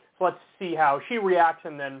forgiveness. So let's see how she reacts,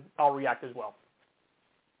 and then I'll react as well.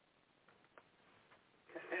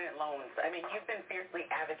 Student loans. I mean, you've been fiercely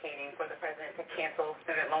advocating for the president to cancel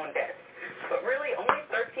student loan debt. But really, only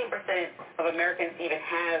 13% of Americans even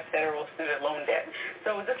have federal student loan debt.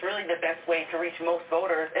 So is this really the best way to reach most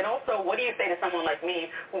voters? And also, what do you say to someone like me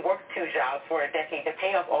who worked 2 jobs for a decade to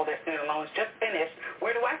pay off all their student loans, just finished?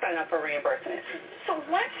 Where do I sign up for reimbursement? So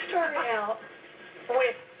let's start out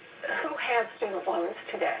with who has student loans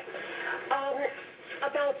today.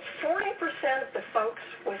 About 40% of the folks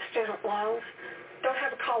with student loans don't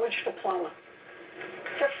have a college diploma.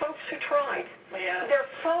 They're folks who tried. Yeah. They're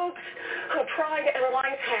folks who tried and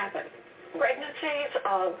life happened. Pregnancies,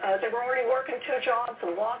 they were already working 2 jobs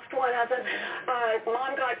and lost one of them.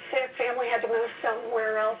 Mom got sick, family had to move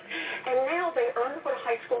somewhere else. And now they earn what a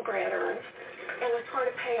high school grad earns, and they're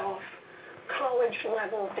trying to pay off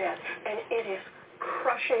college-level debt. And it is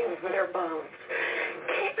crushing their bones.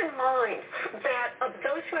 Keep in mind that of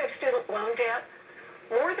those who have student loan debt,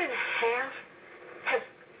 more than half has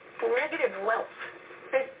negative wealth.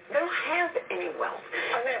 They don't have any wealth.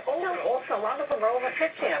 And they're older. Also, a lot of them are over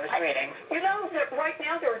 50, I was reading. You know that right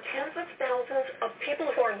now there are tens of thousands of people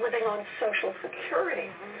who are living on Social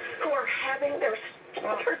Security who are having their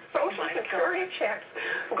Social Security checks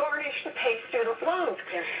garnished to pay student loans.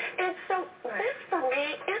 And so this, for me,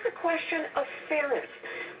 is a question of fairness.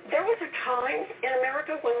 There was a time in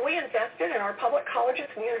America when we invested in our public colleges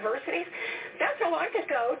and universities. That's how I could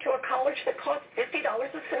go to a college that cost $50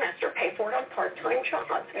 a semester, pay for it on part-time jobs.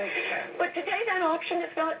 But today that option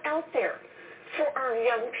is not out there for our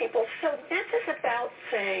young people. So this is about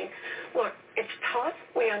saying, look, it's tough.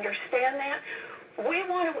 We understand that. We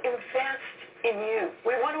want to invest in you.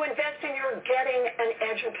 We want to invest in your getting an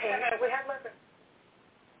education. We have less.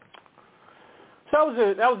 So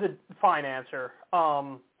that was a fine answer,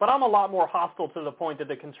 but I'm a lot more hostile to the point that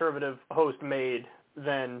the conservative host made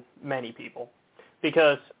than many people,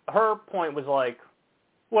 because her point was like,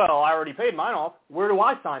 well, I already paid mine off. Where do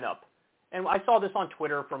I sign up? And I saw this on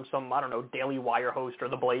Twitter from some, I don't know, Daily Wire host or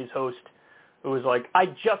The Blaze host who was like, I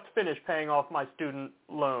just finished paying off my student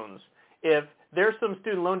loans. If there's some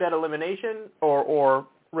student loan debt elimination or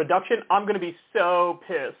reduction, I'm going to be so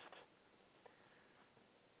pissed.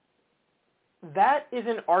 That is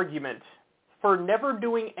an argument for never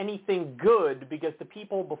doing anything good because the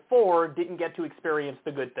people before didn't get to experience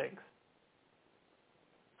the good things.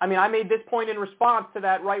 I mean, I made this point in response to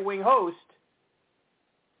that right-wing host.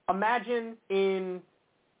 Imagine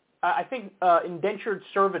I think indentured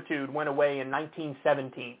servitude went away in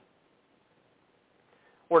 1917.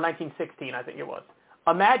 Or 1916, I think it was.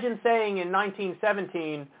 Imagine saying in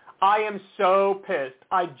 1917, I am so pissed.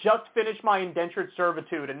 I just finished my indentured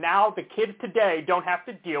servitude, and now the kids today don't have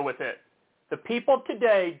to deal with it. The people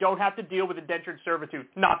today don't have to deal with indentured servitude.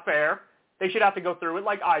 Not fair. They should have to go through it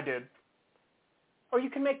like I did. Or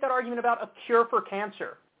you can make that argument about a cure for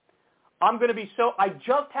cancer. I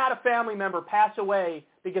just had a family member pass away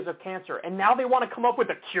because of cancer, and now they want to come up with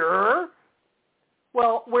a cure?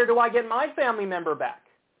 Well, where do I get my family member back?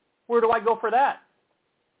 Where do I go for that?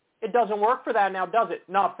 It doesn't work for that now, does it?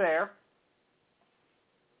 Not fair.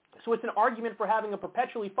 So it's an argument for having a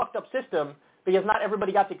perpetually fucked up system because not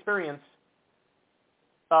everybody got to experience,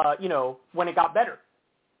 when it got better.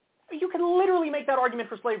 You can literally make that argument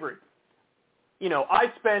for slavery. I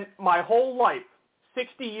spent my whole life,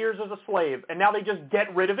 60 years as a slave, and now they just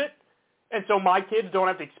get rid of it, and so my kids don't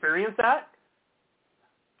have to experience that?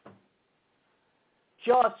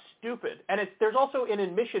 Just stupid. And there's also an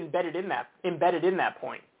admission embedded in that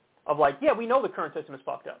point of like, yeah, we know the current system is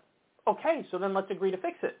fucked up. Okay, so then let's agree to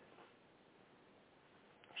fix it.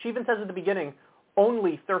 She even says at the beginning,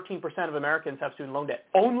 only 13% of Americans have student loan debt.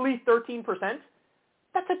 Only 13%?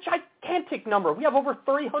 That's a gigantic number. We have over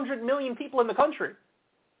 300 million people in the country.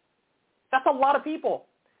 That's a lot of people.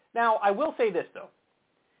 Now, I will say this, though,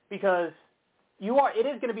 because it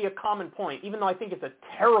is going to be a common point, even though I think it's a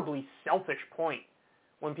terribly selfish point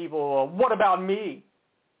when people, what about me?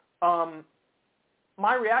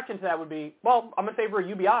 my reaction to that would be, well, I'm in favor of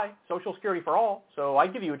UBI, Social Security for all, so I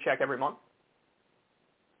give you a check every month.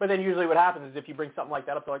 But then usually what happens is if you bring something like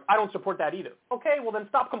that up, they're like, I don't support that either. Okay, well then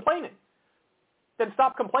stop complaining.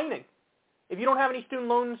 If you don't have any student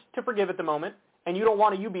loans to forgive at the moment, and you don't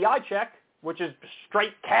want a UBI check, which is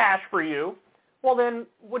straight cash for you, well then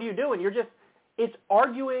what are you doing? It's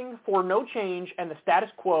arguing for no change and the status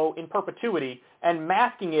quo in perpetuity and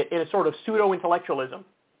masking it in a sort of pseudo-intellectualism,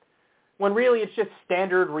 when really it's just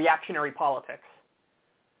standard reactionary politics.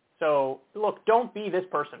 So look, don't be this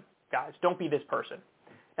person, guys. Don't be this person.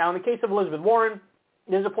 Now, in the case of Elizabeth Warren,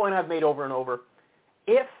 there's a point I've made over and over.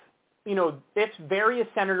 If various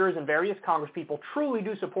senators and various congresspeople truly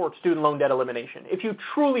do support student loan debt elimination, if you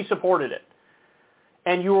truly supported it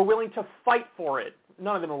and you were willing to fight for it,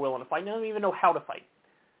 none of them are willing to fight. None of them even know how to fight.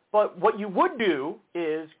 But what you would do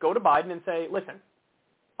is go to Biden and say, listen,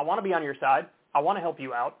 I want to be on your side. I want to help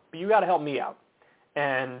you out, but you got to help me out.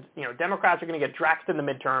 And, Democrats are going to get draxed in the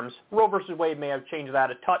midterms. Roe versus Wade may have changed that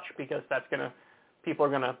a touch because people are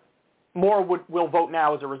going to, more will vote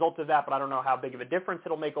now as a result of that, but I don't know how big of a difference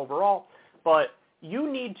it'll make overall. But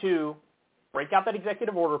you need to break out that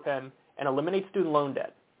executive order pen and eliminate student loan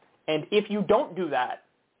debt. And if you don't do that,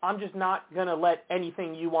 I'm just not going to let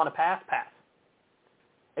anything you want to pass.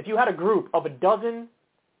 If you had a group of a dozen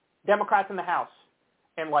Democrats in the House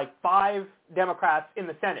and like 5 Democrats in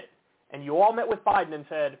the Senate, and you all met with Biden and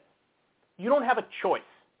said, you don't have a choice.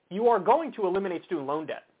 You are going to eliminate student loan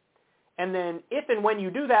debt. And then if and when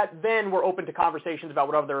you do that, then we're open to conversations about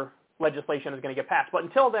what other legislation is going to get passed. But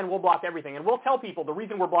until then, we'll block everything. And we'll tell people the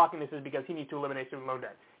reason we're blocking this is because he needs to eliminate student loan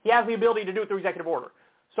debt. He has the ability to do it through executive order.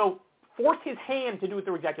 So force his hand to do it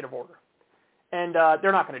through executive order. And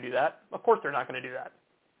they're not going to do that. Of course they're not going to do that.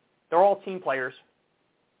 They're all team players.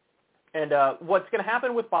 And what's going to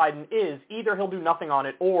happen with Biden is either he'll do nothing on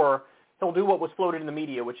it or he'll do what was floated in the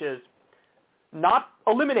media, which is not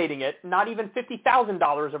eliminating it, not even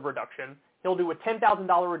 $50,000 of reduction. He'll do a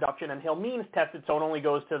 $10,000 reduction, and he'll means test it so it only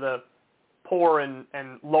goes to the poor and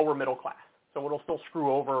lower middle class. So it'll still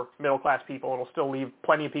screw over middle class people. It'll still leave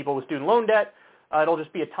plenty of people with student loan debt. It'll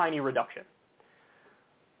just be a tiny reduction.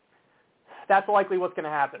 That's likely what's going to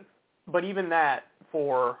happen. But even that,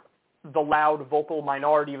 for the loud, vocal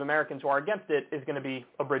minority of Americans who are against it, is going to be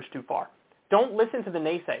a bridge too far. Don't listen to the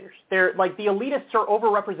naysayers. They're like the elitists are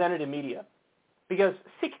overrepresented in media because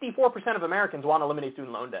 64% of Americans want to eliminate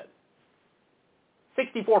student loan debt.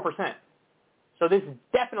 64%. So this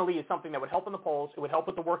definitely is something that would help in the polls. It would help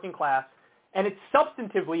with the working class. And it's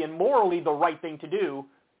substantively and morally the right thing to do,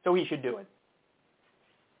 so he should do it.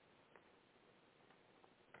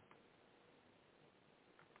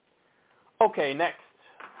 Okay, next.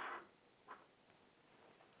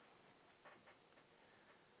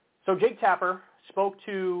 So Jake Tapper spoke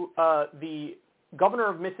to the governor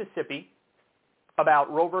of Mississippi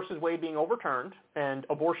about Roe versus Wade being overturned and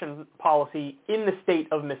abortion policy in the state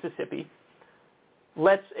of Mississippi.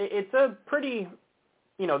 It's a pretty,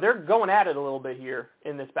 they're going at it a little bit here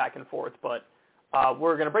in this back and forth, but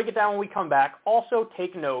we're going to break it down when we come back. Also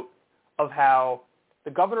take note of how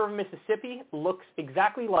the governor of Mississippi looks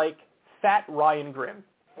exactly like fat Ryan Grimm.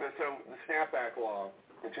 So the Snapback law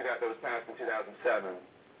that was passed in 2007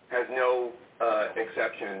 has no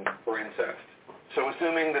exception for incest. So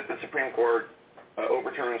assuming that the Supreme Court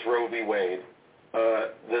overturns Roe v. Wade,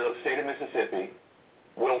 the state of Mississippi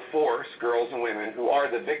will force girls and women who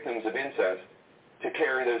are the victims of incest to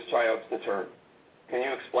carry those childs to term. Can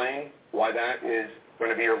you explain why that is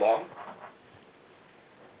going to be your law?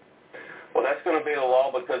 Well, that's going to be the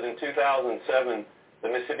law because in 2007, the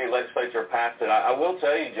Mississippi legislature passed it. I will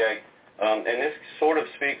tell you, Jake, and this sort of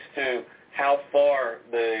speaks to how far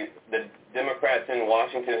the Democrats in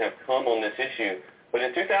Washington have come on this issue. But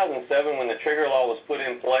in 2007, when the trigger law was put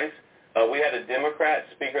in place, we had a Democrat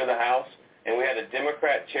Speaker of the House, and we had a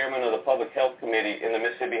Democrat Chairman of the Public Health Committee in the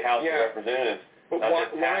Mississippi House of Representatives. But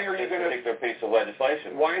why are you going to particular piece of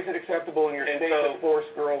legislation? Why is it acceptable in your state to force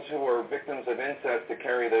girls who are victims of incest to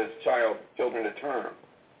carry those children to term?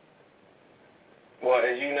 Well,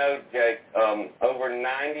 as you know, Jake, over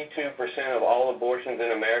 92% of all abortions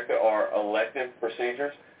in America are elective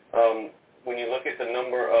procedures. When you look at the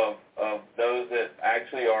number of those that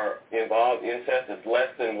actually are involved in incest, it's less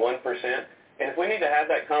than 1%. And if we need to have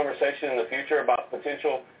that conversation in the future about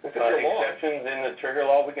potential exceptions in the trigger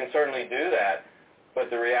law, we can certainly do that. But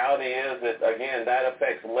the reality is that, again, that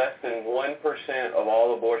affects less than 1% of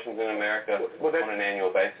all abortions in America on an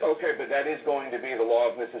annual basis. Okay, but that is going to be the law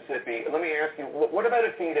of Mississippi. Let me ask you, what about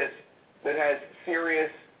a fetus that has serious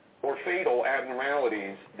or fatal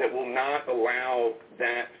abnormalities that will not allow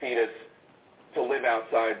that fetus to live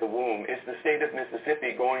outside the womb. Is the state of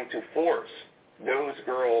Mississippi going to force those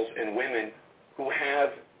girls and women who have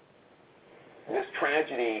this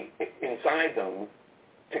tragedy inside them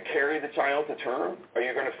to carry the child to term? Are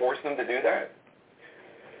you going to force them to do that?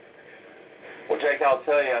 Well, Jake, I'll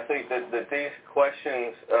tell you, I think that these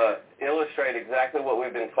questions illustrate exactly what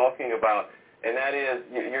we've been talking about, and that is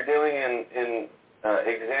you're dealing in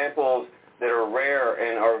examples that are rare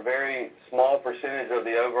and are a very small percentage of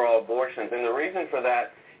the overall abortions. And the reason for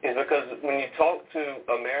that is because when you talk to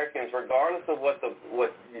Americans, regardless of what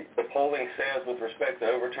the polling says with respect to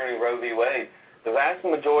overturning Roe v. Wade, the vast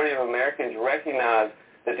majority of Americans recognize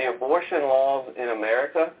that the abortion laws in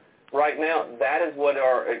America right now, that is what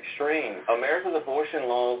are extreme. America's abortion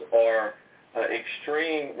laws are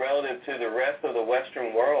extreme relative to the rest of the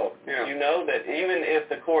Western world. Yeah. You know that even if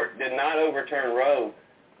the court did not overturn Roe,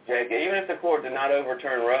 Jake, even if the court did not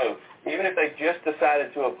overturn Roe, even if they just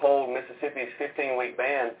decided to uphold Mississippi's 15-week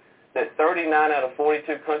ban, that 39 out of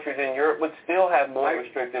 42 countries in Europe would still have more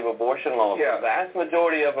restrictive abortion laws. Yeah. The vast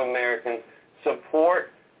majority of Americans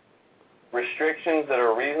support restrictions that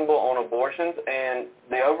are reasonable on abortions, and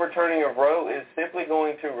the overturning of Roe is simply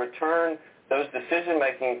going to return those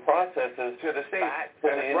decision-making processes to the state, back to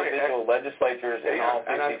the individual legislatures in all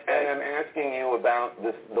 50 states. And I'm asking you about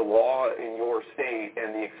the law in your state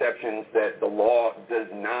and the exceptions that the law does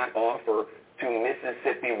not offer to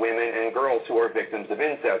Mississippi women and girls who are victims of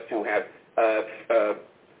incest, who have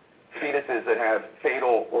fetuses that have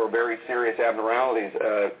fatal or very serious abnormalities,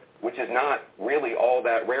 which is not really all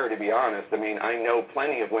that rare, to be honest. I mean, I know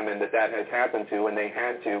plenty of women that has happened to, and they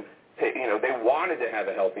had to, they wanted to have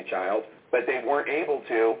a healthy child, but they weren't able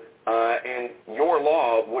to, and your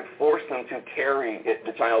law would force them to carry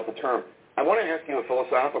the child to term. I want to ask you a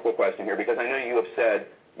philosophical question here, because I know you have said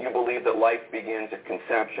you believe that life begins at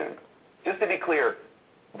conception. Just to be clear,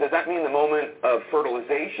 does that mean the moment of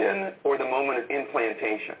fertilization or the moment of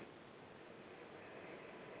implantation?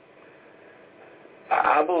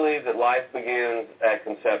 I believe that life begins at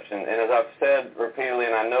conception, and as I've said repeatedly,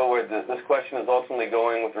 and I know where this question is ultimately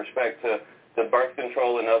going with respect to birth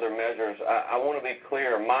control and other measures, I want to be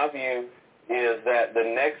clear. My view is that the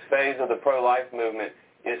next phase of the pro-life movement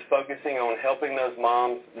is focusing on helping those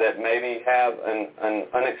moms that maybe have an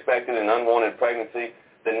unexpected and unwanted pregnancy.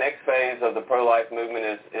 The next phase of the pro-life movement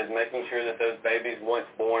is making sure that those babies, once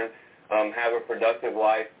born, have a productive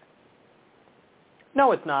life.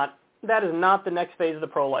 No, it's not. That is not the next phase of the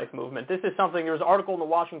pro-life movement. This is something, there was an article in the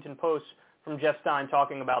Washington Post from Jeff Stein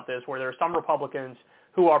talking about this, where there are some Republicans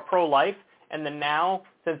who are pro-life, and then now,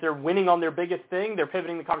 since they're winning on their biggest thing, they're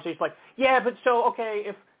pivoting the conversation like, yeah, but so, okay,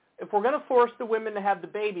 if we're going to force the women to have the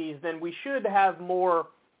babies, then we should have more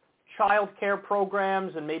child care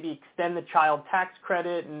programs and maybe extend the child tax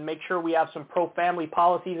credit and make sure we have some pro-family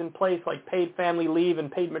policies in place like paid family leave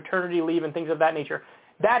and paid maternity leave and things of that nature.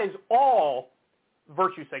 That is all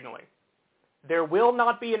virtue signaling. There will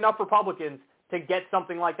not be enough Republicans to get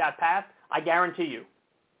something like that passed, I guarantee you.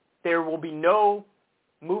 There will be no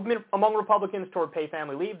movement among Republicans toward paid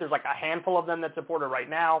family leave. There's like a handful of them that support it right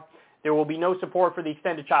now. There will be no support for the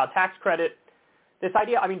extended child tax credit. This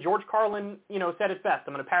idea, I mean, George Carlin, said it best.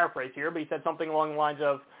 I'm going to paraphrase here, but he said something along the lines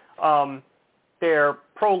of they're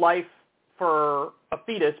pro-life for a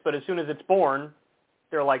fetus, but as soon as it's born,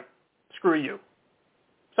 they're like, screw you.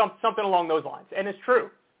 Something along those lines. And it's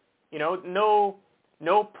true.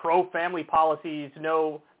 No pro-family policies,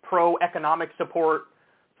 no pro-economic support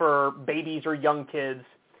for babies or young kids.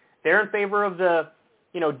 They're in favor of the,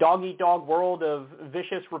 dog-eat-dog world of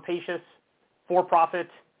vicious, rapacious, for-profit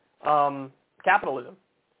capitalism.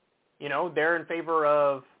 They're in favor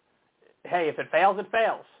of, hey, if it fails, it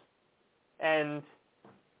fails. And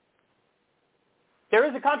there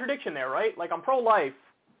is a contradiction there, right? Like, I'm pro-life,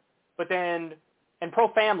 and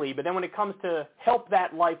pro-family, but then when it comes to help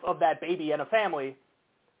that life of that baby and a family,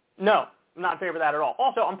 no, I'm not in favor of that at all.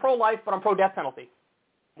 Also, I'm pro-life, but I'm pro-death penalty.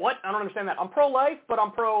 What? I don't understand that. I'm pro-life, but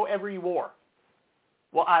I'm pro-every war.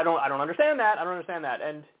 Well, I don't understand that. I don't understand that.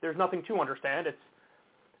 And there's nothing to understand. It's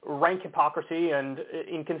rank hypocrisy and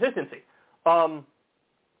inconsistency.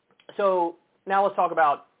 So now let's talk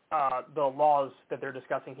about the laws that they're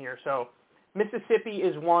discussing here. So Mississippi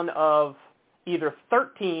is one of either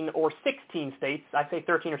 13 or 16 states, I say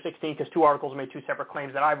 13 or 16 because two articles made two separate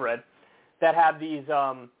claims that I've read, that have these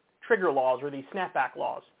trigger laws or these snapback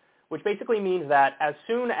laws, which basically means that as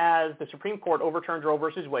soon as the Supreme Court overturned Roe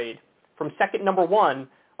versus Wade, from second number one,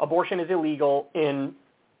 abortion is illegal in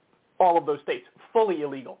all of those states, fully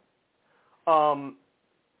illegal.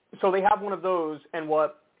 So they have one of those, and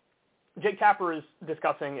what Jake Tapper is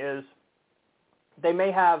discussing is they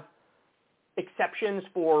may have exceptions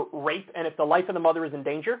for rape and if the life of the mother is in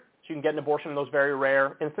danger, so you can get an abortion in those very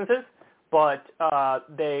rare instances, but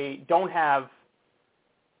they don't have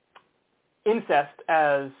incest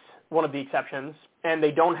as one of the exceptions, and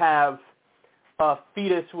they don't have a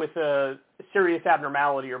fetus with a serious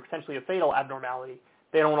abnormality or potentially a fatal abnormality.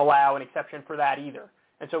 They don't allow an exception for that either.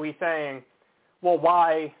 And so he's saying, well,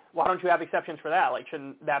 why don't you have exceptions for that? Like,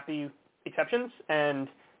 shouldn't that be exceptions? And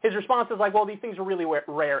his response is like, well, these things are really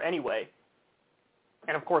rare anyway.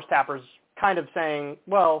 And of course, Tapper's kind of saying,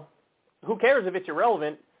 well, who cares if it's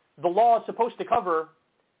irrelevant? The law is supposed to cover,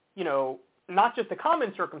 not just the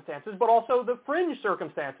common circumstances, but also the fringe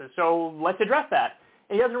circumstances. So let's address that.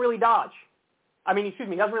 And he doesn't really he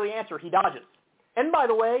doesn't really answer. He dodges. And by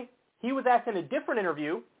the way, he was asked in a different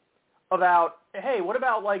interview about, hey, what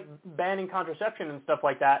about like banning contraception and stuff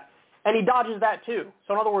like that? And he dodges that too.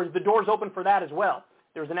 So in other words, the door's open for that as well.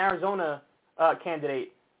 There's an Arizona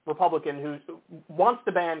candidate, Republican, who wants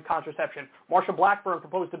to ban contraception. Marsha Blackburn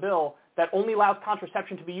proposed a bill that only allows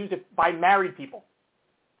contraception to be used by married people.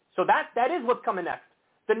 So that is what's coming next.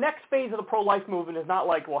 The next phase of the pro-life movement is not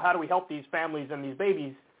like, well, how do we help these families and these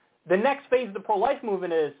babies? The next phase of the pro-life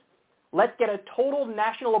movement is, let's get a total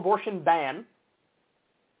national abortion ban.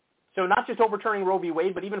 So not just overturning Roe v.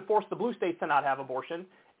 Wade, but even force the blue states to not have abortion.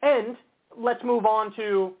 And let's move on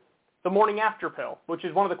to the morning after pill, which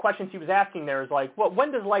is one of the questions he was asking there, is like, well,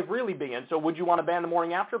 when does life really begin? So would you want to ban the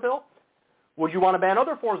morning after pill? Would you want to ban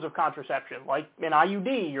other forms of contraception, like an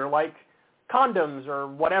IUD or like condoms or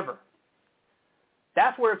whatever?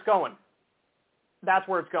 That's where it's going.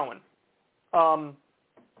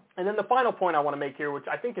 And then the final point I want to make here, which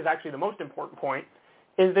I think is actually the most important point,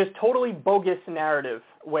 is this totally bogus narrative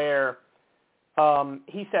where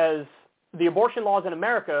he says the abortion laws in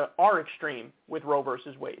America are extreme with Roe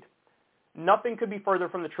versus Wade. Nothing could be further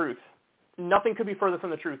from the truth.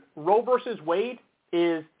 Roe versus Wade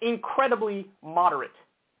is incredibly moderate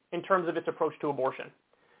in terms of its approach to abortion.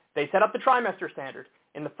 They set up the trimester standard.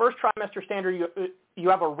 In the first trimester standard, you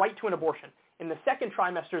have a right to an abortion. In the second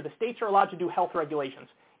trimester, the states are allowed to do health regulations.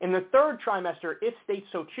 In the third trimester, if states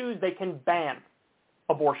so choose, they can ban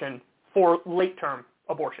abortion for late-term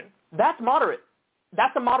abortion. That's moderate.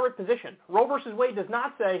 That's a moderate position. Roe versus Wade does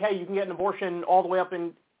not say, hey, you can get an abortion all the way up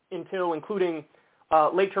until including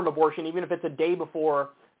late-term abortion, even if it's a day before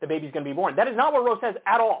the baby's going to be born. That is not what Roe says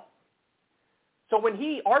at all. So when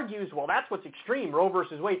he argues, well, that's what's extreme, Roe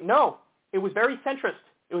versus Wade, no, it was very centrist.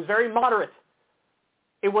 It was very moderate.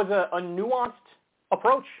 It was a nuanced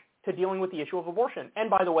approach to dealing with the issue of abortion. And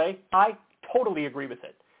by the way, I totally agree with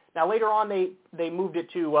it. Now, later on, they moved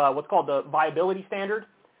it to what's called the viability standard.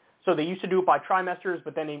 So they used to do it by trimesters,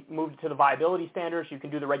 but then they moved it to the viability standard, so you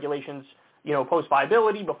can do the regulations,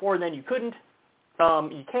 post-viability. Before then, you couldn't.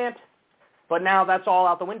 You can't. But now that's all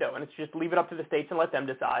out the window, and it's just leave it up to the states and let them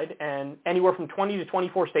decide. And anywhere from 20 to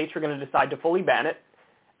 24 states are going to decide to fully ban it,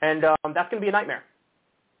 and that's going to be a nightmare.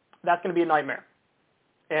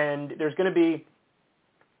 And there's going to be,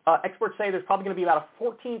 experts say there's probably going to be about a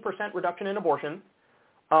 14% reduction in abortion,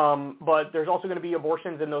 but there's also going to be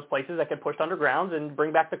abortions in those places that get pushed underground and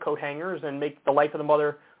bring back the coat hangers and make the life of the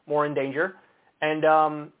mother more in danger. And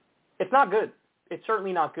it's not good. It's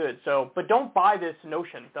certainly not good. So, but don't buy this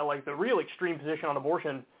notion that like the real extreme position on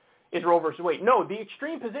abortion is Roe versus Wade. No, the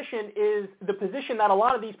extreme position is the position that a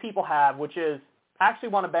lot of these people have, which is actually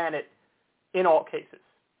want to ban it in all cases,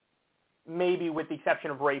 maybe with the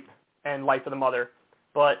exception of rape and life of the mother,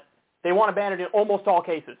 but they want to ban it in almost all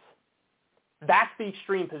cases. That's the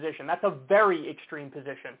extreme position. That's a very extreme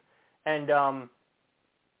position. And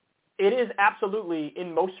it is absolutely,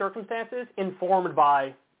 in most circumstances, informed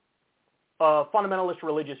by a fundamentalist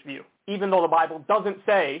religious view, even though the Bible doesn't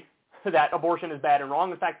say that abortion is bad and wrong.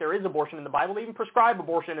 In fact, there is abortion in the Bible. They even prescribe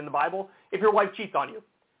abortion in the Bible if your wife cheats on you.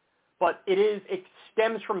 But it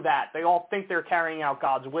stems from that. They all think they're carrying out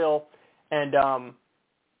God's will. And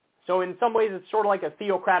so in some ways, it's sort of like a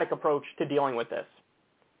theocratic approach to dealing with this.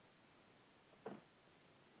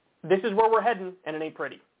 This is where we're heading, and it ain't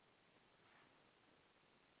pretty.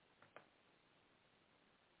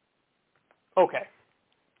 Okay.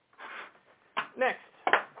 Next.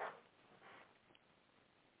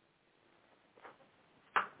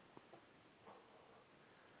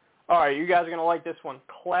 All right, you guys are going to like this one.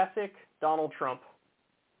 Classic Donald Trump.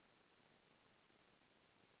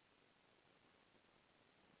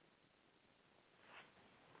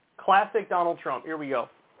 Classic Donald Trump. Here we go.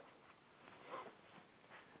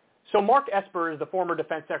 So Mark Esper is the former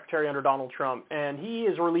defense secretary under Donald Trump, and he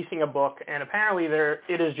is releasing a book, and apparently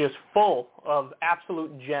it is just full of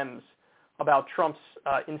absolute gems about Trump's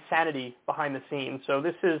insanity behind the scenes. So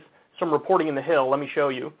this is some reporting in the Hill. Let me show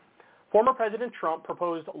you. Former President Trump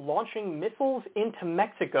proposed launching missiles into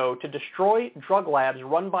Mexico to destroy drug labs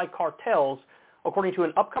run by cartels, according to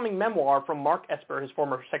an upcoming memoir from Mark Esper, his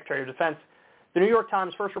former Secretary of Defense. The New York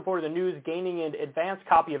Times first reported the news gaining an advanced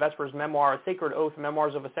copy of Esper's memoir, A Sacred Oath,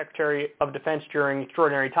 Memoirs of a Secretary of Defense During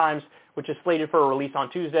Extraordinary Times, which is slated for a release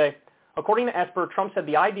on Tuesday. According to Esper, Trump said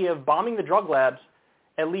the idea of bombing the drug labs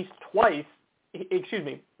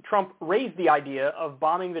Trump raised the idea of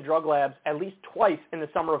bombing the drug labs at least twice in the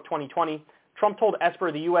summer of 2020. Trump told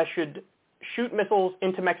Esper the U.S. should shoot missiles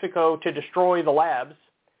into Mexico to destroy the labs.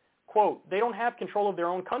 Quote, they don't have control of their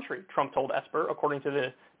own country, Trump told Esper, according to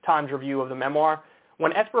the Times review of the memoir.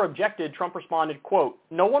 When Esper objected, Trump responded, quote,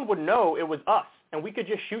 no one would know it was us, and we could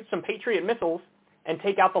just shoot some Patriot missiles and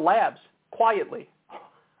take out the labs quietly.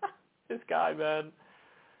 This guy, man.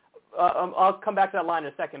 I'll come back to that line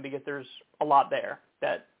in a second because there's a lot there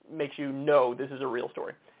that makes you know this is a real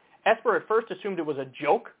story. Esper at first assumed it was a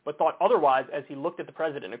joke, but thought otherwise as he looked at the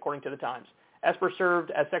president, according to the Times. Esper served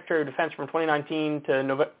as Secretary of Defense from 2019 to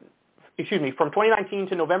November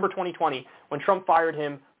 2020, when Trump fired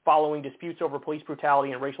him following disputes over police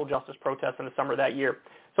brutality and racial justice protests in the summer of that year.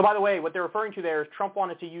 So, by the way, what they're referring to there is Trump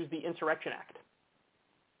wanted to use the Insurrection Act.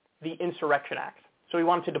 The Insurrection Act. So he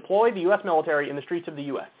wanted to deploy the U.S. military in the streets of the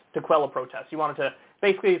U.S. to quell a protest. He wanted to,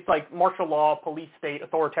 basically, it's like martial law, police state,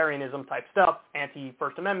 authoritarianism type stuff,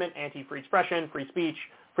 anti-First Amendment, anti-free expression, free speech,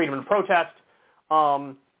 freedom of protest.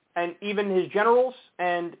 And even his generals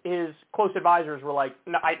and his close advisors were like,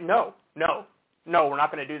 no, we're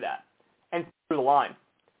not going to do that. And through the line.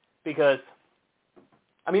 Because,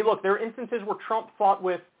 I mean, look, there are instances where Trump fought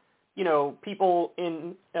with, people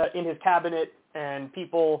in his cabinet and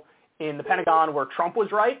people in the Pentagon where Trump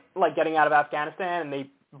was right, like getting out of Afghanistan, and they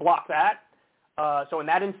blocked that. So in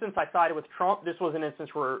that instance, I sided with Trump. This was an instance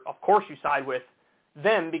where, of course, you side with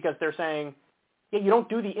them because they're saying, yeah, you don't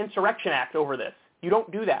do the Insurrection Act over this. You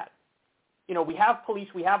don't do that. We have police,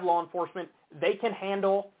 we have law enforcement. They can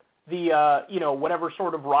handle the, whatever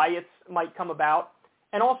sort of riots might come about.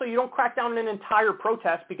 And also, you don't crack down on an entire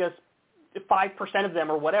protest because 5% of them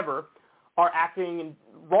or whatever are acting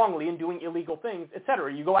wrongly and doing illegal things, et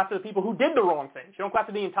cetera. You go after the people who did the wrong things. You don't go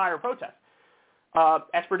after the entire protest.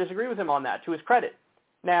 Esper disagreed with him on that, to his credit.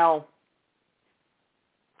 Now,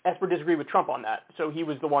 Esper disagreed with Trump on that, so he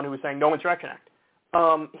was the one who was saying no Insurrection Act.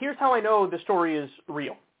 Here's how I know the story is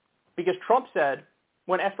real. Because Trump said,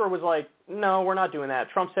 when Esper was like, no, we're not doing that,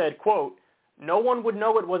 Trump said, quote, no one would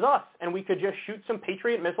know it was us, and we could just shoot some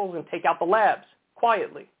Patriot missiles and take out the labs,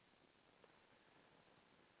 quietly.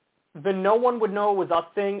 The no one would know it was us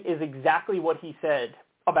thing is exactly what he said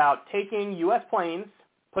about taking U.S. planes,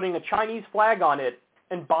 putting a Chinese flag on it,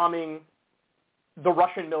 and bombing the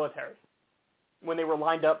Russian military when they were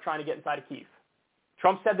lined up trying to get inside of Kyiv.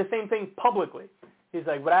 Trump said the same thing publicly. He's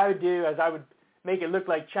like, what I would do is I would make it look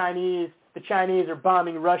like the Chinese are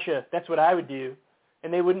bombing Russia. That's what I would do.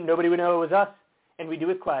 And nobody would know it was us, and we do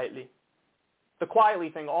it quietly. The quietly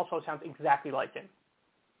thing also sounds exactly like him.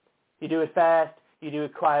 You do it fast, you do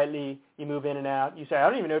it quietly, you move in and out. You say, I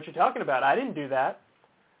don't even know what you're talking about. I didn't do that.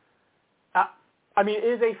 I mean, it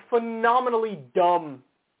is a phenomenally dumb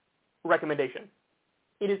recommendation.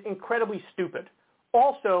 It is incredibly stupid.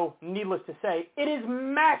 Also, needless to say, it is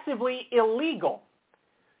massively illegal.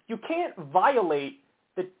 You can't violate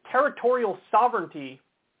the territorial sovereignty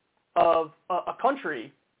of a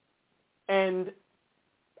country and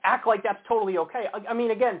act like that's totally okay. I mean,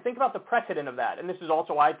 again, think about the precedent of that. And this is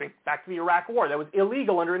also why I think back to the Iraq War. That was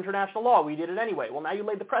illegal under international law. We did it anyway. Well, now you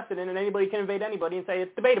laid the precedent, and anybody can invade anybody and say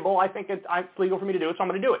it's debatable. I think it's legal for me to do it, so I'm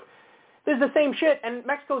going to do it. This is the same shit, and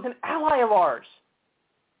Mexico is an ally of ours.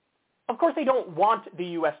 Of course they don't want the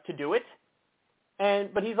U.S. to do it.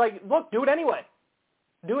 But he's like, look, do it anyway.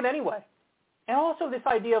 Do it anyway. And also this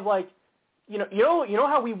idea of like, you know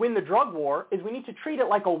how we win the drug war is we need to treat it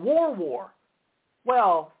like a war.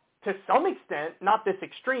 Well, to some extent, not this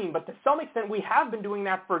extreme, but to some extent we have been doing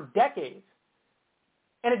that for decades.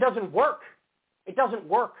 And it doesn't work. It doesn't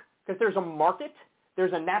work because there's a market,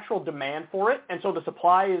 there's a natural demand for it, and so the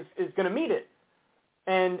supply is going to meet it.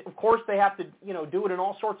 And, of course, they have to, do it in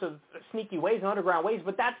all sorts of sneaky ways and underground ways,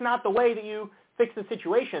 but that's not the way that you fix the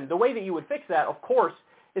situation. The way that you would fix that, of course,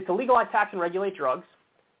 is to legalize, tax, and regulate drugs,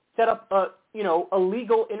 set up a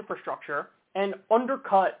legal infrastructure, and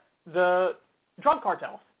undercut the drug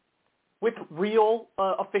cartels with real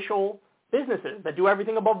official businesses that do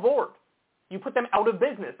everything above board. You put them out of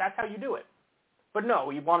business. That's how you do it. But no,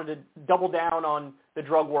 he wanted to double down on the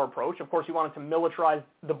drug war approach. Of course, he wanted to militarize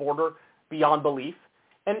the border beyond belief.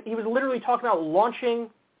 And he was literally talking about launching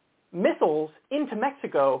missiles into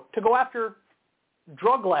Mexico to go after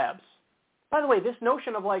drug labs by the way, this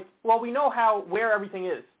notion of like, well, we know where everything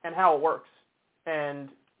is and how it works, and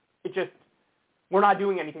we're not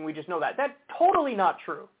doing anything, we just know that. That's totally not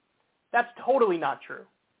true. That's totally not true.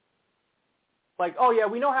 Like, oh yeah,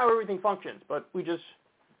 we know how everything functions, but we just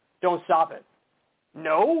don't stop it.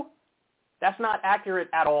 No, that's not accurate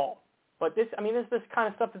at all. But this is this kind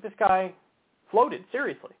of stuff that this guy floated,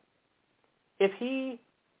 seriously. Keep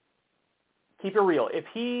it real, if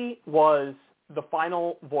he was the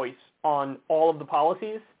final voice on all of the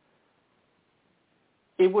policies,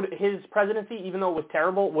 his presidency, even though it was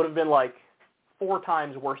terrible, would have been like 4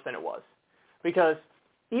 times worse than it was. Because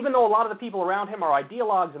even though a lot of the people around him are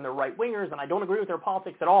ideologues and they're right-wingers, and I don't agree with their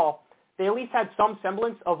politics at all, they at least had some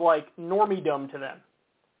semblance of like normiedom to them,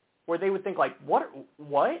 where they would think like, what?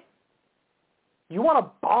 You want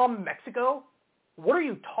to bomb Mexico? What are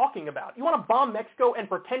you talking about? You want to bomb Mexico and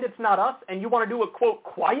pretend it's not us, and you want to do it, quote,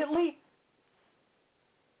 quietly?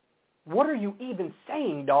 What are you even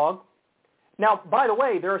saying, dog? Now, by the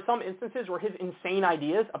way, there are some instances where his insane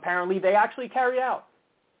ideas, apparently, they actually carry out.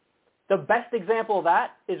 The best example of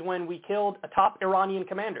that is when we killed a top Iranian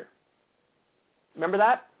commander. Remember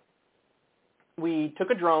that? We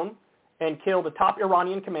took a drone and killed a top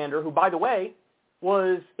Iranian commander who, by the way,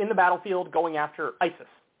 was in the battlefield going after ISIS.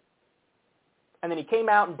 And then he came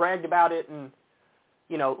out and bragged about it, and,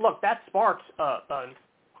 look, that sparked a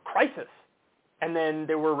crisis. And then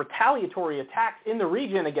there were retaliatory attacks in the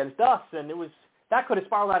region against us, and that could have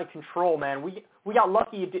spiraled out of control, man. We got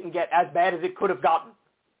lucky it didn't get as bad as it could have gotten.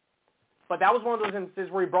 But that was one of those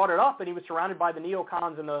instances where he brought it up, and he was surrounded by the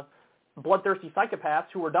neocons and the bloodthirsty psychopaths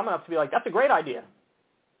who were dumb enough to be like, that's a great idea.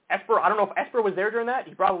 Esper, I don't know if Esper was there during that.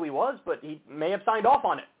 He probably was, but he may have signed off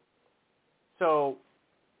on it. So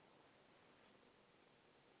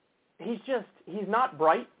he's not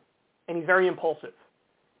bright, and he's very impulsive.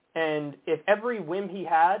 And if every whim he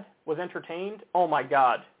had was entertained, oh my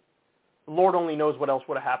God, Lord only knows what else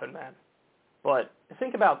would have happened, man. But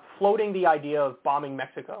think about floating the idea of bombing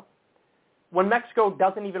Mexico when Mexico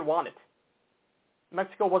doesn't even want it.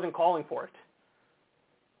 Mexico wasn't calling for it.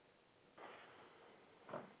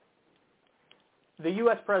 The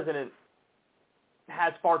U.S. president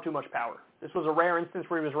has far too much power. This was a rare instance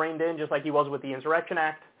where he was reined in, just like he was with the Insurrection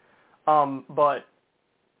Act. But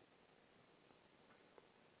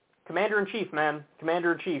Commander-in-Chief, man,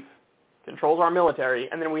 Commander-in-Chief controls our military,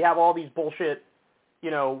 and then we have all these bullshit,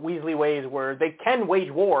 Weasley ways where they can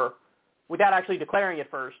wage war without actually declaring it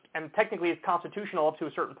first, and technically it's constitutional up to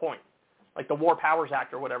a certain point, like the War Powers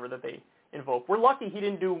Act or whatever that they invoke. We're lucky he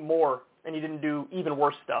didn't do more, and he didn't do even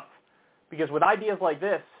worse stuff, because with ideas like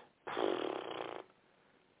this,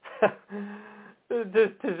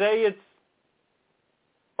 to say it's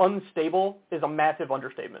unstable is a massive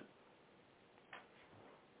understatement.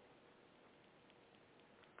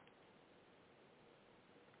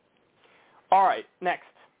 All right, next.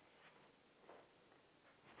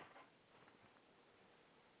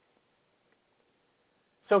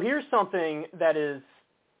 So here's something that is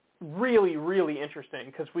really, really interesting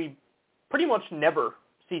because we pretty much never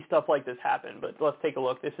see stuff like this happen, but let's take a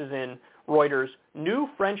look. This is in Reuters. New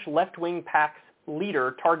French left-wing PAC's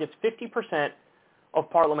leader targets 50% of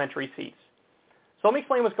parliamentary seats. So let me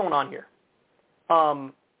explain what's going on here.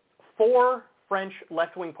 4 French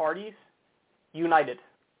left-wing parties united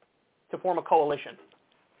to form a coalition.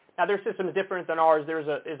 Now, their system is different than ours. There's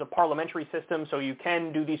a parliamentary system, so you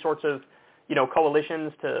can do these sorts of,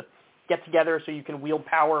 coalitions to get together so you can wield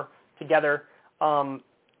power together.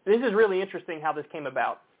 This is really interesting how this came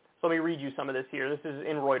about. So let me read you some of this here. This is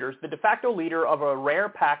in Reuters. The de facto leader of a rare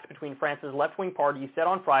pact between France's left-wing parties said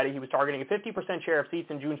on Friday he was targeting a 50% share of seats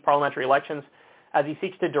in June's parliamentary elections as he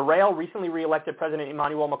seeks to derail recently re-elected President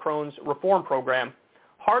Emmanuel Macron's reform program.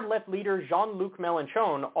 Hard left leader Jean-Luc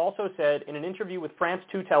Mélenchon also said in an interview with France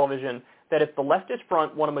 2 television that if the leftist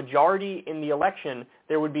front won a majority in the election,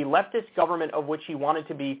 there would be leftist government of which he wanted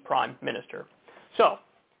to be prime minister. So,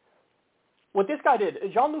 what this guy did,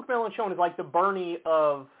 Jean-Luc Mélenchon is like the Bernie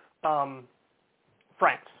of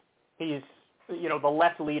France. He's, the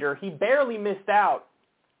left leader. He barely missed out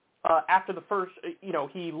after the first,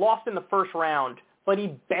 he lost in the first round, but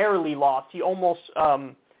he barely lost. He almost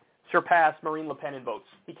surpassed Marine Le Pen in votes.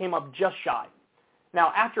 He came up just shy.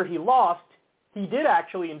 Now, after he lost, he did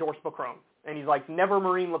actually endorse Macron. And he's like, never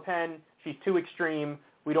Marine Le Pen. She's too extreme.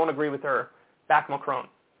 We don't agree with her. Back Macron.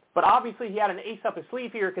 But obviously he had an ace up his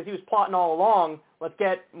sleeve here because he was plotting all along. Let's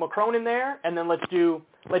get Macron in there, and then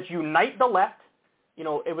let's unite the left.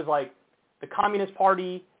 It was like the Communist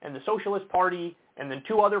Party and the Socialist Party and then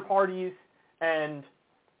 2 other parties, and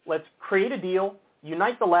let's create a deal,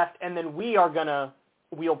 unite the left, and then we are going to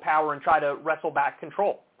wield power and try to wrestle back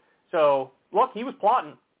control. So look, he was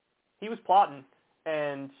plotting. He was plotting,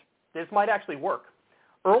 and this might actually work.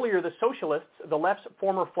 Earlier, the Socialists, the left's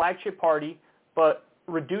former flagship party, but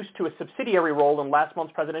reduced to a subsidiary role in last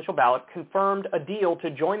month's presidential ballot, confirmed a deal to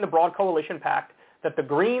join the broad coalition pact that the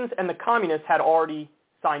Greens and the Communists had already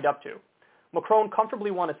signed up to. Macron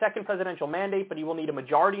comfortably won a second presidential mandate, but he will need a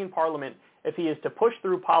majority in parliament if he is to push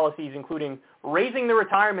through policies including raising the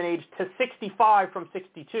retirement age to 65 from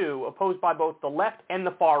 62, opposed by both the left and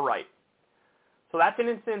the far right. So that's an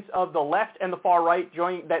instance of the left and the far right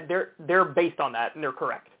joining that they're based on that, and they're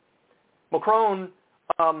correct. Macron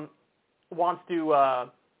wants to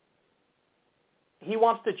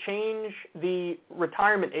change the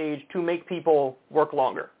retirement age to make people work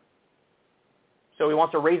longer. So he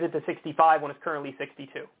wants to raise it to 65 when it's currently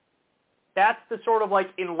 62. That's the sort of like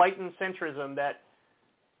enlightened centrism that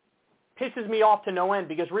pisses me off to no end,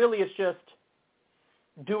 because really it's just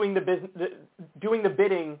doing the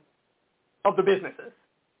bidding of the businesses.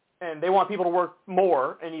 And they want people to work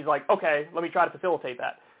more, and he's like, okay, let me try to facilitate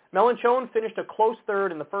that. Mélenchon finished a close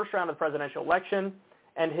third in the first round of the presidential election,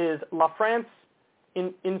 and his La France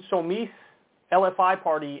Insoumise LFI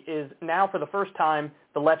party is now for the first time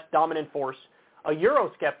the left's dominant force. A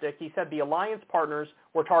Eurosceptic, he said the alliance partners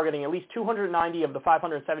were targeting at least 290 of the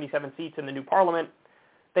 577 seats in the new parliament.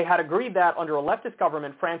 They had agreed that under a leftist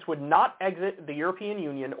government, France would not exit the European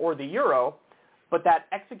Union or the euro, but that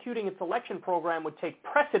executing its election program would take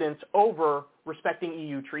precedence over respecting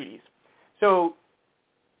EU treaties. So,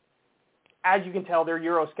 as you can tell, they're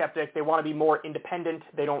Eurosceptic. They want to be more independent.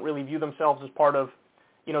 They don't really view themselves as part of,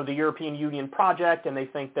 the European Union project, and they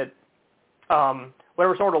think that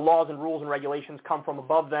whatever sort of laws and rules and regulations come from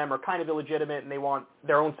above them are kind of illegitimate, and they want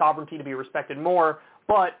their own sovereignty to be respected more.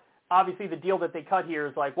 But obviously the deal that they cut here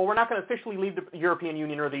is like, well, we're not going to officially leave the European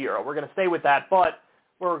Union or the euro. We're going to stay with that, but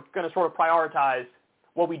we're going to sort of prioritize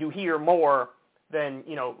what we do here more than,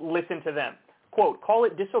 listen to them. Quote, call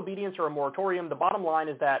it disobedience or a moratorium. The bottom line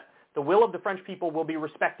is that the will of the French people will be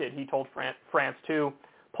respected, he told France too.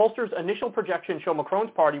 Pollsters' initial projections show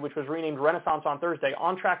Macron's party, which was renamed Renaissance on Thursday,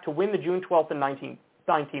 on track to win the June 12th and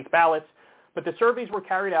 19th ballots. But the surveys were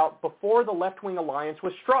carried out before the left-wing alliance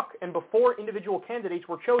was struck and before individual candidates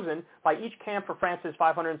were chosen by each camp for France's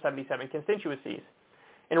 577 constituencies.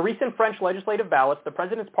 In recent French legislative ballots, the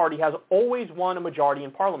president's party has always won a majority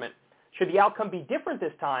in parliament. Should the outcome be different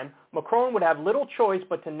this time, Macron would have little choice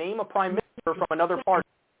but to name a prime minister from another party,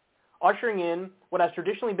 ushering in what has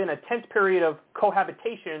traditionally been a tense period of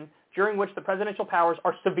cohabitation during which the presidential powers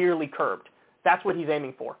are severely curbed. That's what he's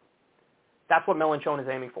aiming for. That's what Mélenchon is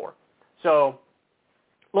aiming for. So,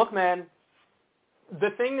 look, man, the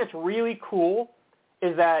thing that's really cool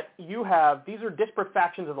is that these are disparate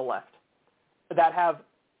factions of the left that have,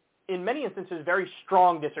 in many instances, very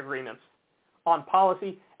strong disagreements on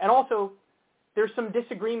policy, and also there's some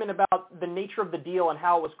disagreement about the nature of the deal and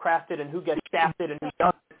how it was crafted and who gets shafted and who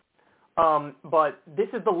doesn't. But this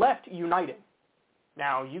is the left uniting.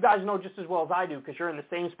 Now, you guys know just as well as I do, because you're in the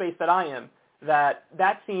same space that I am,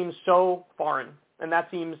 that seems so foreign, and that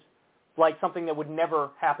seems like something that would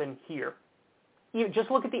never happen here.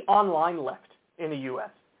 Just look at the online left in the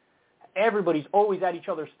U.S. Everybody's always at each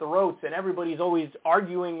other's throats, and everybody's always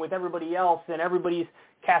arguing with everybody else, and everybody's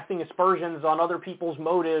casting aspersions on other people's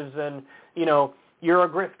motives, and, you're a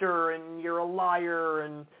grifter, and you're a liar,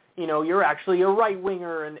 and, you're actually a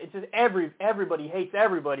right-winger, and it's just everybody hates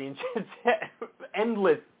everybody, and it's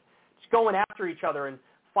endless. Just going after each other and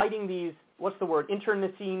fighting these,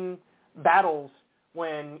 internecine battles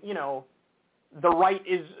when, the right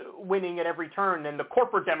is winning at every turn, and the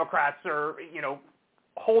corporate Democrats are,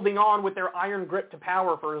 holding on with their iron grip to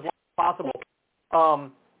power for as long as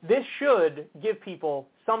possible. This should give people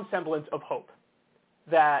some semblance of hope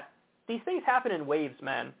that these things happen in waves,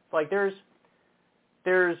 man. Like there's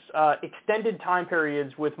extended time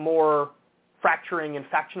periods with more fracturing and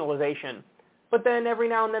factionalization, but then every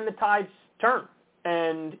now and then the tides turn,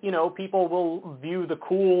 and people will view the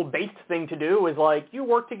cool based thing to do as like you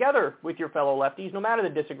work together with your fellow lefties no matter the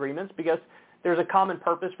disagreements, because there's a common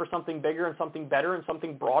purpose for something bigger and something better and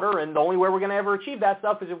something broader, and the only way we're going to ever achieve that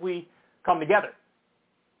stuff is if we come together.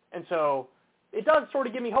 And so it does sort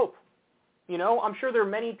of give me hope. I'm sure there are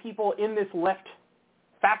many people in this left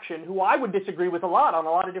faction who I would disagree with a lot on a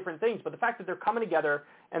lot of different things, but the fact that they're coming together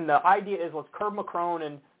and the idea is let's curb Macron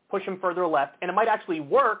and push him further left, and it might actually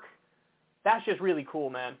work, that's just really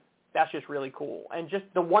cool, man. That's just really cool. And just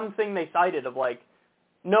the one thing they cited of like,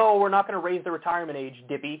 no, we're not going to raise the retirement age,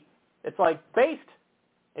 dippy. It's like, based.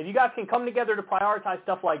 If you guys can come together to prioritize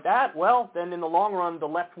stuff like that, well, then in the long run, the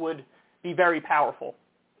left would be very powerful,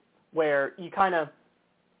 where you kind of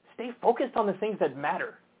stay focused on the things that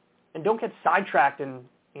matter. and don't get sidetracked and,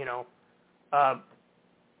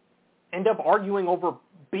 end up arguing over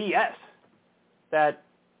BS that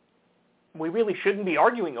we really shouldn't be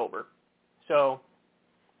arguing over. So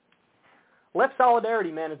left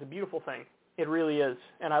solidarity, man, is a beautiful thing. It really is.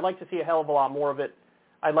 And I'd like to see a hell of a lot more of it.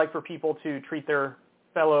 I'd like for people to treat their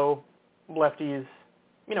fellow lefties,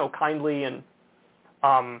 kindly and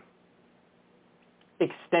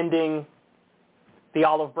extending the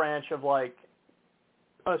olive branch of,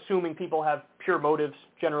 assuming people have pure motives,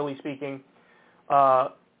 generally speaking.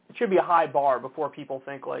 It should be a high bar before people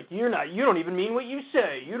think, you don't even mean what you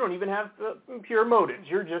say. You don't even have pure motives.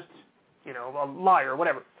 You're just, a liar,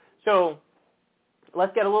 whatever. So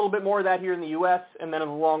let's get a little bit more of that here in the U.S., and then in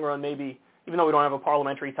the long run, maybe, even though we don't have a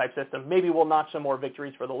parliamentary type system, maybe we'll notch some more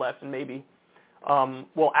victories for the left, and maybe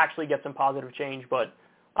we'll actually get some positive change. But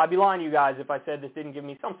I'd be lying to you guys if I said this didn't give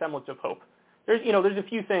me some semblance of hope. There's a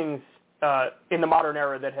few things in the modern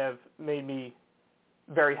era that have made me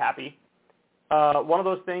very happy. One of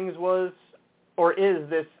those things was, or is,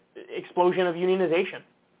 this explosion of unionization.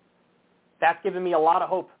 That's given me a lot of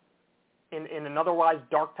hope in an otherwise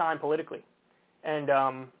dark time politically. And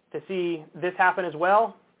to see this happen as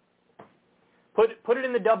well, put it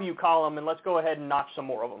in the W column, and let's go ahead and notch some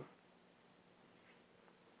more of them.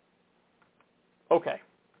 Okay.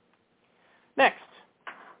 Next.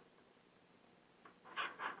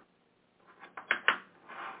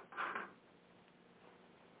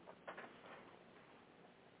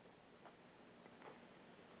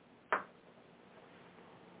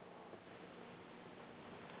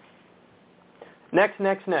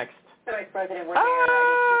 Next. Sorry, President, we're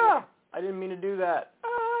I didn't mean to do that.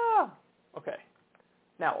 Okay.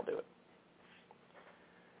 Now I'll do it.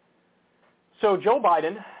 So Joe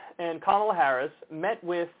Biden and Kamala Harris met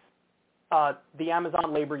with the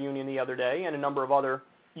Amazon Labor Union the other day and a number of other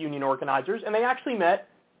union organizers, and they actually met,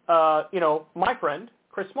 my friend,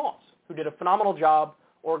 Chris Smalls, who did a phenomenal job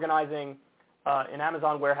organizing an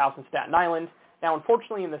Amazon warehouse in Staten Island. Now,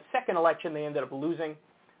 unfortunately, in the second election, they ended up losing.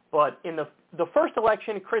 But in the first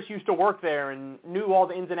election, Chris used to work there and knew all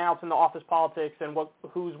the ins and outs in the office politics and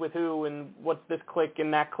who's with who and what's this clique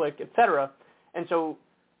and that clique, etc. And so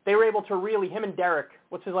they were able to really, him and Derek,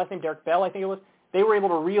 what's his last name, Derek Bell, I think it was, they were able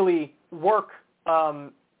to really work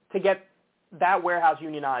to get that warehouse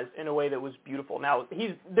unionized in a way that was beautiful. Now,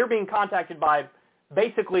 they're being contacted by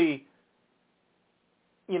basically,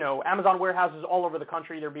 Amazon warehouses all over the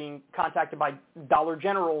country. They're being contacted by Dollar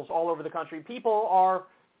Generals all over the country. People are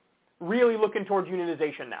really looking towards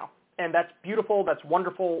unionization now. And that's beautiful. That's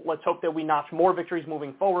wonderful. Let's hope that we notch more victories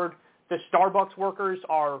moving forward. The Starbucks workers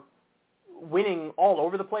are winning all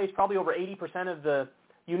over the place. Probably over 80% of the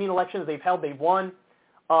union elections they've held, they've won.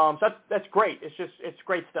 So that's great. It's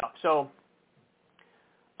great stuff. So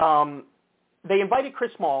they invited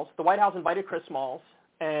Chris Smalls. The White House invited Chris Smalls.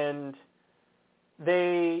 And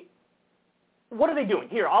what are they doing?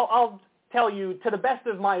 Here, I'll tell you to the best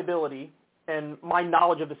of my ability and my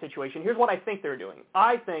knowledge of the situation. Here's what I think they're doing.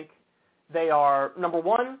 I think they are, number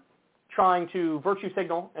one, trying to virtue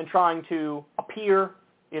signal and trying to appear,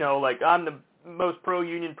 like I'm the most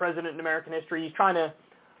pro-union president in American history. He's trying to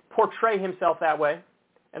portray himself that way,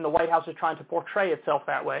 and the White House is trying to portray itself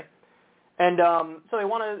that way. And so they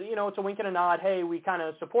want to, it's a wink and a nod. Hey, we kind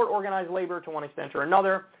of support organized labor to one extent or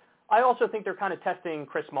another. I also think they're kind of testing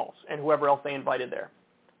Chris Smalls and whoever else they invited there.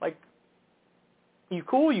 Like, you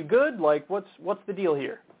cool? You good? Like, what's the deal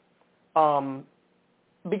here?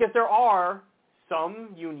 Because there are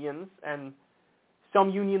some unions and some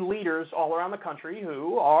union leaders all around the country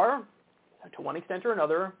who are, to one extent or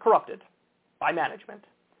another, corrupted by management.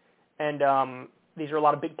 And these are a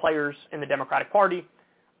lot of big players in the Democratic Party.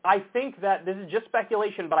 I think that, this is just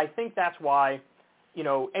speculation, but I think that's why,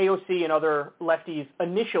 AOC and other lefties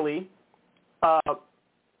initially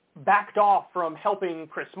backed off from helping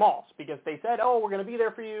Chris Smalls because they said, we're going to be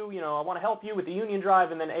there for you. I want to help you with the union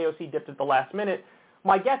drive. And then AOC dipped at the last minute.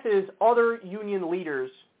 My guess is other union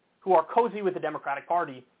leaders who are cozy with the Democratic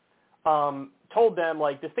Party told them,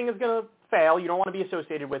 this thing is going to fail. You don't want to be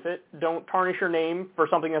associated with it. Don't tarnish your name for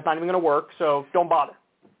something that's not even going to work, so don't bother.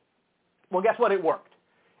 Well, guess what? It worked.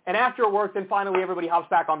 And after it worked, then finally everybody hops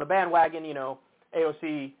back on the bandwagon.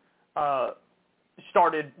 AOC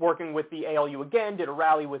started working with the ALU again, did a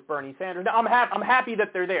rally with Bernie Sanders. Now, I'm happy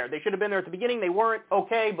that they're there. They should have been there at the beginning. They weren't,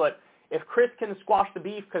 okay, but if Chris can squash the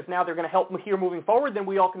beef because now they're going to help here moving forward, then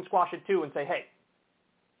we all can squash it too and say, hey,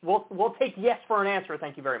 we'll take yes for an answer,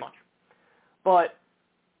 thank you very much. But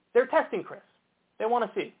they're testing Chris. They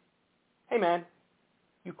want to see, hey, man,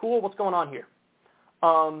 you cool? What's going on here?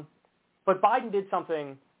 But Biden did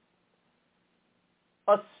something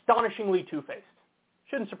astonishingly two-faced.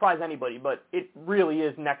 Shouldn't surprise anybody, but it really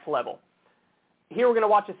is next level. Here we're going to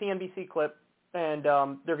watch a CNBC clip, and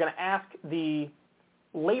they're going to ask the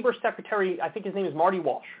Labor Secretary, I think his name is Marty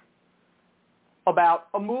Walsh, about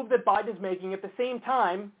a move that Biden is making at the same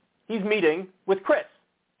time he's meeting with Chris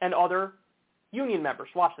and other union members.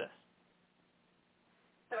 Watch this.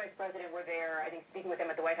 The Vice President were there, I think, speaking with him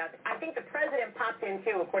at the White House. I think the President popped in,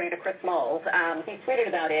 too, according to Chris Smalls. He tweeted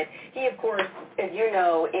about it. He, of course, as you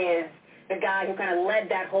know, is the guy who kind of led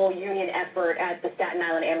that whole union effort at the Staten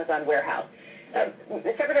Island Amazon warehouse.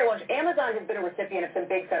 Secretary Walsh, Amazon has been a recipient of some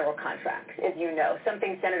big federal contracts, as you know.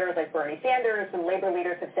 Something senators like Bernie Sanders and labor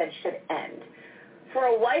leaders have said should end. For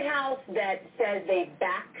a White House that says they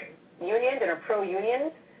back unions and are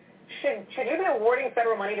pro-unions, should you be awarding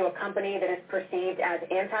federal money to a company that is perceived as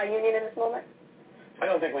anti-union in this moment? I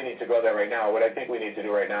don't think we need to go there right now. What I think we need to do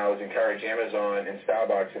right now is encourage Amazon and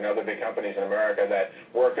Starbucks and other big companies in America that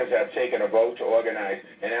workers have taken a vote to organize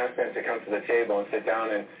and ask them to come to the table and sit down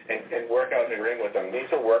and work out an agreement with them. These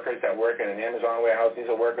are workers that work in an Amazon warehouse. These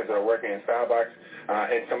are workers that are working in Starbucks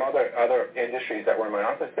and some other industries that were in my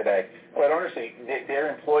office today. But honestly, their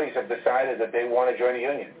employees have decided that they want to join a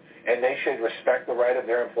union, and they should respect the right of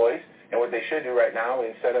their employees. And what they should do right now,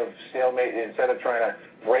 instead of trying to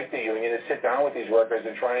break the union, is sit down with these workers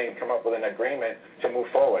and try and come up with an agreement to move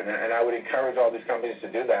forward. And I would encourage all these companies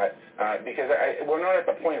to do that because we're not at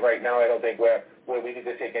the point right now, I don't think, where we need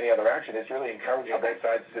to take any other action. It's really encouraging both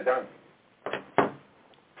sides to sit down.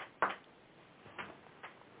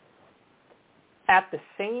 At the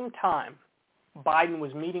same time, Biden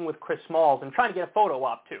was meeting with Chris Smalls and trying to get a photo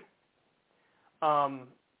op, too.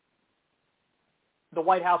 The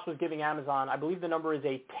White House was giving Amazon, I believe the number is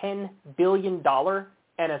a $10 billion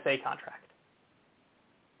NSA contract.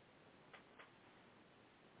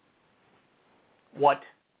 What?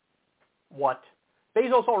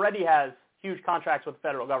 Bezos already has huge contracts with the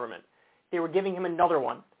federal government. They were giving him another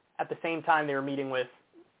one at the same time they were meeting with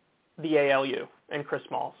the ALU and Chris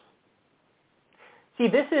Smalls. See,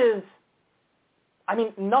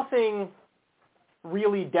 nothing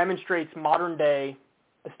really demonstrates modern day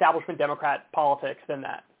establishment Democrat politics than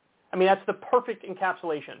that. That's the perfect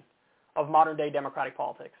encapsulation of modern day Democratic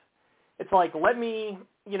politics. It's like, let me,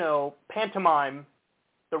 pantomime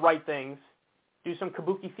the right things, do some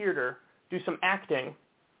kabuki theater, do some acting,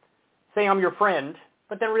 say I'm your friend,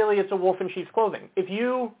 but then really it's a wolf in sheep's clothing. If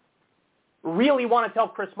you really want to tell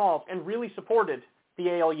Chris Smalls and really supported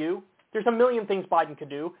the ALU, there's a million things Biden could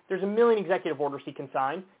do. There's a million executive orders he can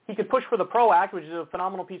sign. He could push for the PRO Act, which is a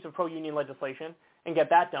phenomenal piece of pro-union legislation, and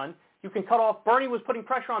get that done. You can cut off, Bernie was putting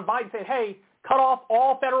pressure on Biden saying, hey, cut off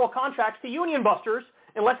all federal contracts to union busters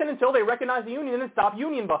unless and until they recognize the union and stop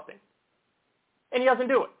union busting. And he doesn't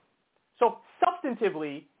do it. So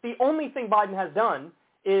substantively, the only thing Biden has done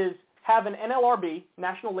is have an NLRB,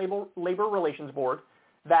 National Labor Relations Board,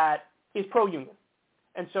 that is pro-union.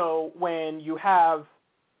 And so when you have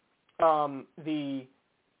the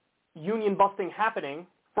union busting happening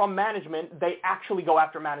from management, they actually go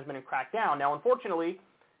after management and crack down. Now, unfortunately,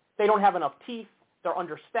 they don't have enough teeth. They're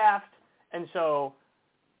understaffed. And so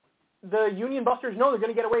the union busters know they're going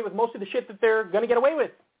to get away with most of the shit that they're going to get away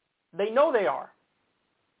with. They know they are.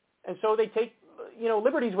 And so they take,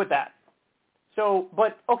 liberties with that. So,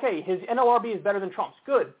 but, okay, his NLRB is better than Trump's.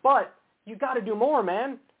 Good. But you got to do more,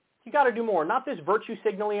 man. You got to do more. Not this virtue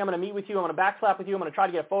signaling, I'm going to meet with you, I'm going to backslap with you, I'm going to try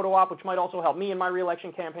to get a photo op, which might also help me in my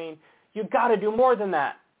reelection campaign. You've got to do more than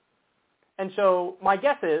that. And so my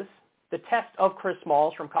guess is the test of Chris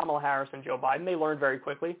Smalls from Kamala Harris and Joe Biden, they learned very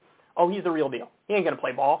quickly, he's the real deal. He ain't going to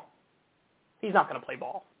play ball. He's not going to play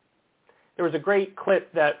ball. There was a great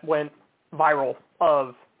clip that went viral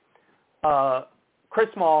of Chris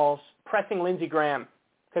Smalls pressing Lindsey Graham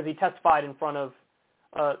because he testified in front of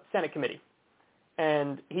a Senate committee.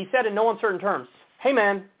 And he said in no uncertain terms, hey,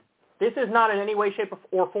 man, this is not in any way, shape,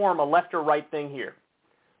 or form a left or right thing here.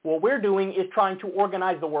 What we're doing is trying to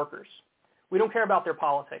organize the workers. We don't care about their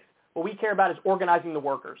politics. What we care about is organizing the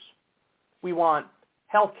workers. We want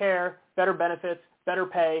health care, better benefits, better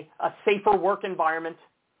pay, a safer work environment.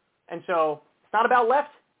 And so it's not about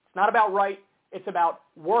left. It's not about right. It's about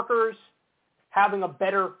workers having a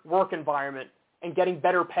better work environment and getting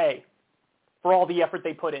better pay for all the effort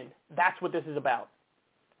they put in. That's what this is about.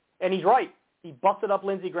 And he's right. He busted up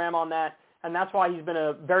Lindsey Graham on that, and that's why he's been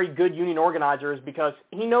a very good union organizer, is because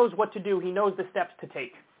he knows what to do. He knows the steps to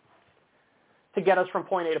take to get us from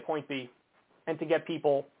point A to point B and to get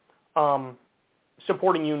people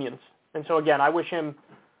supporting unions. And so, again, I wish him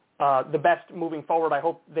the best moving forward. I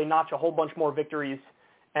hope they notch a whole bunch more victories.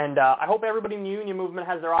 And I hope everybody in the union movement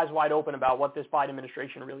has their eyes wide open about what this Biden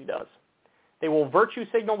administration really does. They will virtue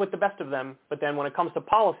signal with the best of them, but then when it comes to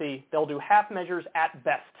policy, they'll do half measures at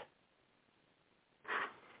best.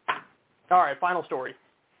 All right, final story.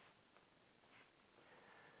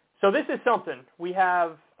 So this is something. We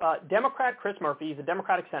have Democrat Chris Murphy. He's a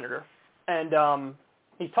Democratic senator, and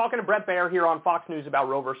he's talking to Bret Baier here on Fox News about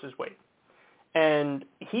Roe versus Wade. And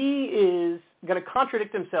he is going to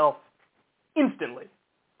contradict himself instantly.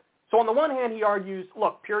 So on the one hand, he argues,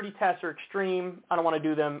 look, purity tests are extreme. I don't want to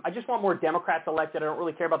do them. I just want more Democrats elected. I don't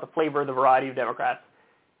really care about the flavor or the variety of Democrats.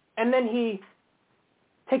 And then he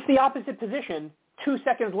takes the opposite position 2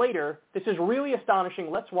 seconds later. This is really astonishing.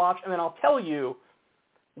 Let's watch, and then I'll tell you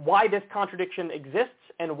why this contradiction exists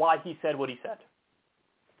and why he said what he said.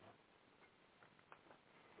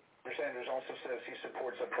 Sanders also says he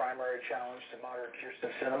supports a primary challenge to moderate Kyrsten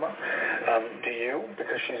Sinema. Do you?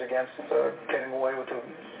 Because she's against doing away with the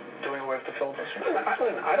filibuster?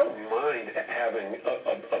 I don't mind having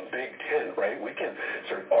a big tent, right? We can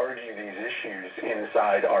sort of argue these issues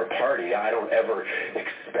inside our party. I don't ever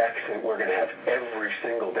expect that we're going to have every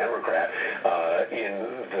single Democrat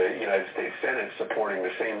in the United States Senate supporting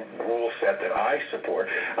the same rule set that I support.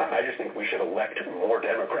 I just think we should elect more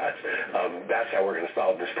Democrats. That's how we're going to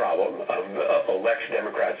solve this problem. Elect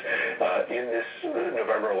Democrats in this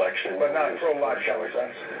November election. But not pro-life choice.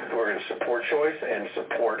 We're going to support choice and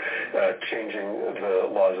support changing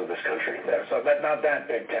the laws of this country. So that's not that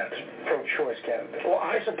big tent. Pro-choice candidate. Well,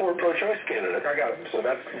 I support pro-choice candidates. I got it. So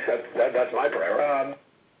that's my priority.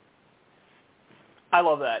 I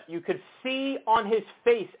love that. You could see on his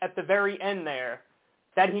face at the very end there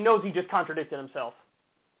that he knows he just contradicted himself.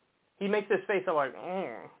 He makes this face of like,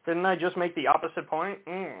 didn't I just make the opposite point?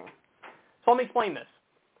 So let me explain this.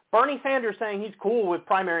 Bernie Sanders saying he's cool with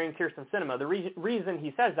primarying Kyrsten Sinema. The reason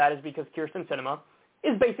he says that is because Kyrsten Sinema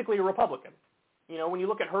is basically a Republican. You know, when you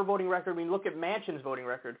look at her voting record, when you look at Manchin's voting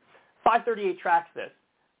record, 538 tracks this.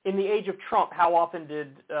 In the age of Trump, how often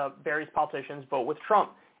did various politicians vote with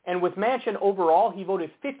Trump? And with Manchin overall, he voted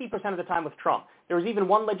 50% of the time with Trump. There was even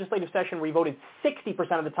one legislative session where he voted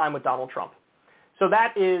 60% of the time with Donald Trump. So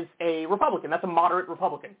that is a Republican. That's a moderate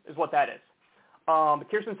Republican is what that is.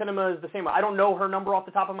 Kyrsten Sinema is the same. I don't know her number off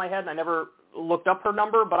the top of my head, and I never looked up her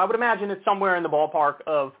number, but I would imagine it's somewhere in the ballpark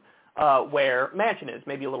of where Manchin is,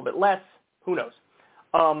 maybe a little bit less. Who knows?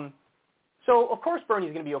 So, of course,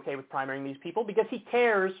 Bernie's going to be okay with primarying these people because he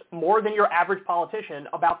cares more than your average politician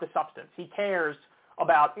about the substance. He cares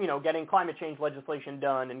about, you know, getting climate change legislation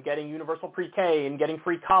done and getting universal pre-K and getting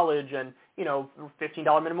free college and, you know,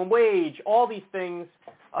 $15 minimum wage, all these things.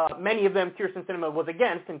 Many of them Kyrsten Sinema was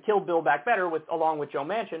against and killed Build Back Better along with Joe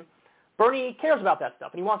Manchin. Bernie cares about that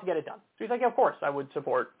stuff, and he wants to get it done. So he's like, yeah, of course, I would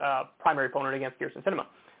support primary opponent against Kyrsten Sinema.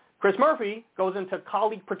 Chris Murphy goes into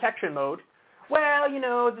colleague protection mode. Well, you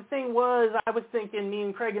know, the thing was, I was thinking me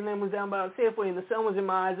and Craig and them was down by Safeway and the sun was in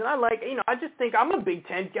my eyes, and I just think I'm a big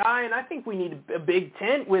tent guy, and I think we need a big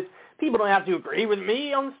tent with people don't have to agree with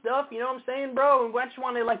me on stuff, you know what I'm saying, bro? And I just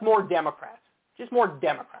want to more Democrats, just more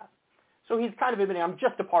Democrats. So he's kind of admitting, I'm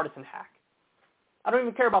just a partisan hack. I don't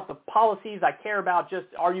even care about the policies. I care about just,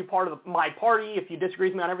 are you part of my party? If you disagree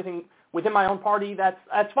with me on everything within my own party, that's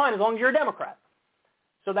fine as long as you're a Democrat.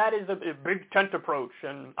 So that is a big tent approach,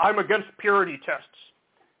 and I'm against purity tests.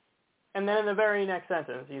 And then in the very next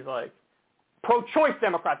sentence, he's like, pro-choice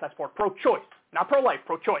Democrats I support, pro-choice, not pro-life,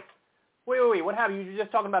 pro-choice. Wait, what happened? You were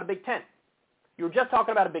just talking about a big tent. You were just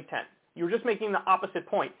talking about a big tent. You were just making the opposite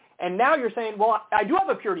point. And now you're saying, well, I do have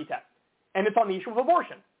a purity test, and it's on the issue of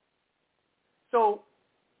abortion. So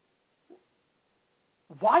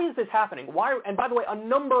why is this happening? Why? And by the way, a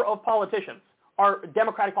number of politicians,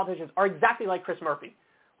 Democratic politicians, are exactly like Chris Murphy,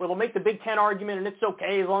 where they'll make the Big Ten argument, and it's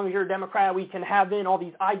okay as long as you're a Democrat, we can have in all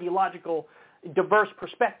these ideological, diverse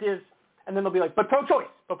perspectives, and then they'll be like, but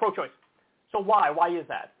pro-choice. So why? Why is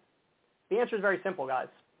that? The answer is very simple, guys.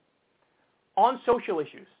 On social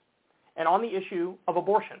issues and on the issue of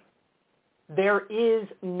abortion, there is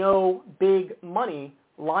no big money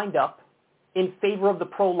lined up in favor of the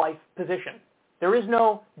pro-life position. There is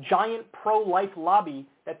no giant pro-life lobby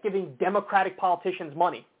that's giving Democratic politicians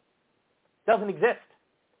money. It doesn't exist.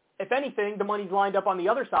 If anything, the money's lined up on the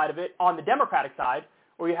other side of it, on the Democratic side,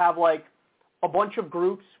 where you have a bunch of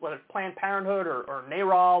groups, whether it's Planned Parenthood or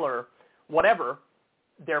NARAL or whatever,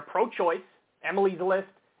 they're pro-choice, Emily's list,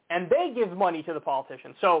 and they give money to the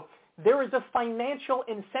politicians. So there is a financial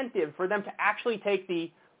incentive for them to actually take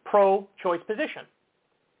the pro-choice position.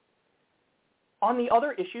 On the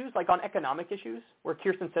other issues, like on economic issues, where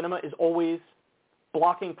Kyrsten Sinema is always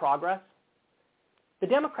blocking progress, the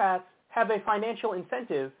Democrats have a financial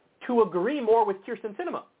incentive to agree more with Kyrsten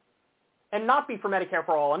Sinema and not be for Medicare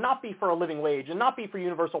for all and not be for a living wage and not be for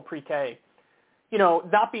universal pre-K.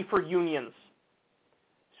 not be for unions.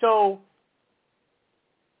 So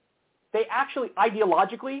they actually,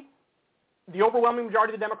 ideologically, the overwhelming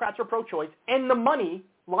majority of the Democrats are pro-choice, and the money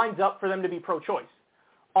lines up for them to be pro-choice.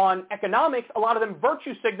 On economics, a lot of them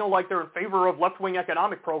virtue signal like they're in favor of left-wing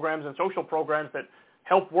economic programs and social programs that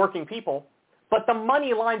help working people, but the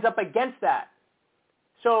money lines up against that.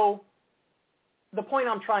 So the point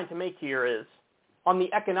I'm trying to make here is, on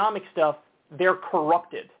the economic stuff, they're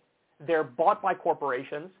corrupted. They're bought by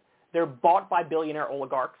corporations. They're bought by billionaire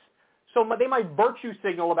oligarchs. So they might virtue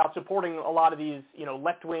signal about supporting a lot of these,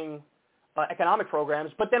 left-wing economic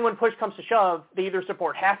programs, but then when push comes to shove, they either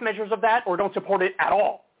support half measures of that or don't support it at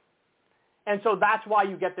all. And so that's why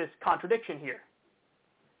you get this contradiction here.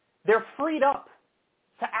 They're freed up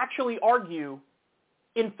to actually argue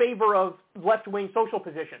in favor of left-wing social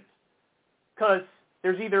positions because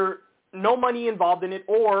there's either no money involved in it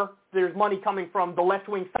or there's money coming from the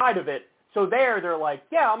left-wing side of it. So they're like,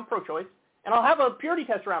 yeah, I'm pro-choice, and I'll have a purity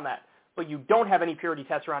test around that. But you don't have any purity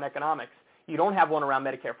tests around economics. You don't have one around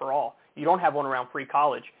Medicare for all. You don't have one around free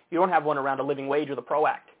college. You don't have one around a living wage or the PRO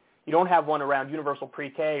Act. You don't have one around universal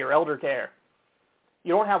pre-K or elder care.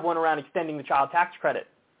 You don't have one around extending the child tax credit.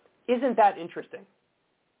 Isn't that interesting?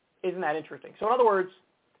 Isn't that interesting? So in other words,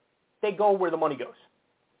 they go where the money goes.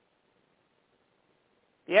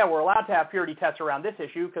 Yeah, we're allowed to have purity tests around this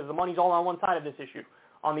issue because the money's all on one side of this issue.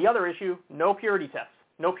 On the other issue, no purity tests.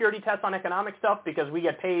 No purity tests on economic stuff because we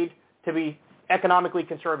get paid to be economically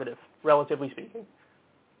conservative, relatively speaking.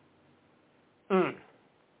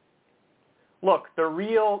 Look,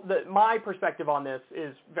 my perspective on this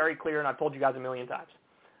is very clear, and I've told you guys a million times.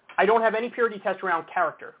 I don't have any purity test around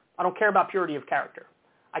character. I don't care about purity of character.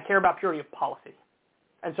 I care about purity of policy.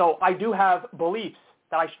 And so I do have beliefs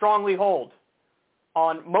that I strongly hold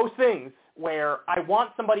on most things where I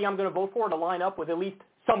want somebody I'm going to vote for to line up with at least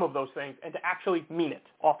some of those things and to actually mean it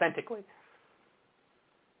authentically.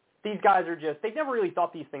 These guys they've never really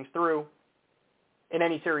thought these things through in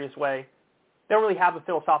any serious way. They don't really have a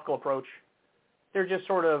philosophical approach. They're just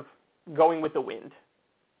sort of going with the wind.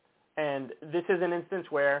 And this is an instance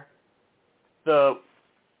where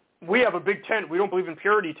we have a big tent, we don't believe in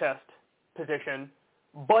purity test position,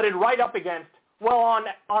 butted right up against, well,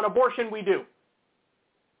 on abortion we do.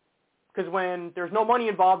 Because when there's no money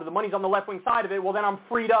involved, the money's on the left-wing side of it, well, then I'm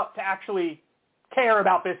freed up to actually care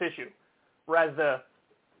about this issue. Whereas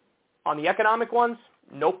on the economic ones,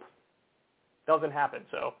 nope, doesn't happen.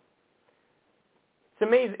 So it's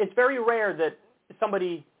amazing. It's very rare that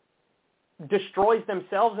somebody destroys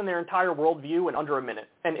themselves and their entire worldview in under a minute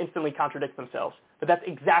and instantly contradicts themselves. But that's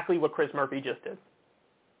exactly what Chris Murphy just did.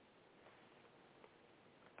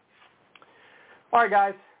 All right,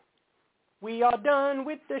 guys. We are done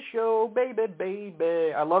with the show, baby,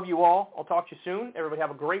 baby. I love you all. I'll talk to you soon. Everybody have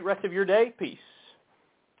a great rest of your day. Peace.